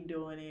 definitely keep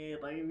doing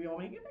it. Like, if you want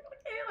me to get back on the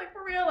kid, like,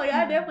 for real. Like,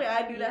 I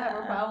do not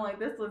have a problem. Like,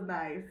 this was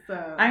nice.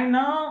 So I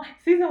know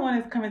season 1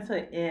 is coming to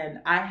an end.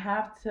 I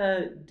have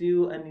to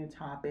do a new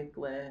topic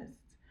list.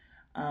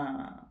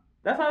 Uh,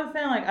 that's what I was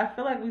saying. Like, I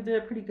feel like we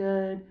did pretty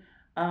good.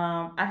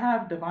 I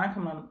have Divine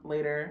coming on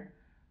later,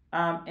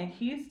 and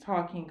he's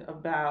talking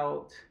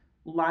about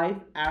life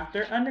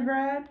after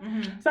undergrad.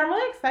 mm-hmm. So I'm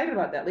really excited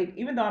about that. Like,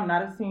 even though I'm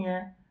not a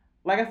senior,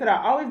 like I said,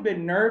 I've always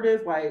been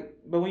nervous. Like,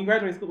 but when you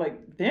graduate school,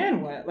 like,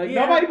 then what? Like,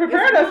 nobody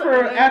prepared us for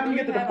like, after you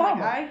get the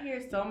diploma. Like, I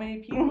hear so many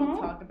people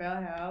talk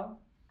about how.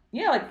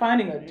 Yeah, like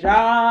finding a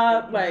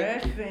job, like,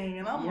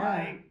 and I'm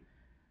like,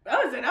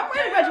 I was saying, I'm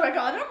ready to graduate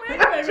college. I'm ready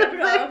to graduate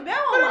college.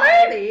 Now I'm like,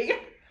 ready.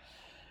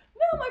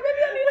 No, I'm like,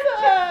 maybe I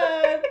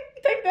need to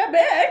take that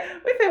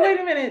back. We said, wait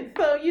a minute.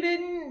 So you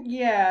didn't?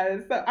 Yeah.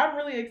 So I'm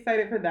really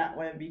excited for that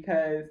one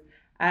because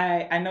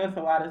I know it's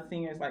a lot of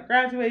seniors like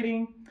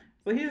graduating.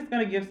 So he's just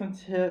gonna give some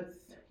tips.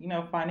 You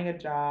know, finding a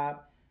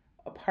job,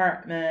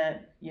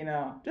 apartment. You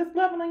know, just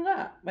leveling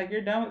up. Like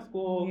you're done with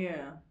school.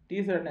 Yeah.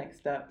 These are the next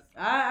steps.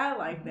 I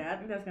like that. I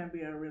think that's gonna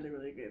be a really,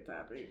 really good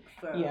topic.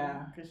 So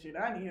yeah. Cause shit,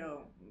 I need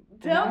help.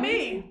 Tell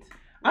me.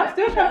 I'm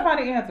still trying to find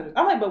the answers.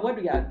 I'm like, but what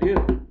do y'all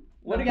do?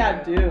 What do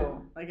y'all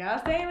do? Like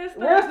y'all saying this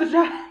stuff. Where's the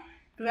job?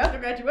 Cause after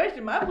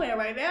graduation, my plan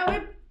right now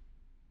is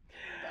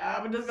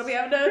I'm just gonna be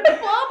having a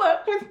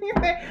diploma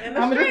in the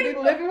I'm street. just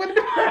be living with the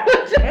diploma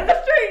in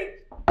the street.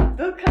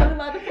 Just cutting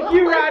my diploma.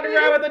 You riding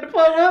around with the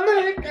diploma.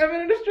 Look,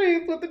 I'm in the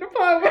streets with the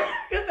diploma.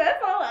 Cause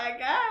that's all I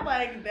got.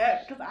 Like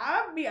that. Cause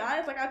I'll be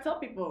honest. Like I tell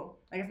people,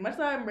 like as much as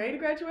I'm ready to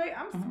graduate,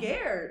 I'm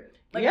scared.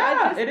 Like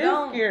yeah, it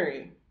is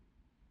scary.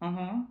 I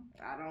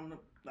don't know.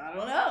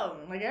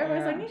 Like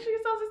everybody's like, Nisha,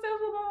 you're so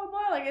successful, blah blah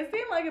blah. Like it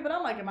seemed like it, but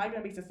I'm like, am I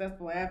gonna be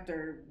successful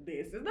after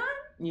this is done?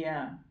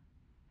 Yeah.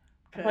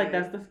 Like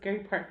that's the scary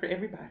part for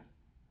everybody.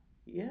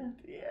 Yeah.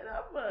 Yeah,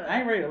 I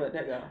ain't ready to let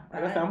that go.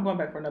 Like I said, I'm going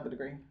back for another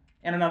degree.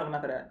 And another one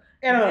after that.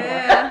 And another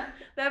one.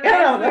 That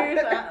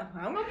makes sense.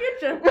 I'm gonna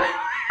get you.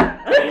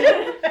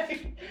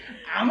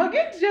 I'm gonna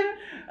get you.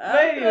 But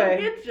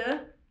anyway,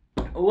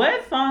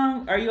 what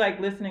song are you like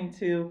listening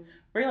to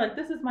where you're like,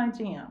 this is my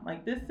jam?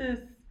 Like this is,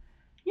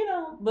 you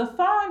know, the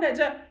song that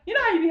just, you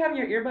know how you be having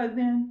your earbuds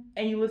in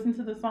and you listen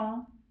to the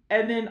song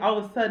and then all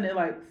of a sudden it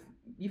like,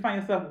 you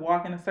find yourself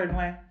walking a certain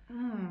way?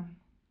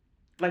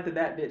 Like the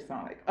That Bitch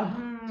song. Like,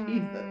 oh,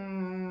 Jesus.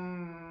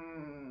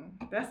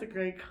 That's a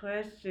great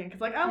question.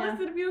 Because, like, I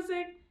listen to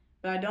music,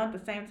 but I don't at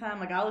the same time.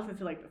 Like, I listen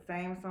to, like, the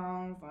same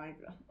songs, like,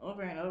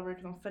 over and over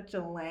because I'm such a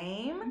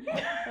lame.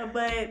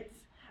 But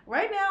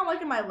right now, I'm,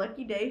 like, in my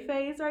Lucky Day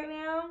phase right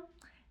now.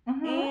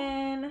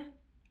 And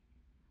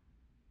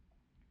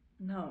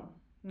no,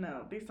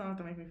 these songs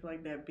don't make me feel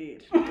like that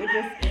bitch. It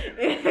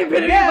it's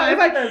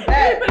like the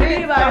That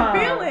Bitch my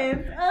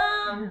feelings.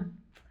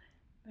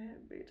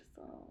 That bitch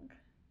song.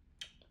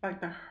 Like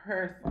the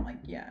Her song, like,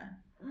 yeah.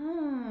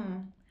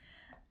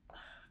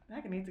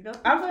 I need to go.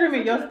 I'm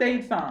screaming your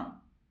stage song.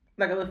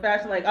 Like a little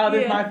fashion, like, oh,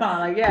 this is my song.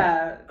 Like,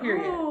 yeah,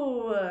 period.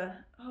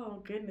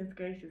 Oh, goodness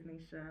gracious,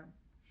 Nisha.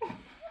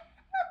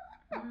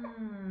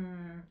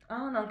 I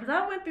don't know, because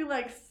I went through,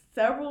 like,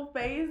 several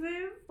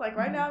phases. Like,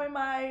 right now I'm in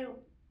my,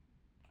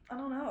 I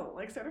don't know,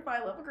 like,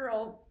 certified lover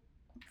girl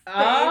stage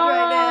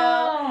right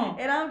now.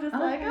 And I'm just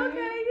like, okay,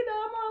 you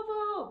know, I'm a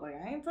little, like,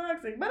 I ain't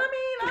toxic. But, I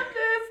mean, I'm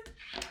just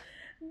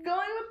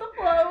going with the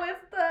flow and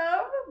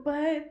stuff.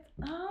 But,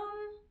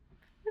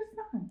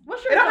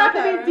 what's your It don't have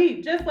song, to be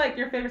deep. Just like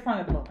your favorite song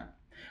at the moment.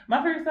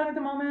 My favorite song at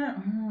the moment,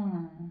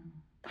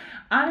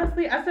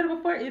 honestly, I said it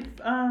before. It's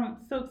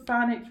Silk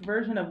Sonic's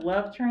version of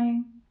Love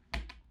Train.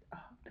 Oh,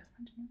 that's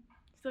my jam.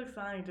 Silk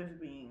Sonic just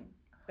being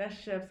that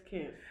chef's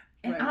kiss.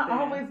 And I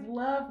always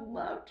love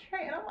Love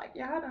Train. And I'm like,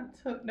 y'all done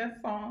took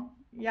that song.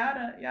 Y'all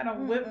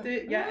done whipped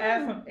it. Y'all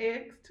add some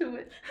eggs to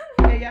it.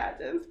 And y'all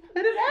just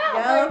put it out.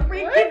 Y'all like,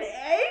 freaking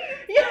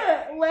eggs?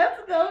 Yeah.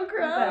 Let's go,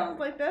 crumbs.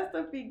 Like, that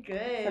stuff be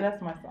good. So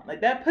that's my song. Like,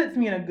 that puts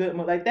me in a good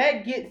mood. Like,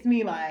 that gets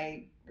me,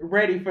 like,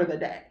 ready for the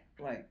day.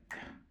 Like,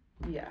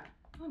 yeah.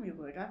 Let me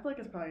look. I feel like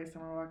it's probably a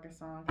Summer Walker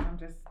song. I'm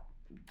just...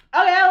 Okay,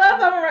 I love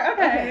Summer Walker.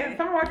 Okay.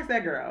 Summer Walker's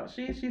that girl.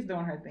 She's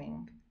doing her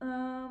thing.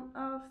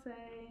 I'll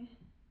say...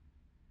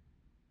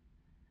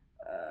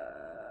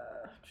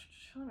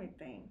 let me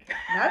think.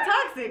 Not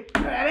toxic.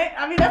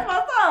 I mean, that's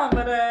my song,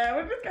 but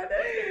we're just kind of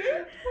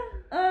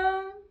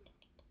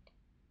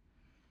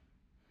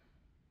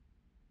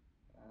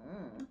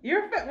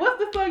What's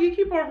the song you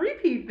keep on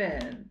repeat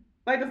then?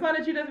 Like the song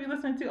that you just be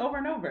listening to over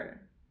and over.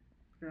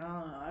 I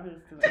don't know. I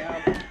just to the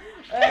album.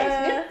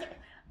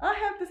 I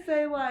have to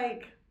say,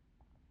 like,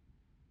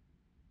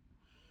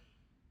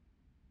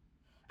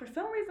 for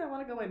some reason, I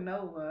want to go with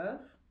No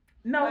Love.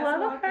 No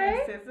Love,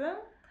 okay.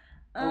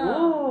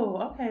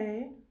 Oh,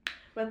 okay.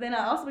 But then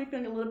I also be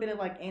feeling a little bit of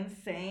like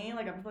insane.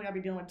 Like I feel like I be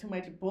dealing with too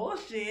much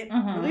bullshit.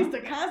 At least the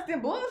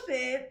constant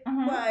bullshit.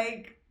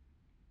 Like,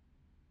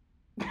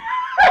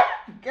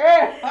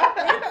 girl,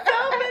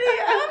 so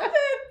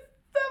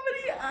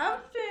many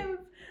options.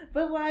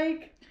 But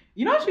like,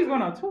 You know she's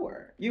going on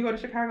tour. You go to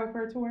Chicago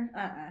for a tour?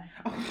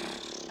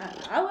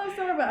 I love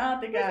Summer, but I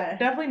don't think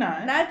definitely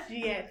not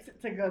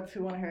yet to go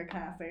to one of her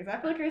concerts. I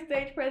feel like her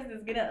stage presence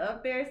is getting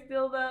up there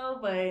still though,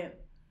 but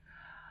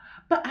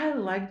I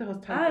like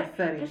those type of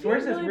settings where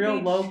it's just real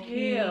low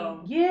key. Yeah,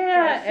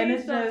 like, and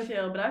it's so just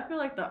chill. But I feel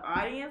like the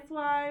audience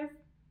wise,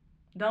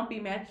 don't be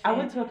matching. I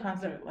went to a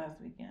concert last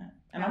weekend,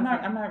 and I'm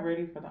not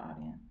ready for the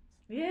audience.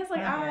 Yeah, it's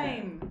like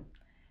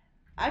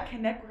I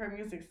connect with her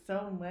music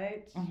so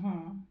much.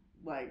 Mm-hmm.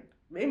 Like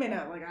they may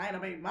not like I ain't a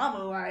baby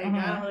mama. Like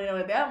I don't really know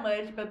it that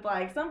much, but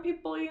like some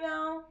people, you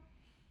know,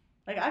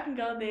 like I can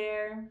go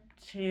there,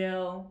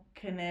 chill,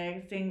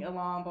 connect, sing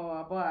along, blah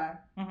blah blah.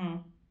 Mm-hmm.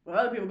 But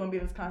other people gonna be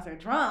at this concert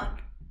drunk.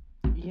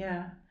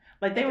 Yeah.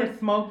 Like they were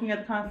smoking at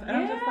the concert, and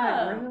I'm just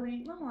like,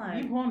 really?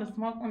 You going to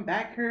smoke when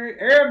back hurt?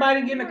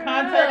 Everybody getting a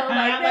concert?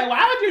 Like,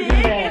 why would you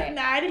do that? It's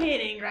not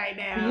hitting right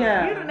now.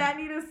 Yeah. You do not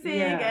need to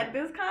sing at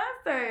this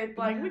concert.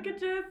 Like we could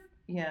just.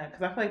 Yeah,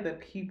 because I feel like the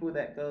people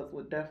that goes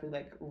would definitely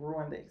like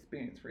ruin the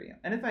experience for you.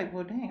 And it's like,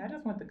 well, dang, I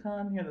just want to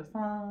come hear the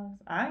songs.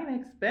 I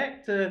didn't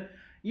expect to,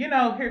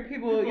 hear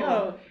people,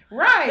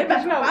 right?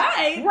 But,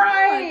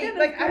 right?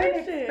 Like I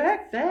didn't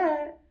expect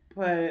that.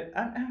 But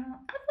I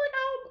feel like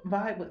I'll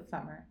vibe with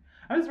Summer.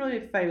 I'm just really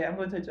excited. I'm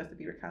going to a Justin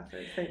Bieber concert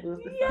in St.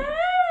 Louis this summer.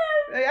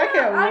 Like, I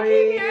can't wait. I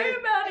keep hearing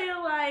about it.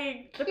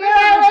 Like the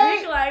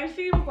person like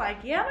she was like,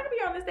 yeah, I'm gonna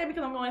be on this day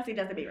because I'm going to see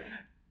Justin Bieber.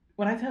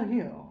 When I tell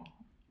you,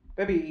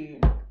 baby,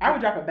 I would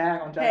drop a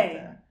bag on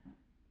Justin.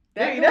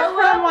 Hey, that's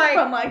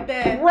from like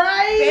that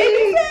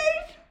baby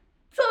stage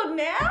till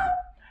now.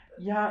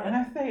 Yeah, and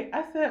I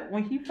said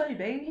when he played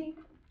baby,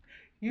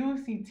 you will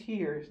see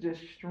tears just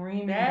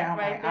streaming down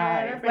my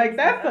eyes. Like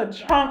that's a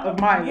chunk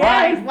of my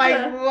life.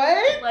 Like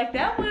what? Like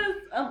that was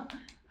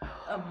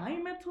a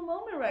monumental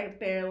moment right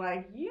there.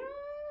 Like yeah.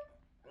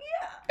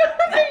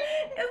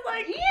 It's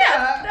like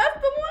that's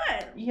the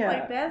one. Yeah,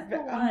 like that's the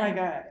one. Oh my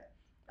god.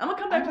 I'm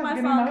gonna come back with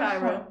my song,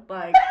 Cairo.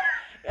 Like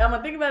I'm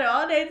gonna think about it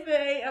all day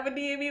today. I'm gonna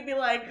DM you and be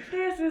like,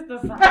 this is the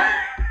song.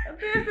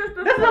 This is the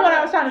song. This is what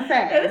I was trying to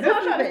say. Yeah, this is what I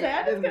was trying to say.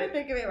 I just couldn't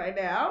think of it right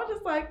now. I was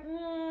just like,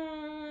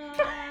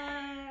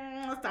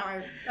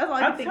 sorry. That's all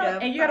I can think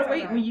of. And you gotta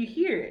wait when you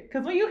hear it.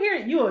 Because when you hear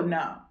it, you'll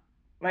know.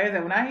 Like I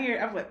said, when I hear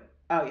it, I'm like,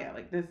 oh yeah,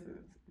 like this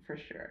is for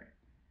sure.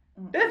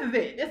 This is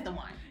it. This is the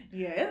one.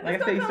 Yeah.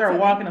 Like I said, you start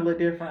walking a little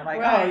different. Like,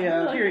 oh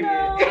yeah, period.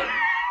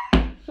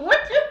 What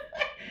you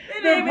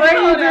say? The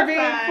braids are being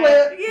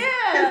flipped.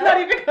 Yeah. It's not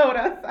even cold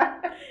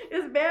outside.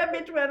 It's bad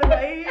bitch weather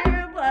right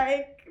here.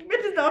 Like,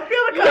 bitches don't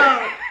feel the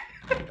cold.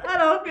 I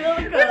don't feel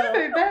the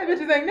cold. Bad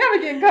bitches ain't never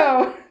getting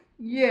cold.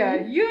 Yeah,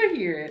 you'll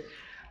hear it.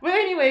 But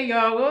anyway,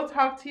 y'all, we'll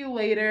talk to you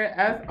later.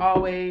 As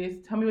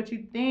always, tell me what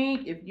you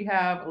think. If you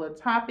have a little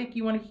topic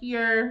you want to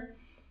hear,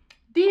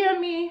 DM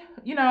me.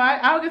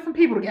 I'll get some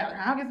people together.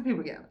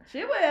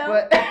 She will.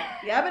 But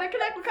y'all better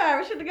connect with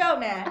Kyra. She to go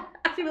now.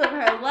 She be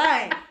living her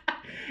life.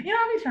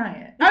 I'll be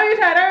trying. I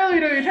really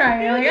do be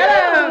trying.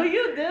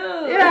 You do.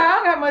 I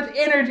don't got much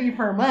energy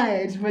for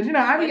much, but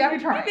I'll be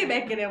trying. You be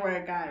making it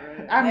work,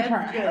 Kyra. I'm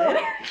trying. Good.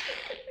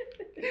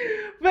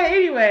 But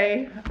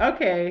anyway,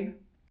 okay.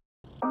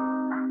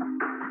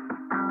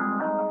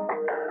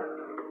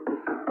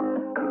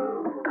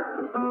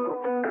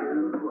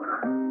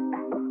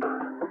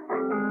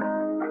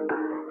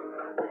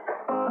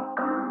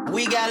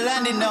 We got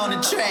London on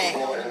the track.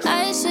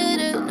 I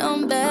should've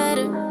known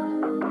better.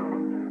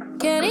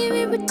 Can't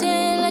even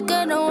pretend like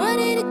I don't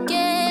want it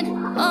again.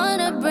 On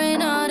the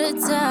brain all the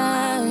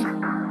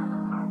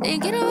time.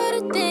 Thinking about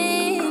the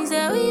things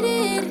that we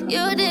did.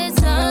 You did